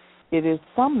women. It is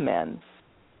some men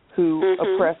who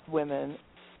oppress women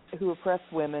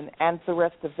and the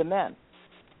rest of the men.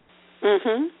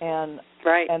 And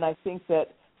I think that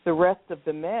the rest of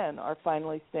the men are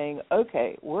finally saying,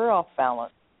 okay, we're off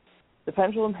balance. The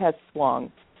pendulum has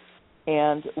swung,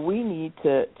 and we need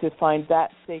to find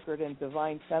that sacred and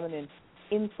divine feminine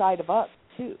inside of us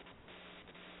too.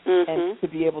 And to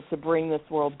be able to bring this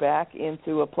world back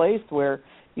into a place where,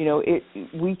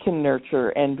 we can nurture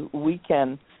and we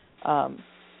can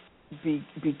be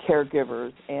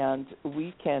caregivers and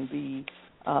we can be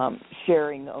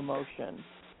sharing emotion,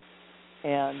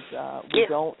 and we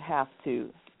don't have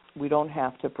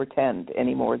to pretend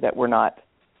anymore that we're not,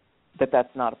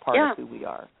 that's not a part of who we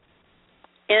are.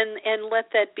 And let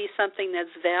that be something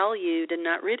that's valued and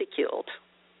not ridiculed.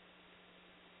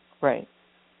 Right.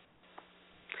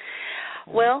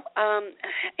 Well,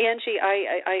 Angie,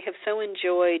 I have so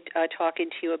enjoyed talking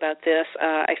to you about this.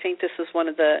 I think this is one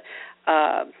of the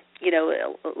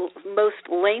most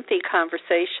lengthy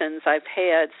conversations I've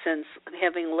had since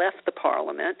having left the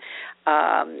Parliament,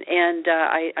 and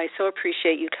I so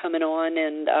appreciate you coming on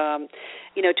and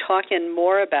talking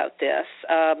more about this.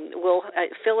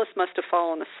 Phyllis must have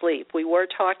fallen asleep. We were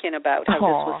talking about how this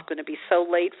was going to be so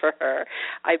late for her.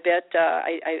 I bet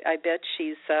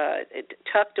she's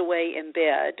tucked away in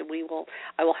bed.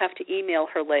 I will have to email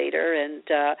her later, and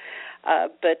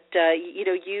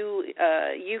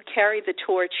you carry the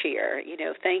torch here.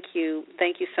 Thank you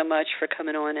so much for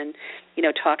coming on and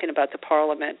talking about the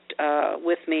Parliament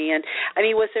with me. And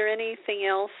was there anything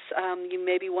else you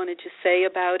maybe wanted to say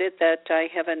about it that I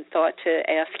haven't thought to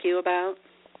ask you about?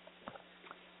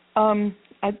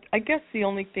 I guess the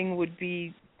only thing would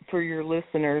be for your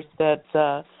listeners that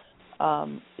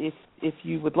if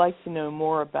you would like to know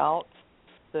more about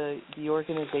the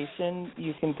organization,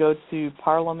 you can go to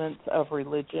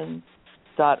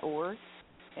parliamentofreligion.org,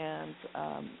 and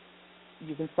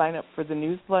you can sign up for the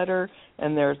newsletter,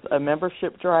 and there's a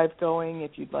membership drive going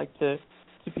if you'd like to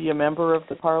be a member of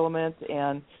the Parliament,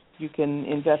 and you can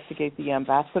investigate the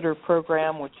ambassador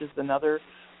program, which is another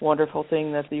wonderful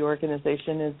thing that the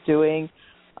organization is doing.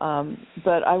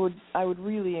 But I would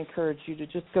really encourage you to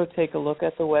just go take a look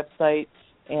at the website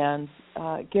and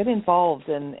get involved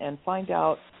and find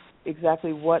out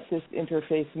exactly what this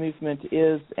interfaith movement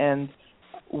is and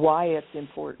why it's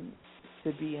important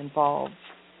to be involved,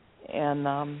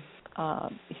 and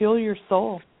heal your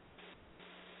soul.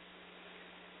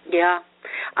 Yeah.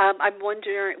 I'm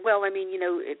wondering, well, I mean,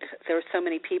 there are so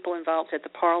many people involved at the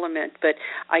Parliament, but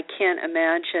I can't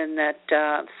imagine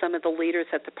that some of the leaders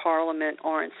at the Parliament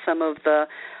aren't some of the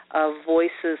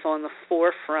voices on the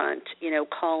forefront,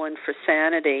 calling for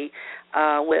sanity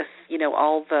with,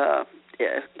 all the,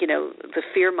 the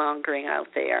fear-mongering out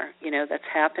there, that's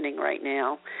happening right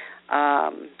now.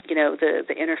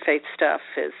 The interfaith stuff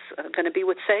is going to be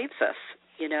what saves us,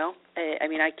 I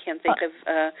mean, I can't think of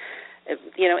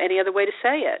any other way to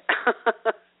say it.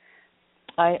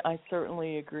 I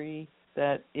certainly agree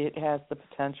that it has the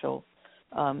potential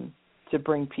to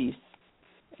bring peace.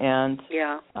 And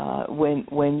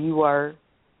when you are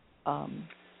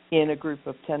in a group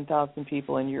of 10,000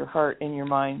 people and your heart and your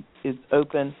mind is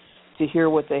open to hear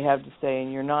what they have to say,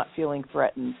 and you're not feeling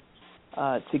threatened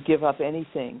to give up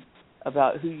anything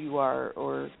about who you are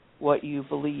or what you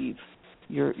believe,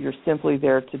 you're simply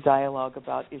there to dialogue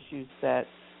about issues that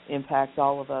impact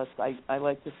all of us. I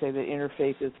like to say that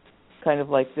interfaith is kind of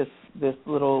like this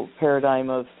little paradigm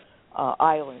of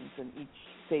islands, and each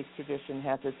faith tradition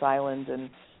has its island, and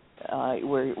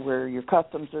where your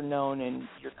customs are known and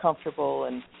you're comfortable,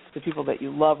 and the people that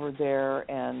you love are there,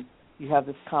 and you have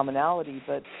this commonality.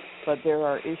 But there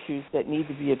are issues that need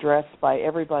to be addressed by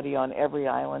everybody on every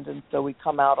island, and so we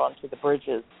come out onto the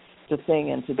bridges to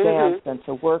sing and to dance and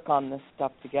to work on this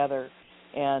stuff together.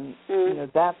 And,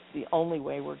 that's the only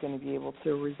way we're going to be able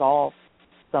to resolve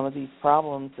some of these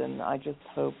problems, and I just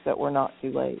hope that we're not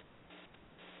too late.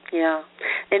 Yeah,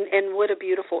 and what a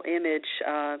beautiful image,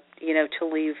 to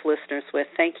leave listeners with.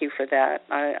 Thank you for that.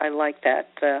 I like that,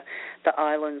 the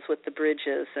islands with the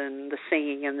bridges and the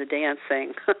singing and the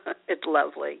dancing. It's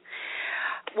lovely.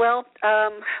 Well,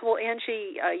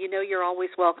 Angie, you're always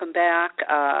welcome back.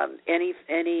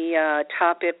 Any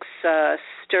topics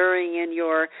stirring in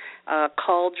your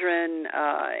cauldron,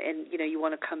 and you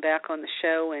want to come back on the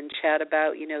show and chat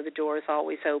about, the door is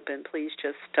always open. Please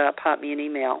just pop me an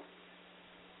email.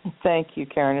 Thank you,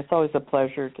 Karen. It's always a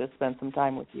pleasure to spend some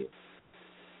time with you.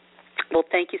 Well,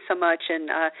 thank you so much, and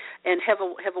have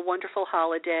a wonderful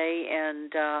holiday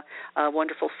and a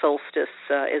wonderful solstice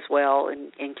as well.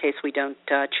 In case we don't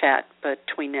chat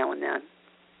between now and then.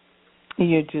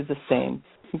 You do the same.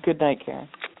 Good night, Karen.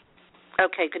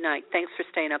 Okay. Good night. Thanks for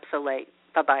staying up so late.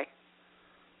 Bye-bye.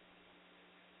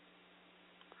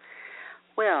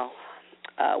 Well,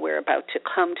 we're about to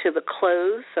come to the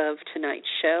close of tonight's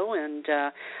show, and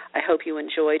I hope you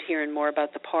enjoyed hearing more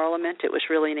about the Parliament. It was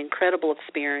really an incredible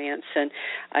experience, and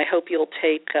I hope you'll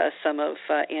take some of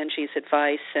Angie's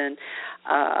advice and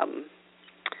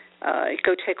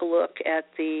go take a look at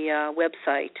the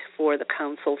website for the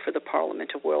Council for the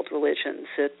Parliament of World Religions.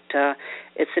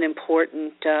 It's an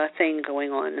important thing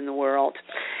going on in the world.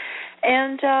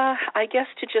 And I guess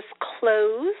to just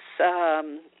close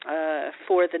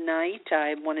for the night,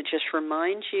 I want to just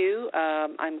remind you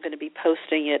I'm going to be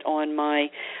posting it on my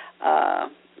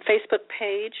Facebook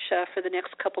page for the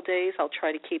next couple days. I'll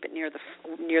try to keep it near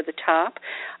the top.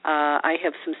 I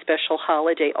have some special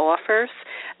holiday offers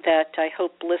that I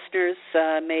hope listeners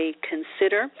may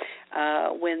consider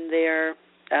when they're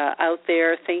out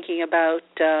there thinking about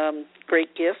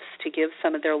great gifts to give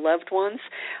some of their loved ones.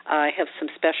 I have some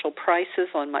special prices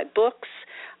on my books,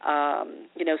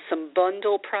 some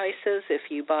bundle prices. If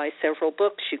you buy several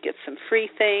books, you get some free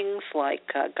things like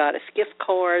goddess gift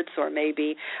cards or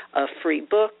maybe a free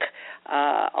book.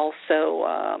 Also,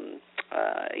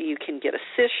 you can get a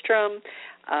sistrum.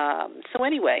 So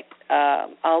anyway,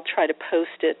 I'll try to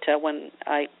post it when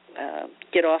I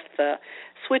get off the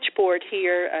switchboard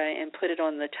here and put it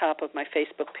on the top of my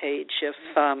Facebook page if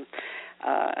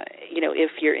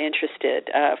you're interested.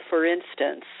 For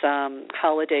instance,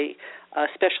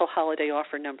 special holiday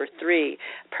offer number 3,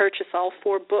 purchase all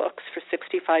 4 books for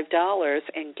 $65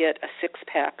 and get a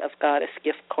 6-pack of Goddess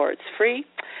gift cards free,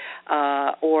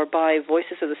 or buy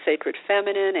Voices of the Sacred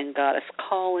Feminine and Goddess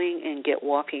Calling and get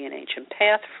Walking an Ancient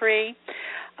Path free,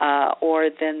 or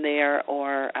then there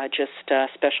are just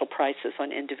special prices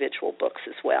on individual books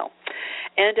as well.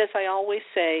 And as I always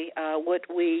say, what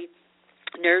we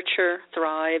nurture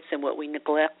thrives and what we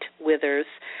neglect withers.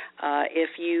 If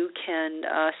you can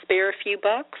spare a few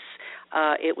bucks,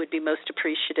 it would be most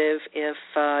appreciative if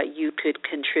you could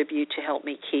contribute to help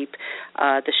me keep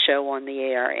the show on the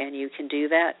air. And you can do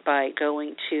that by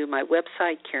going to my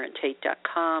website,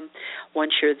 KarenTate.com.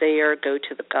 Once you're there, go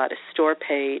to the Goddess Store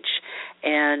page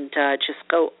and just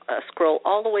scroll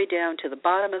all the way down to the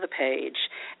bottom of the page,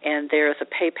 and there's a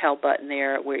PayPal button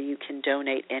there where you can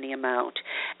donate any amount.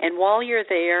 And while you're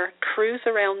there, cruise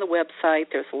around the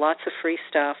website. There's lots of free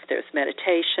stuff. There's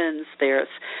meditations. There's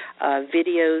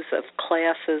videos of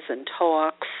classes and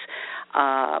talks.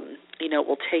 It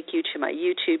will take you to my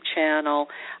YouTube channel.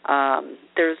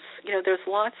 There's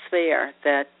lots there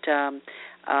that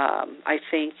I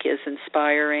think is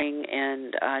inspiring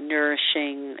and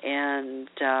nourishing, and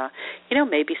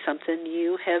maybe something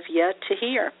you have yet to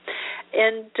hear.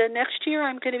 And next year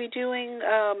I'm going to be doing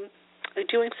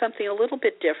something a little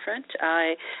bit different.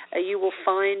 You will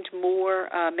find more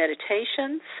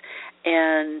meditations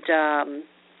and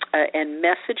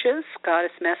messages,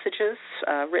 goddess messages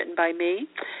written by me,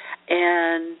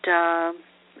 and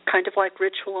kind of like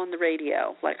ritual on the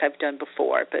radio, like I've done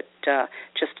before, but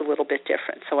just a little bit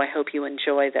different. So I hope you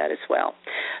enjoy that as well.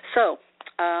 So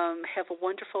have a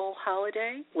wonderful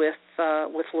holiday with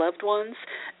loved ones.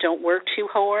 Don't work too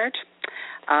hard.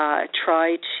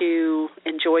 Try to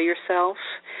enjoy yourself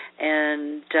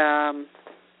and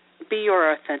be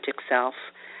your authentic self.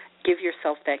 Give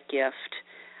yourself that gift.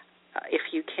 If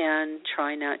you can,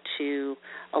 try not to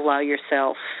allow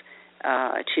yourself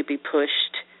to be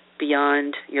pushed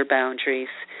beyond your boundaries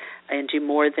and do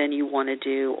more than you want to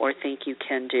do or think you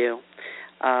can do.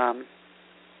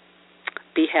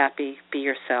 Be happy, be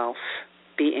yourself,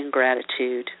 be in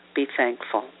gratitude, be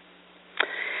thankful.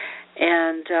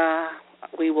 And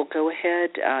we will go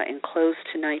ahead and close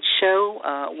tonight's show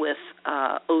with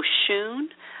Oshun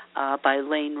by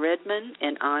Lane Redmond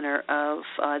in honor of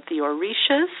the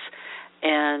Orishas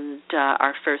and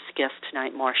our first guest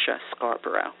tonight, Marsha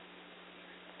Scarbrough.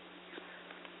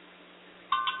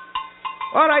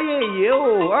 Ora ye,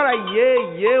 ô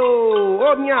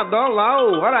minha dó lá,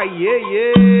 ora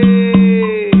ye.